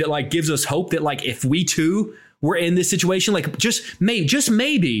a way that like gives us hope that like if we too were in this situation, like just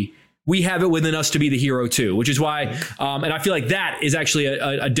maybe we have it within us to be the hero too, which is why, and I feel like that is actually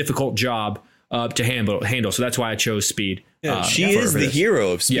a difficult job to handle. So that's why I chose Speed. Yeah, she is the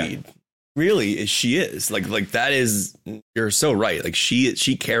hero of Speed. Yeah. Really, she is like that is. You're so right. Like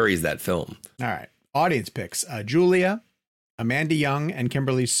she carries that film. All right, audience picks: Julia, Amanda Young, and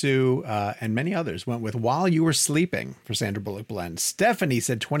Kimberly Sue, and many others went with "While You Were Sleeping" for Sandra Bullock blend. Stephanie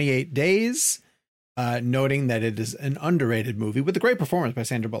said 28 Days, noting that it is an underrated movie with a great performance by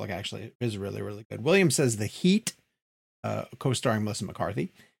Sandra Bullock. Actually, it is really, really good. William says The Heat, co-starring Melissa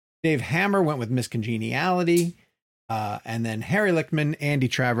McCarthy. Dave Hammer went with Miss Congeniality. And then Harry Lichtman, Andy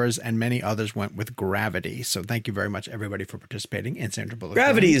Travers, and many others went with Gravity. So thank you very much, everybody, for participating in Sandra Bullock.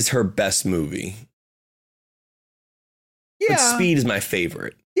 Gravity is her best movie. Yeah. But Speed is my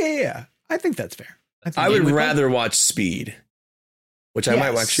favorite. Yeah. I think that's fair. I would rather watch Speed, which I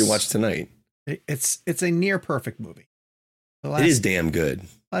might actually watch tonight. It's a near perfect movie. It is damn good.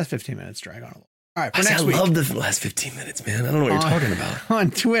 Last 15 minutes drag on a little. All right. I love the last 15 minutes, man. I don't know what you're talking about.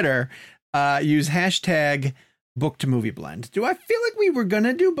 On Twitter, use hashtag Book to Movie Blend. Do I feel like we were going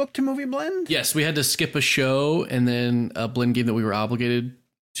to do Book to Movie Blend? Yes, we had to skip a show, and then a blend game that we were obligated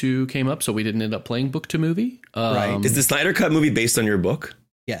to came up, so we didn't end up playing Book to Movie. Right. Is the Snyder Cut movie based on your book?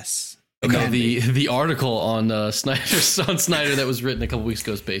 Yes. Okay. No, the article on Snyder that was written a couple weeks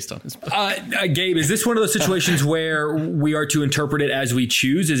ago is based on his book. Gabe, is this one of those situations where we are to interpret it as we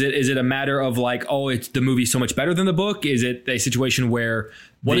choose? Is it a matter of like, it's the movie so much better than the book? Is it a situation where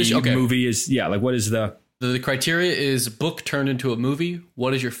movie is what is the... The criteria is book turned into a movie.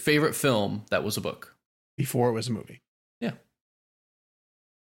 What is your favorite film that was a book? Before it was a movie. Yeah.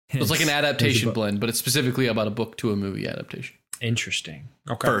 So it's like an adaptation blend, but it's specifically about a book to a movie adaptation. Interesting.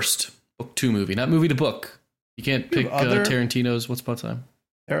 Okay. First, book to movie, not movie to book. You can't pick Tarantino's Once Upon a Time.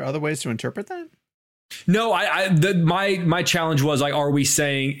 There are other ways to interpret that? No, my challenge was like, are we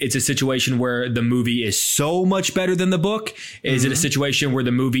saying it's a situation where the movie is so much better than the book? Is it a situation where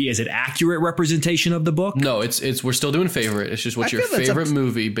the movie is an accurate representation of the book? No, it's we're still doing favorite. It's just what's your favorite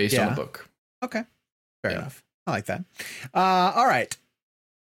movie based on a book. Okay, fair enough. I like that. All right.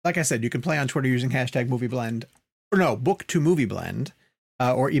 Like I said, you can play on Twitter using hashtag movieblend, or no, book to movie blend,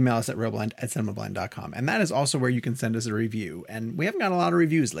 or email us at realblend@cinemablend.com. And that is also where you can send us a review. And we haven't got a lot of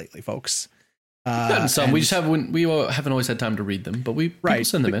reviews lately, folks. Gotten some. We just haven't always had time to read them, but people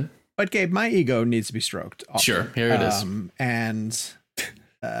send them in. But Gabe, my ego needs to be stroked often. Sure, here it is. And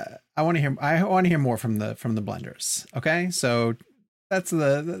I want to hear more from the blenders. Okay, so that's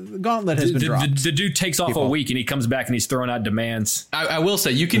the gauntlet has been dropped. The dude takes off a week and he comes back and he's throwing out demands. I will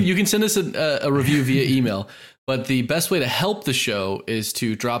say you can send us a review via email, but the best way to help the show is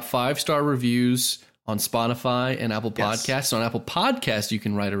to drop 5-star reviews on Spotify and Apple Podcasts. So on Apple Podcasts, you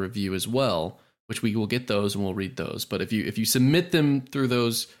can write a review as well, which we will get those and we'll read those. But if you submit them through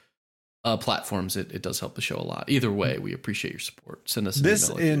those platforms, it does help the show a lot. Either way, we appreciate your support. Send us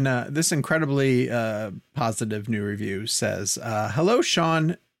an email. This incredibly positive new review says, hello,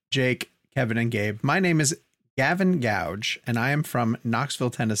 Sean, Jake, Kevin, and Gabe. My name is Gavin Gouge, and I am from Knoxville,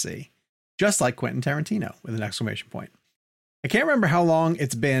 Tennessee, just like Quentin Tarantino, with an exclamation point. I can't remember how long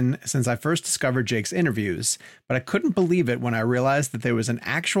it's been since I first discovered Jake's interviews, but I couldn't believe it when I realized that there was an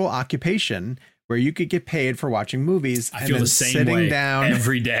actual occupation where you could get paid for watching movies and then sitting down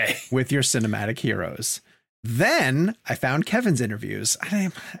every day with your cinematic heroes. Then I found Kevin's interviews.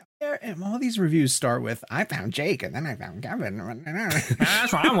 All these reviews start with, I found Jake and then I found Kevin.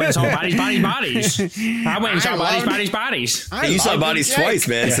 That's why I went and saw Bodies. I went and saw Bodies. You saw Bodies twice,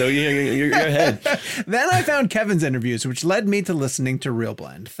 man, so you're ahead. Then I found Kevin's interviews, which led me to listening to Real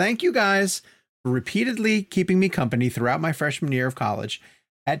Blend. Thank you guys for repeatedly keeping me company throughout my freshman year of college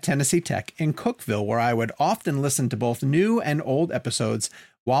at Tennessee Tech in Cookeville, where I would often listen to both new and old episodes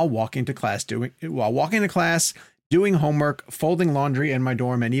while walking to class, doing homework, folding laundry in my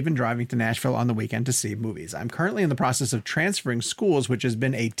dorm, and even driving to Nashville on the weekend to see movies. I'm currently in the process of transferring schools, which has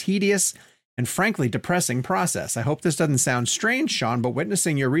been a tedious and frankly depressing process. I hope this doesn't sound strange, Sean, but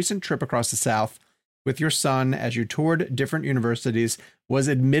witnessing your recent trip across the South with your son as you toured different universities was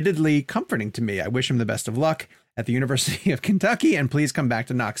admittedly comforting to me. I wish him the best of luck at the University of Kentucky, and please come back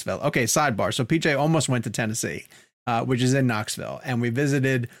to Knoxville. Okay, sidebar. So PJ almost went to Tennessee, which is in Knoxville, and we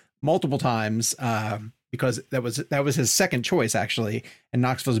visited multiple times because that was his second choice, actually. And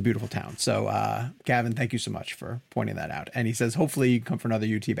Knoxville's a beautiful town. So, Gavin, thank you so much for pointing that out. And he says, hopefully you can come for another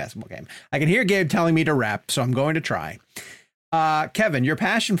UT basketball game. I can hear Gabe telling me to rap, so I'm going to try. Kevin, your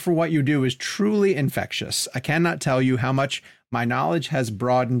passion for what you do is truly infectious. I cannot tell you how much my knowledge has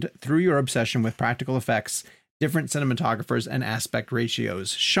broadened through your obsession with practical effects, different cinematographers, and aspect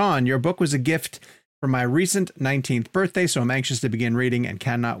ratios. Sean, your book was a gift for my recent 19th birthday, so I'm anxious to begin reading and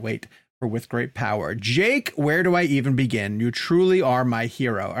cannot wait for With Great Power. Jake, where do I even begin? You truly are my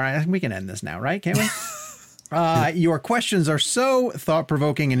hero. All right, I think we can end this now, right? Can't we? Your questions are so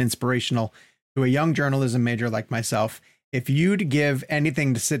thought-provoking and inspirational to a young journalism major like myself. If you'd give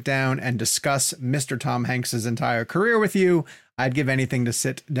anything to sit down and discuss Mr. Tom Hanks's entire career with you, I'd give anything to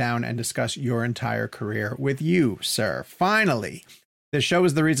sit down and discuss your entire career with you, sir. Finally, this show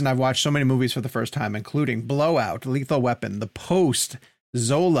is the reason I've watched so many movies for the first time, including Blowout, Lethal Weapon, The Post,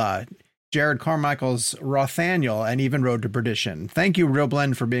 Zola, Jared Carmichael's Rothaniel, and even Road to Perdition. Thank you, Real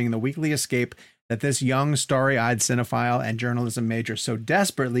Blend, for being the weekly escape that this young, starry-eyed cinephile and journalism major so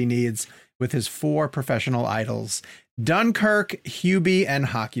desperately needs with his 4 professional idols, Dunkirk, Hubie, and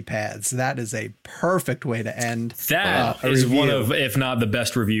Hockey Pads. That is a perfect way to end. That is review. One of, if not the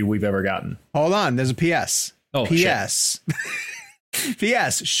best review we've ever gotten. Hold on. There's a PS. Oh, PS.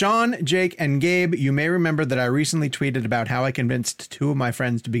 P.S. Sean, Jake, and Gabe, you may remember that I recently tweeted about how I convinced 2 of my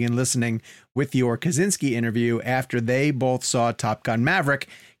friends to begin listening with your Kaczynski interview after they both saw Top Gun Maverick.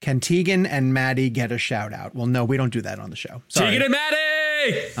 Can Tegan and Maddie get a shout out? Well, no, we don't do that on the show. Sorry. Tegan and Maddie!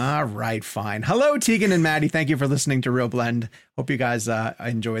 All right, fine. Hello, Tegan and Maddie. Thank you for listening to Real Blend. Hope you guys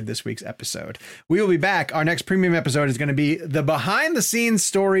enjoyed this week's episode. We will be back. Our next premium episode is going to be the behind the scenes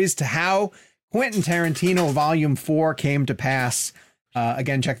stories to how Quentin Tarantino Volume 4 came to pass.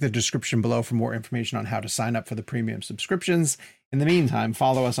 Again, check the description below for more information on how to sign up for the premium subscriptions. In the meantime,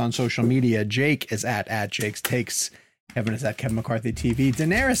 follow us on social media. Jake is at Jake's Takes. Kevin is at Kevin McCarthy TV.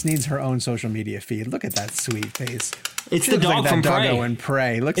 Daenerys needs her own social media feed. Look at that sweet face. It's the dog from Prey. And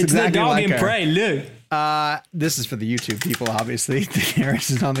Prey. Looks it's exactly like her. It's the dog in Prey. Look. This is for the YouTube people, obviously.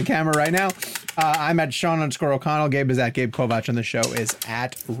 Daenerys is on the camera right now. I'm at Sean_O'Connell. Gabe is at Gabe Kovach, and the show is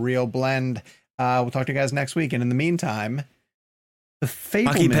at Real Blend. We'll talk to you guys next week. And in the meantime, The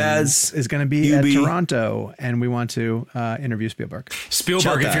Fabelmans is going to be at Toronto, and we want to interview Spielberg.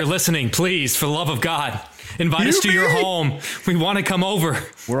 Spielberg, if you're listening, please, for the love of God, invite us to your home. We want to come over.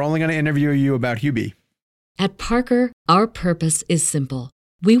 We're only going to interview you about Hubie. At Parker, our purpose is simple.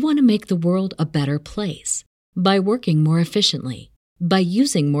 We want to make the world a better place by working more efficiently, by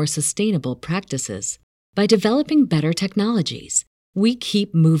using more sustainable practices, by developing better technologies. We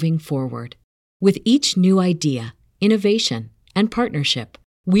keep moving forward. With each new idea, innovation, and partnership,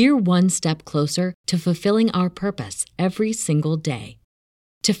 we're one step closer to fulfilling our purpose every single day.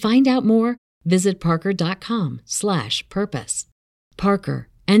 To find out more, visit parker.com/purpose. Parker,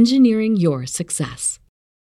 engineering your success.